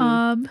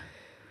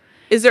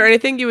 Is there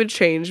anything you would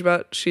change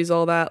about She's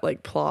All That,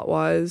 like plot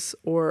wise,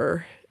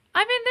 or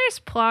I mean, there's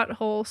plot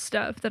hole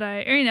stuff that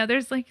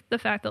there's like the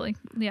fact that like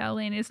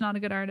Lainey is not a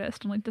good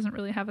artist and like doesn't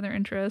really have other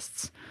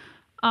interests.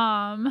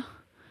 I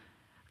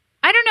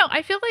don't know.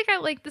 I feel like I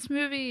like this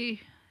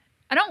movie.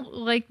 I don't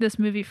like this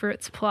movie for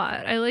its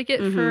plot. I like it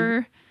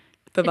for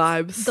the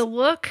vibes? the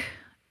look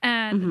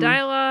and the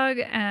dialogue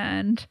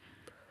and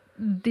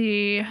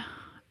the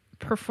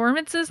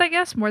performances, I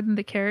guess, more than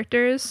the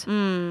characters.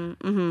 And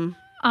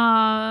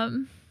I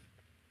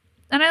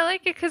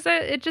like it because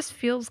it just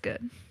feels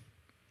good.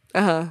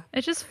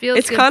 It just feels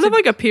It's good kind to- of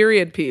like a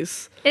period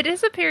piece. It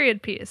is a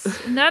period piece.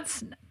 And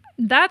that's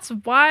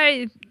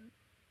why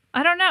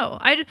I don't know.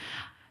 I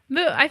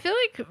feel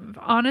like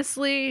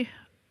honestly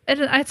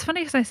it's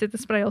funny because I say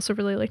this, but I also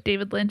really like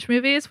David Lynch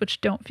movies,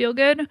 which don't feel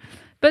good.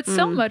 But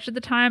so much of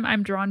the time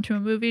I'm drawn to a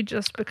movie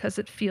just because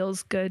it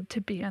feels good to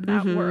be in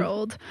that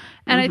world.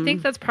 And I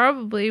think that's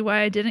probably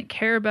why I didn't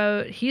care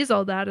about He's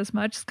All That as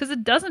much, because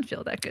it doesn't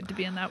feel that good to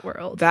be in that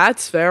world.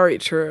 That's very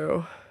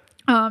true.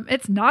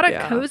 It's not a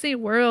Yeah. cozy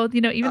world,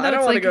 you know, even though I don't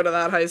it's want to like go to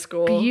that high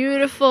school.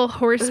 beautiful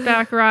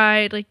horseback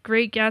ride, like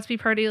Great Gatsby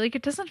party. Like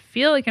it doesn't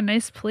feel like a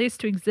nice place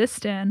to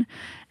exist in.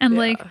 And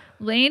like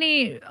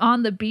Lainey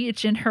on the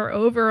beach in her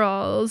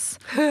overalls,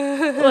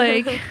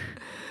 like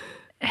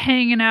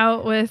hanging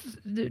out with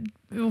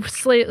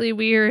slightly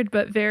weird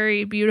but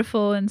very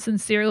beautiful and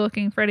sincere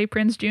looking Freddie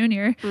Prinze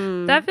Jr.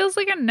 That feels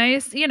like a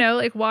nice, you know,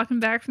 like walking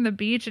back from the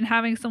beach and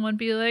having someone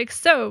be like,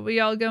 so we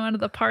all go into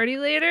the party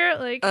later?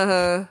 Like,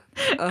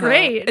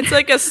 great. It's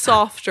like a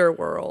softer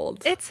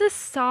world. It's a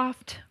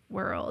soft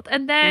world.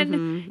 And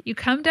then you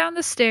come down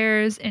the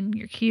stairs in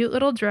your cute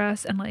little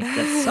dress and like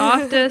the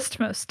softest,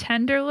 most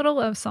tender little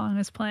love song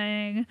is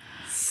playing.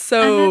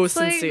 So and it's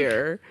like-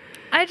 sincere.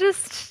 It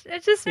just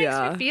makes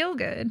Yeah. me feel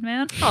good,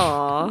 man.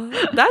 Aw,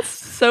 that's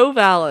so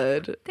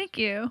valid. Thank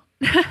you.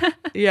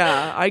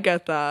 Yeah, I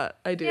get that.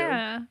 I do.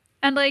 Yeah.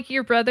 And like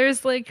your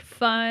brother's like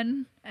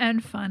fun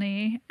and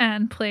funny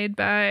and played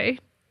by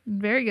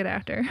very good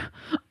actor.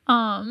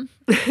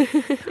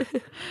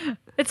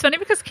 It's funny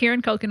because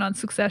Kieran Culkin on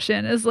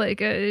Succession is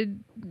like a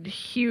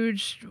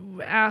huge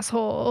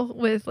asshole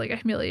with like a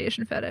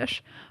humiliation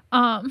fetish.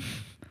 Yeah,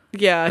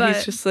 But-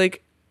 he's just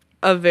like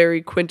a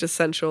very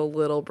quintessential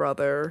little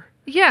brother.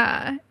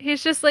 Yeah,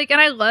 he's just like,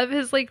 and I love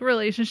his like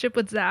relationship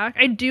with Zach.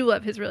 I do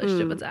love his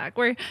relationship with Zach,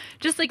 where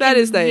just like That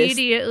is nice.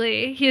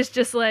 immediately he's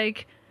just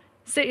like,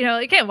 so, you know,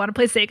 like, hey, want to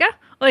play Sega?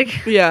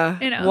 Like, Yeah.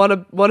 You know.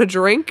 Want a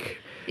drink?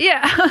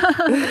 yeah,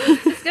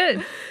 it's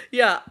good.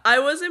 Yeah, I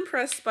was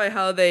impressed by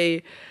how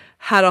they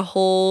had a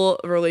whole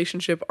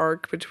relationship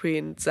arc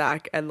between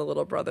Zach and the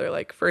little brother.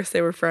 Like first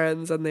they were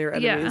friends and they were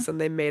enemies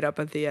and they made up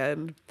at the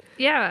end.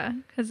 Yeah,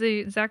 because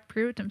Zach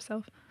proved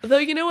himself. Though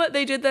you know what?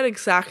 They did that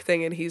exact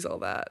thing and He's All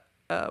That.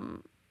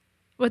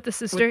 With the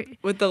sister.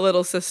 with the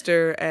little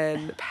sister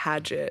and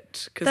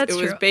Paget, because That's it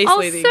was true.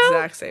 basically the Also-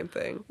 exact same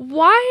thing.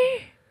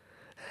 Why?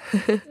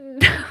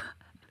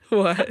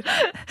 What?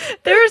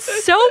 There's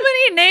so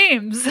many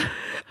names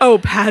Oh,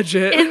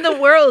 Paget. in the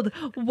world.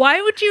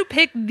 Why would you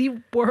pick the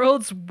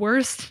world's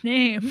worst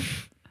name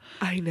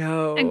I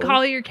know. and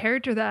call your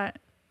character that?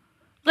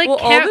 Like, Well,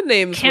 all the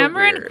names were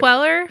Cameron weird.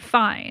 Queller,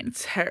 fine.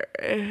 Ter-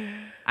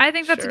 I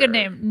think that's a Sure. good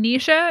name.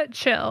 Nisha,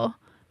 chill.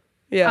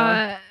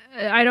 yeah.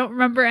 I don't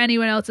remember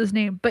anyone else's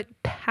name, but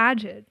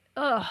Paget.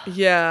 Ugh.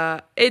 Yeah.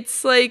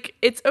 It's like,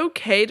 it's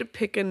okay to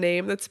pick a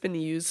name that's been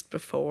used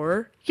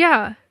before.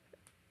 Yeah.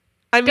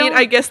 I mean, Don't-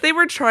 I guess they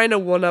were trying to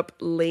one up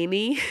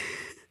Lainey.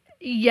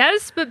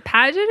 Yes, but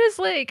Paget is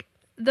like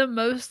the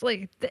most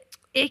like the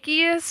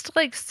ickiest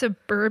like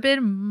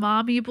suburban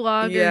mommy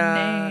blogger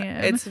name.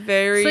 It's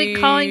very. It's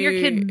like calling your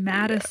kid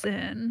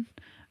Madison.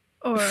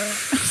 Or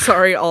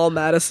Sorry, all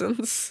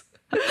Madisons.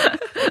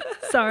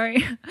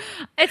 sorry.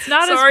 It's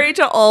not Sorry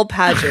to all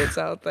Pagets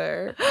out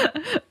there.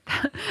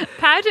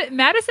 Paget.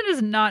 Madison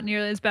is not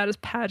nearly as bad as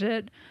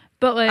Paget,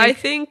 but like I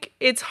think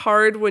it's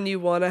hard when you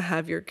want to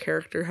have your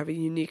character have a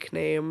unique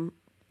name.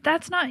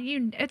 that's not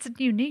it's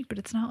unique, but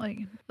it's not like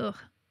ugh.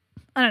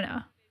 I don't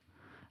know.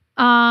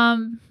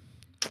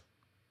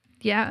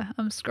 Yeah,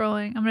 I'm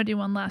scrolling. I'm gonna do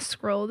one last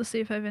scroll to see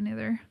if I have any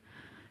other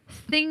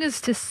things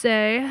to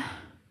say.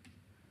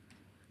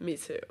 Me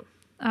too.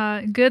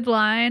 Good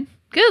line.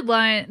 Good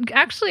line.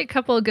 Actually, a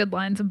couple of good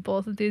lines in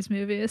both of these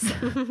movies.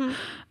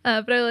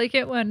 But I like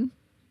it when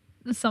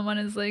someone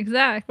is like,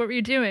 Zach, what were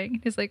you doing?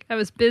 He's like, I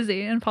was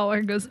busy. And Paul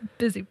Walker goes,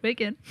 busy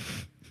wigging.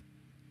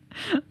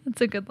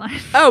 That's a good line.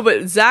 Oh,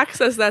 but Zach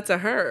says that to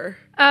her.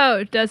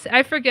 Oh, does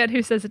I forget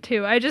who says it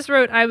too. I just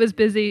wrote, I was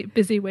busy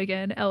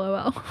wigging,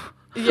 LOL.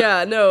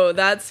 Yeah, no,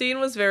 that scene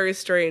was very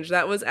strange.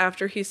 That was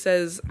after he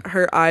says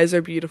her eyes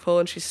are beautiful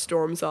and she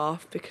storms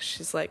off because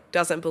she's like,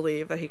 doesn't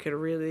believe that he could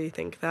really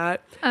think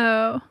that.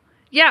 Oh.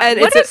 Yeah, And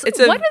what it's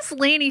a- what does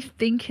Lainey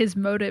think his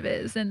motive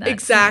is in that scene?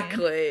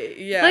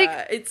 Exactly. Yeah.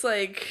 Like, it's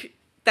like,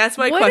 that's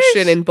my what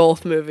question is- in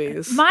both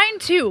movies. Mine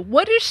too.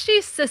 What does she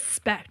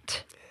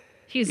suspect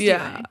he's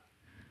doing?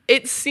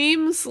 It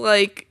seems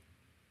like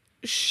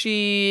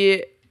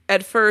she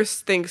at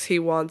first thinks he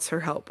wants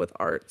her help with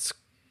arts,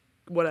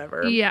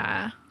 whatever.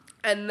 Yeah.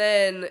 And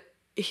then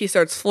he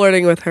starts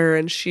flirting with her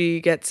and she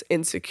gets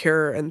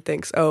insecure and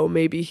thinks, oh,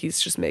 maybe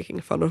he's just making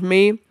fun of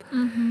me.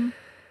 Mm-hmm.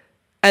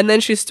 And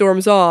then she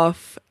storms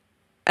off.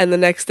 And the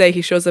next day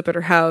he shows up at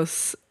her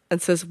house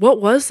and says,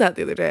 what was that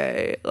the other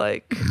day?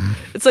 Like,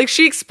 it's like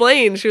she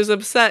explained she was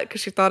upset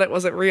because she thought it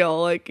wasn't real.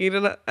 Like, you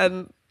didn't.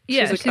 And she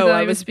Yeah, was like, she oh, thought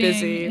I he was being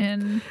busy.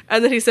 in-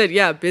 And then he said,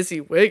 yeah,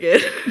 busy wigging.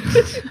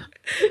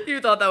 You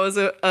thought that was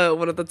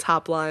one of the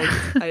top lines.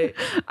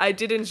 I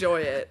did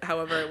enjoy it.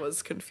 However, I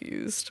was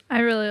confused. I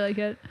really like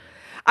it.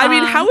 I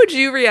mean, how would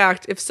you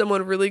react if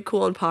someone really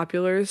cool and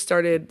popular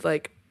started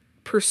like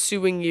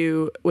pursuing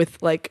you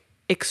with like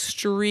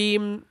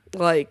extreme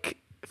like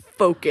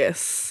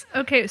focus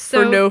Okay,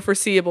 so for no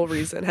foreseeable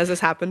reason? Has this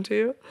happened to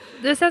you?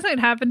 this hasn't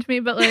happened to me,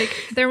 but like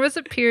there was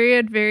a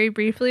period very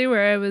briefly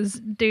where I was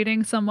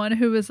dating someone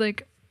who was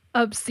like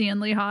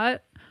obscenely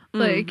hot.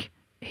 Like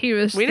he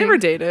was We never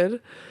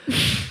dated.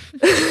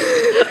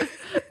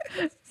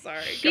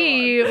 Sorry.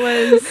 he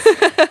was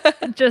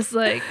just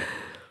like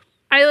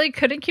I like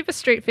couldn't keep a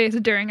straight face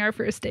during our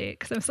first date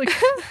because I was like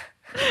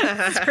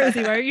this is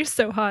crazy, why are you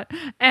so hot?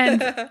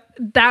 And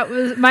that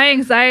was my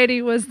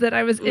anxiety, was that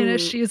I was in a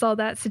she's all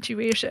that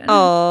situation.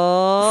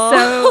 Oh.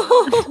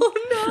 So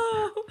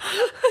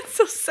no. That's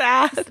so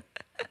sad.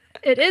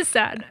 it is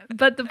sad,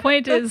 but the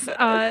point is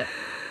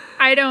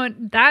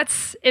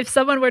that's if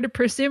someone were to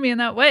pursue me in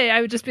that way,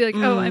 I would just be like,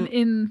 oh, I'm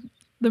in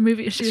the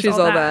movie she's all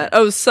that.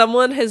 Oh,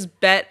 someone has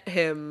bet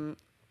him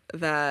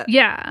that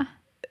Yeah.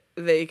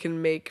 they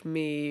can make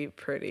me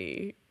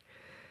pretty.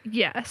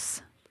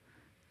 Yes.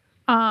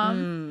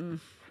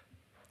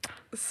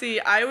 See,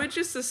 I would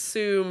just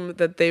assume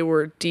that they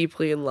were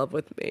deeply in love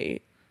with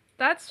me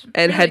That's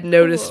and really had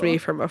noticed cool. me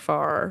from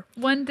afar.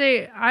 One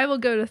day I will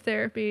go to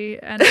therapy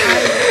and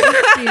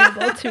I will be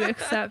able to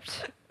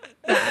accept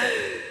that.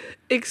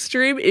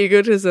 Extreme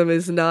egotism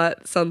is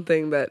not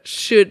something that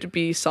should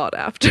be sought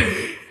after.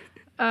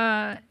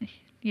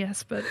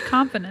 Yes, but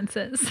confidence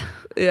is.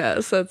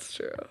 Yes, that's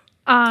true.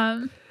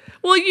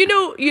 Well, you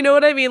know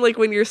what I mean? Like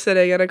when you're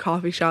sitting at a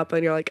coffee shop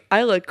and you're like,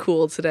 I look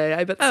cool today.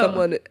 I bet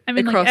someone I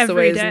mean, like, across the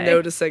way every is day.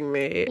 noticing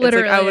me.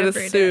 Literally it's like I would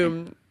every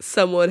assume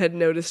someone had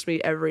noticed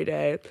me every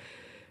day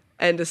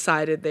and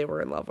decided they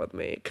were in love with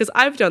me. Because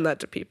I've done that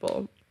to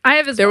people. I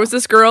have as There well. was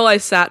this girl I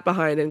sat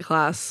behind in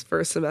class for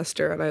a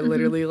semester and I Mm-hmm.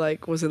 literally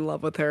like was in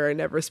love with her. I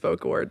never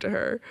spoke a word to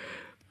her.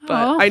 But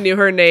Aw. I knew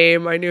her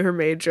name. I knew her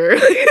major.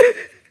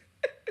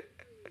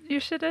 You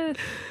should have.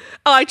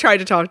 Oh, I tried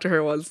to talk to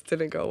her once.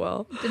 Didn't go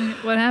well.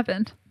 What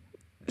happened?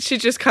 She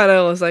just kind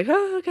of was like,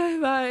 oh, okay,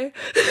 bye.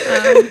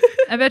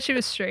 I bet she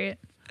was straight.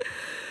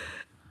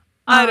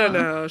 I don't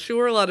know. She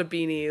wore a lot of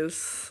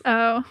beanies.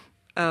 Oh,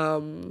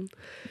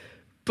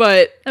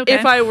 But Okay.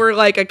 if I were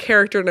like a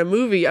character in a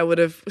movie, I would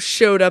have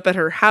showed up at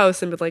her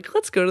house and been like,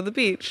 let's go to the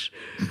beach.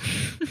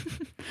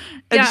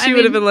 And Yeah, she I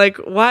would have mean- been like,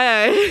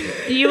 why?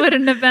 You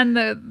wouldn't have been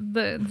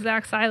the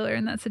Zach Seiler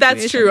in that situation.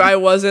 That's true. I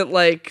wasn't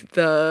like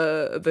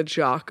the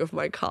jock of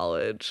my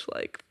college.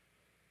 Like,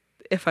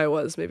 if I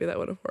was, maybe that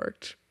would have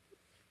worked.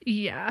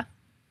 Yeah.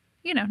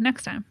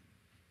 Next time.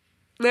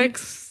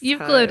 Next, You've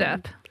glowed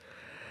time.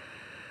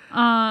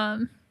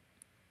 up.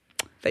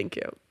 Thank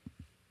you.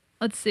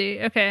 Let's see.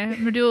 Okay, I'm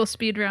gonna do a little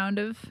speed round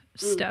of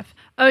stuff.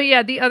 Oh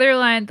yeah, the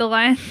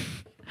line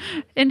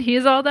and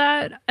He's All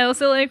That. I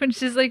also like when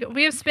she's like,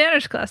 we have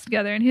Spanish class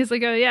together, and he's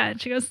like, oh yeah,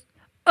 and she goes,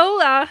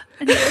 hola.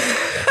 And he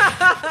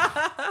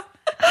goes,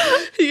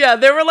 Yeah,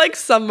 there were like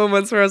some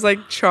moments where I was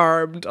like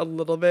charmed a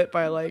little bit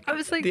by like, I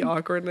was like, the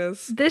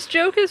awkwardness. this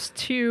joke is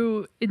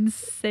too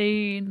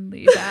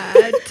insanely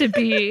bad to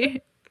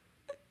be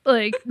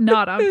like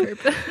not on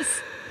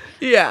purpose.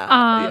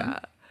 Yeah.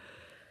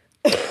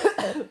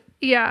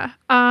 Yeah.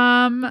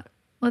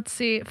 Let's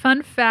see.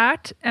 Fun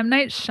fact: M.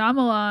 Night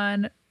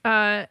Shyamalan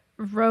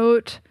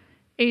wrote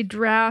a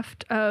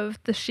draft of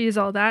the She's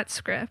All That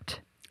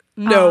script.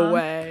 No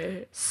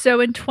way. So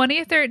in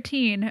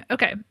 2013,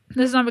 okay,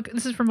 this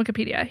is from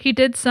Wikipedia. He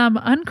did some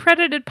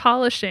uncredited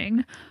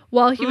polishing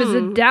while he was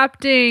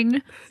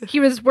adapting. He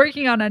was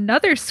working on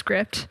another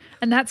script,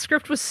 and that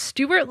script was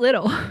Stuart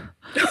Little.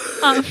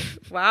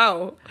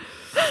 Wow.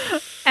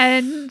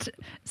 And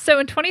so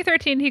in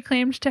 2013, he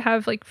claimed to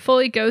have like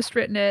fully ghost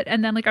written it,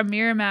 and then like a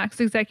Miramax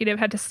executive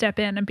had to step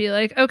in and be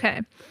like,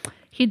 okay,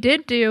 he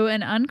did do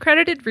an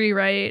uncredited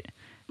rewrite,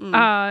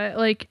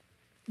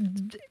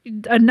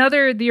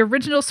 the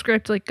original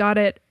script like got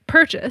it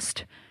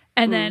purchased,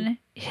 and then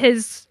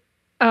his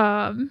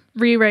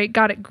rewrite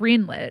got it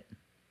greenlit,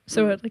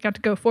 so it like, got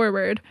to go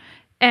forward.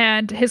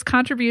 And his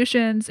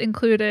contributions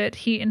included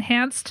he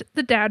enhanced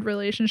the dad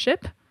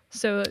relationship.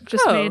 So it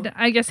just made,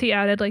 I guess he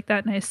added like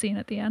that nice scene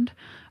at the end.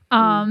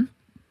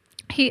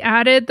 He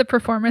added the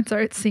performance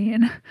art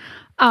scene.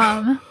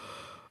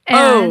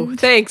 And,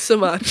 Thanks so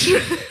much.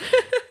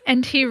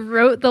 and he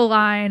wrote the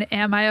line,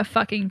 "Am I a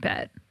fucking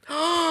bet?"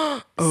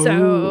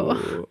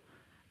 So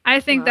I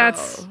think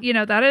that's,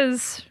 that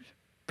is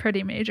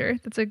pretty major.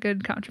 That's a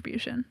good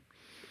contribution.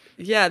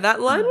 Yeah, that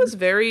line was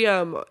very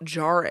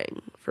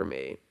jarring for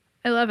me.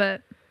 I love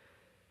it.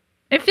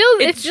 It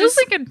feels just-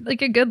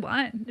 like a good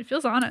line. It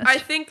feels honest. I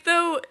think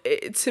though,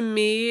 to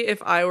me,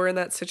 if I were in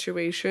that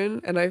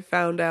situation and I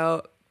found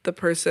out the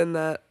person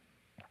that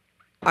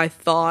I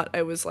thought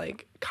I was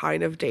like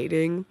kind of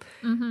dating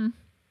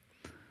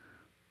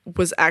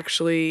was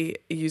actually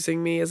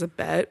using me as a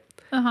bet,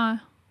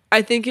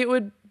 I think it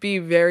would be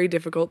very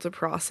difficult to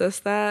process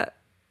that.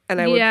 And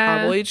I would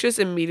probably just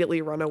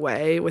immediately run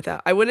away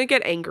I wouldn't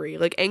get angry.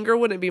 Like, anger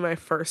wouldn't be my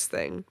first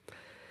thing.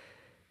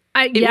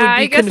 I It would be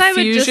guess I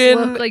would just confusion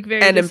look like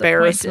very and disappointed.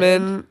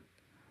 embarrassment,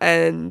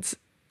 and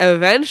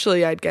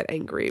eventually I'd get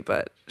angry.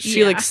 But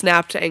she like Yeah.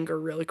 snapped to anger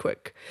really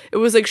quick. It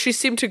was like she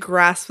seemed to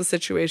grasp the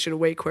situation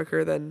way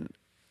quicker than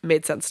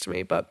made sense to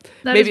me. But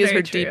That maybe is it's her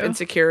very deep true.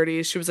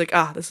 insecurities. She was like,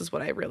 this is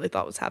what I really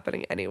thought was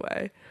happening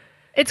anyway.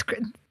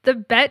 The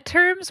bet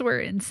terms were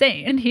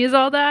insane. He's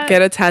all that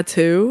Get a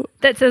tattoo?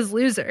 that says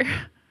loser.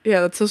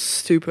 Yeah, that's so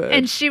stupid.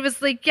 And she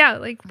was like, yeah,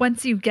 like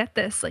once you get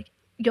this, like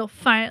you'll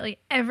finally,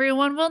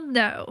 everyone will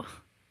know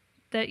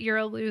that you're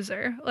a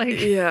loser. Like,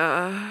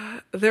 yeah,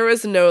 there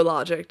was no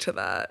logic to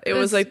that. It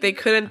was was- like they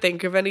couldn't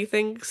think of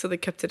anything, so they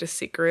kept it a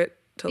secret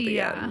till the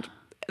Yeah. end.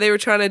 They were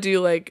trying to do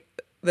like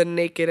the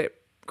naked at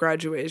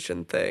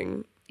graduation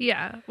thing,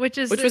 yeah, which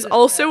which was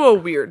also a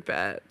weird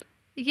bet.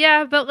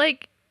 yeah, but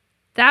like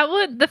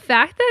the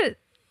fact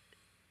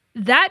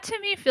that to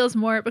me feels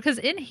more because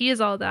in He's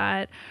All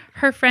That,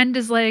 her friend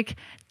is like,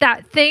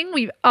 that thing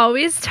we've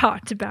always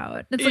talked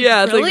about. It's like,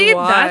 Yeah, it's like, really?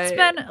 why? That's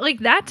been like,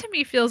 that to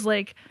me feels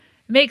like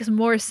makes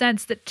more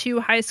sense that two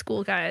high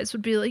school guys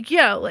would be like,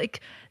 yeah, like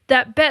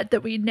that bet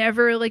that we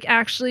never like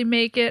actually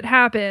make it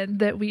happen,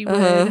 that we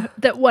would,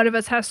 that one of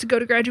us has to go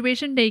to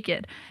graduation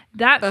naked.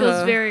 That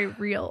feels very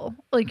real.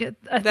 Like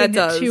a thing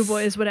that two does.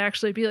 boys would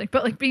actually be like,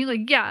 but like being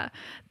like, yeah,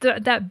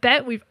 that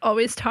bet we've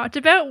always talked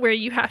about where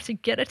you have to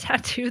get a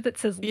tattoo that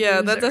says Yeah,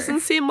 that loser. doesn't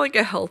seem like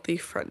a healthy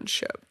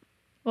friendship.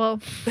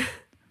 Well,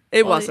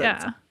 It well, wasn't,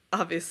 yeah.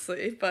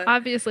 obviously. But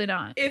Obviously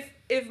not.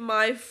 if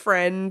my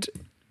friend,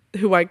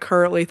 who I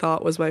currently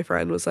thought was my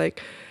friend, was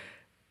like,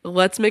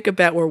 let's make a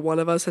bet where one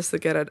of us has to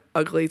get an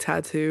ugly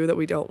tattoo that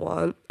we don't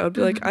want, I would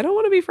be like, I don't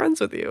want to be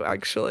friends with you,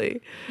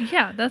 actually.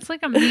 Yeah, that's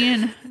like a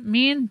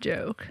mean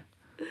joke.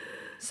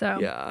 So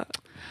Yeah.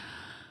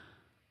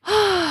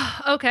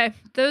 okay,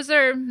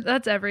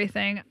 that's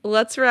everything.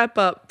 Let's wrap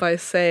up by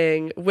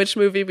saying which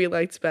movie we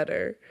liked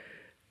better.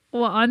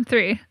 Well, on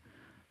 3.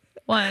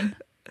 1,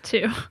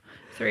 2,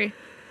 3.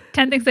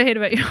 10 things I hate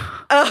about you.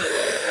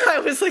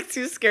 I was like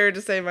too scared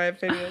to say my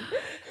opinion.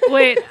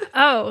 Wait.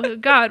 Oh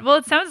God. Well,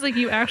 it sounds like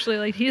you actually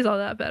like He's All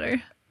That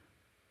better.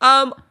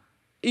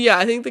 Yeah,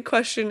 I think the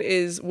question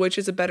is which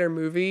is a better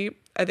movie.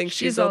 I think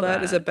She's All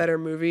That is a better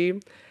movie.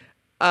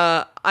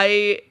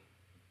 I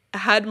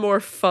had more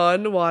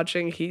fun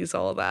watching He's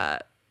All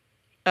That.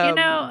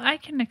 I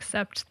can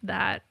accept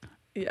that.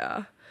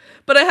 Yeah.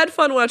 But I had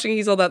fun watching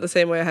He's All That the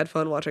same way I had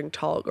fun watching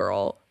Tall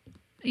Girl,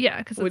 Yeah,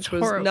 because it's which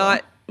was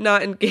horrible.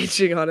 not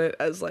engaging on it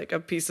as like a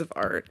piece of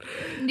art.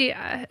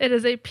 Yeah, it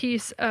is a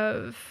piece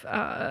of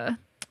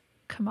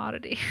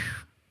commodity.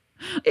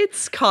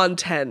 It's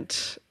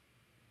content.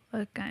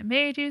 Look, I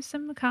made you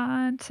some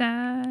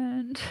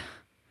content.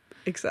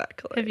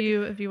 Exactly. Have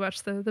you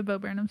watched the Bo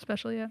Burnham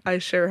special yet? I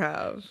sure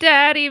have.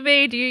 Daddy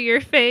made you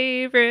your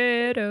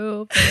favorite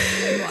open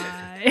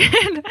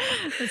wide.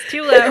 It's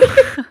too low.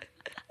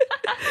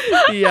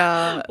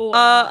 Yeah. Wow.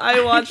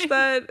 I watched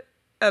that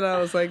and I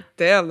was like,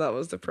 damn, that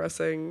was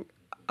depressing.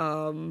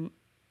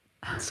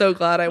 So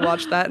glad I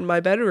watched that in my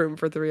bedroom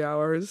for 3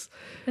 hours.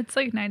 It's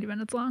like 90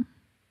 minutes long.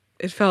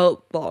 It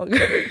felt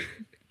longer.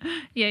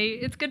 Yeah,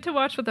 it's good to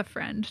watch with a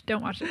friend.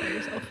 Don't watch it by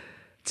yourself.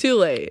 Too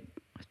late.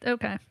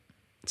 Okay.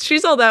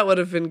 She's All That would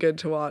have been good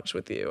to watch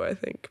with you, I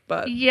think.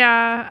 But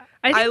Yeah,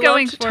 I think I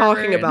going loved forward,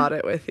 talking about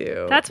it with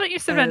you. That's what you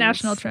said about And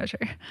National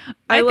Treasure.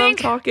 I love think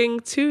talking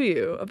to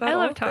you about I all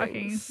love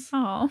talking. things.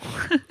 Oh,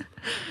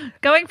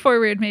 going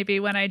forward, maybe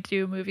when I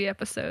do movie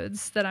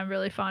episodes that I'm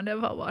really fond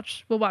of,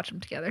 we'll watch them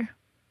together.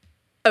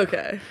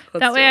 Okay.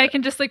 That way, I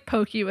can just like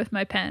poke you with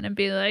my pen and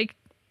be like,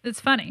 "It's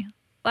funny,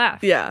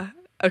 laugh. Yeah.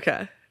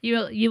 Okay.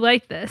 You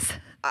like this."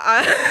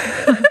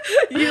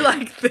 You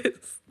like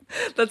this.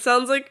 That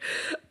sounds like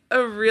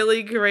a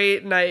really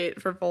great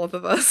night for both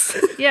of us.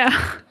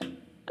 Yeah.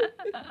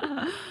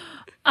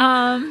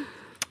 All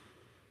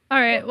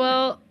right.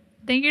 Well,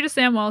 thank you to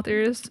Sam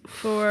Walters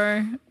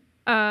for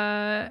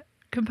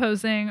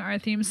composing our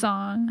theme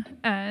song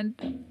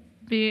and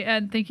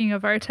thinking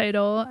of our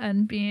title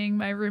and being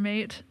my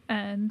roommate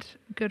and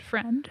good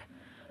friend.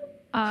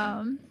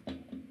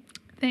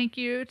 Thank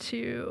you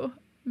to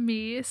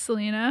me,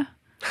 Selena,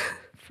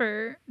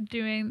 for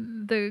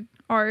doing the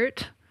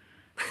art.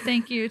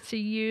 Thank you to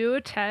you,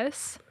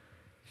 Tess,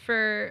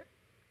 for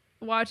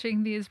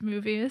watching these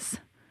movies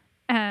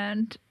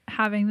and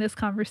having this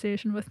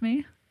conversation with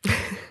me.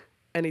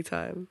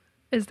 Anytime.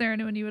 Is there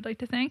anyone you would like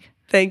to thank?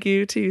 Thank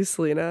you to you,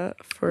 Selena,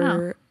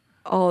 for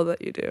all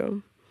that you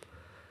do.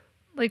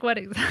 Like what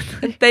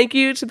exactly? Thank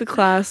you to the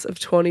class of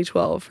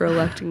 2012 for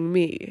electing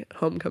me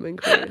homecoming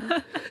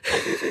queen.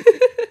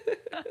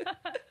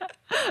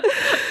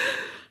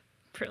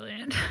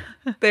 Brilliant.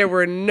 There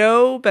were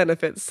no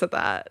benefits to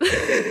that.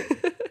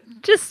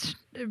 Just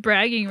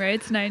bragging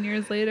rights 9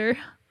 years later.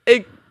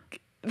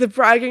 The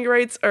bragging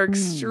rights are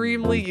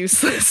extremely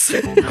useless.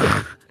 And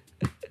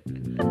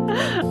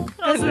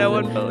no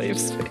one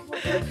believes me.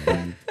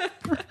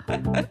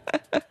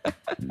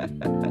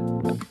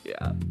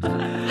 Yeah.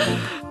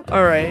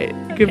 All right.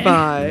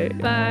 Goodbye.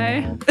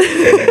 Bye.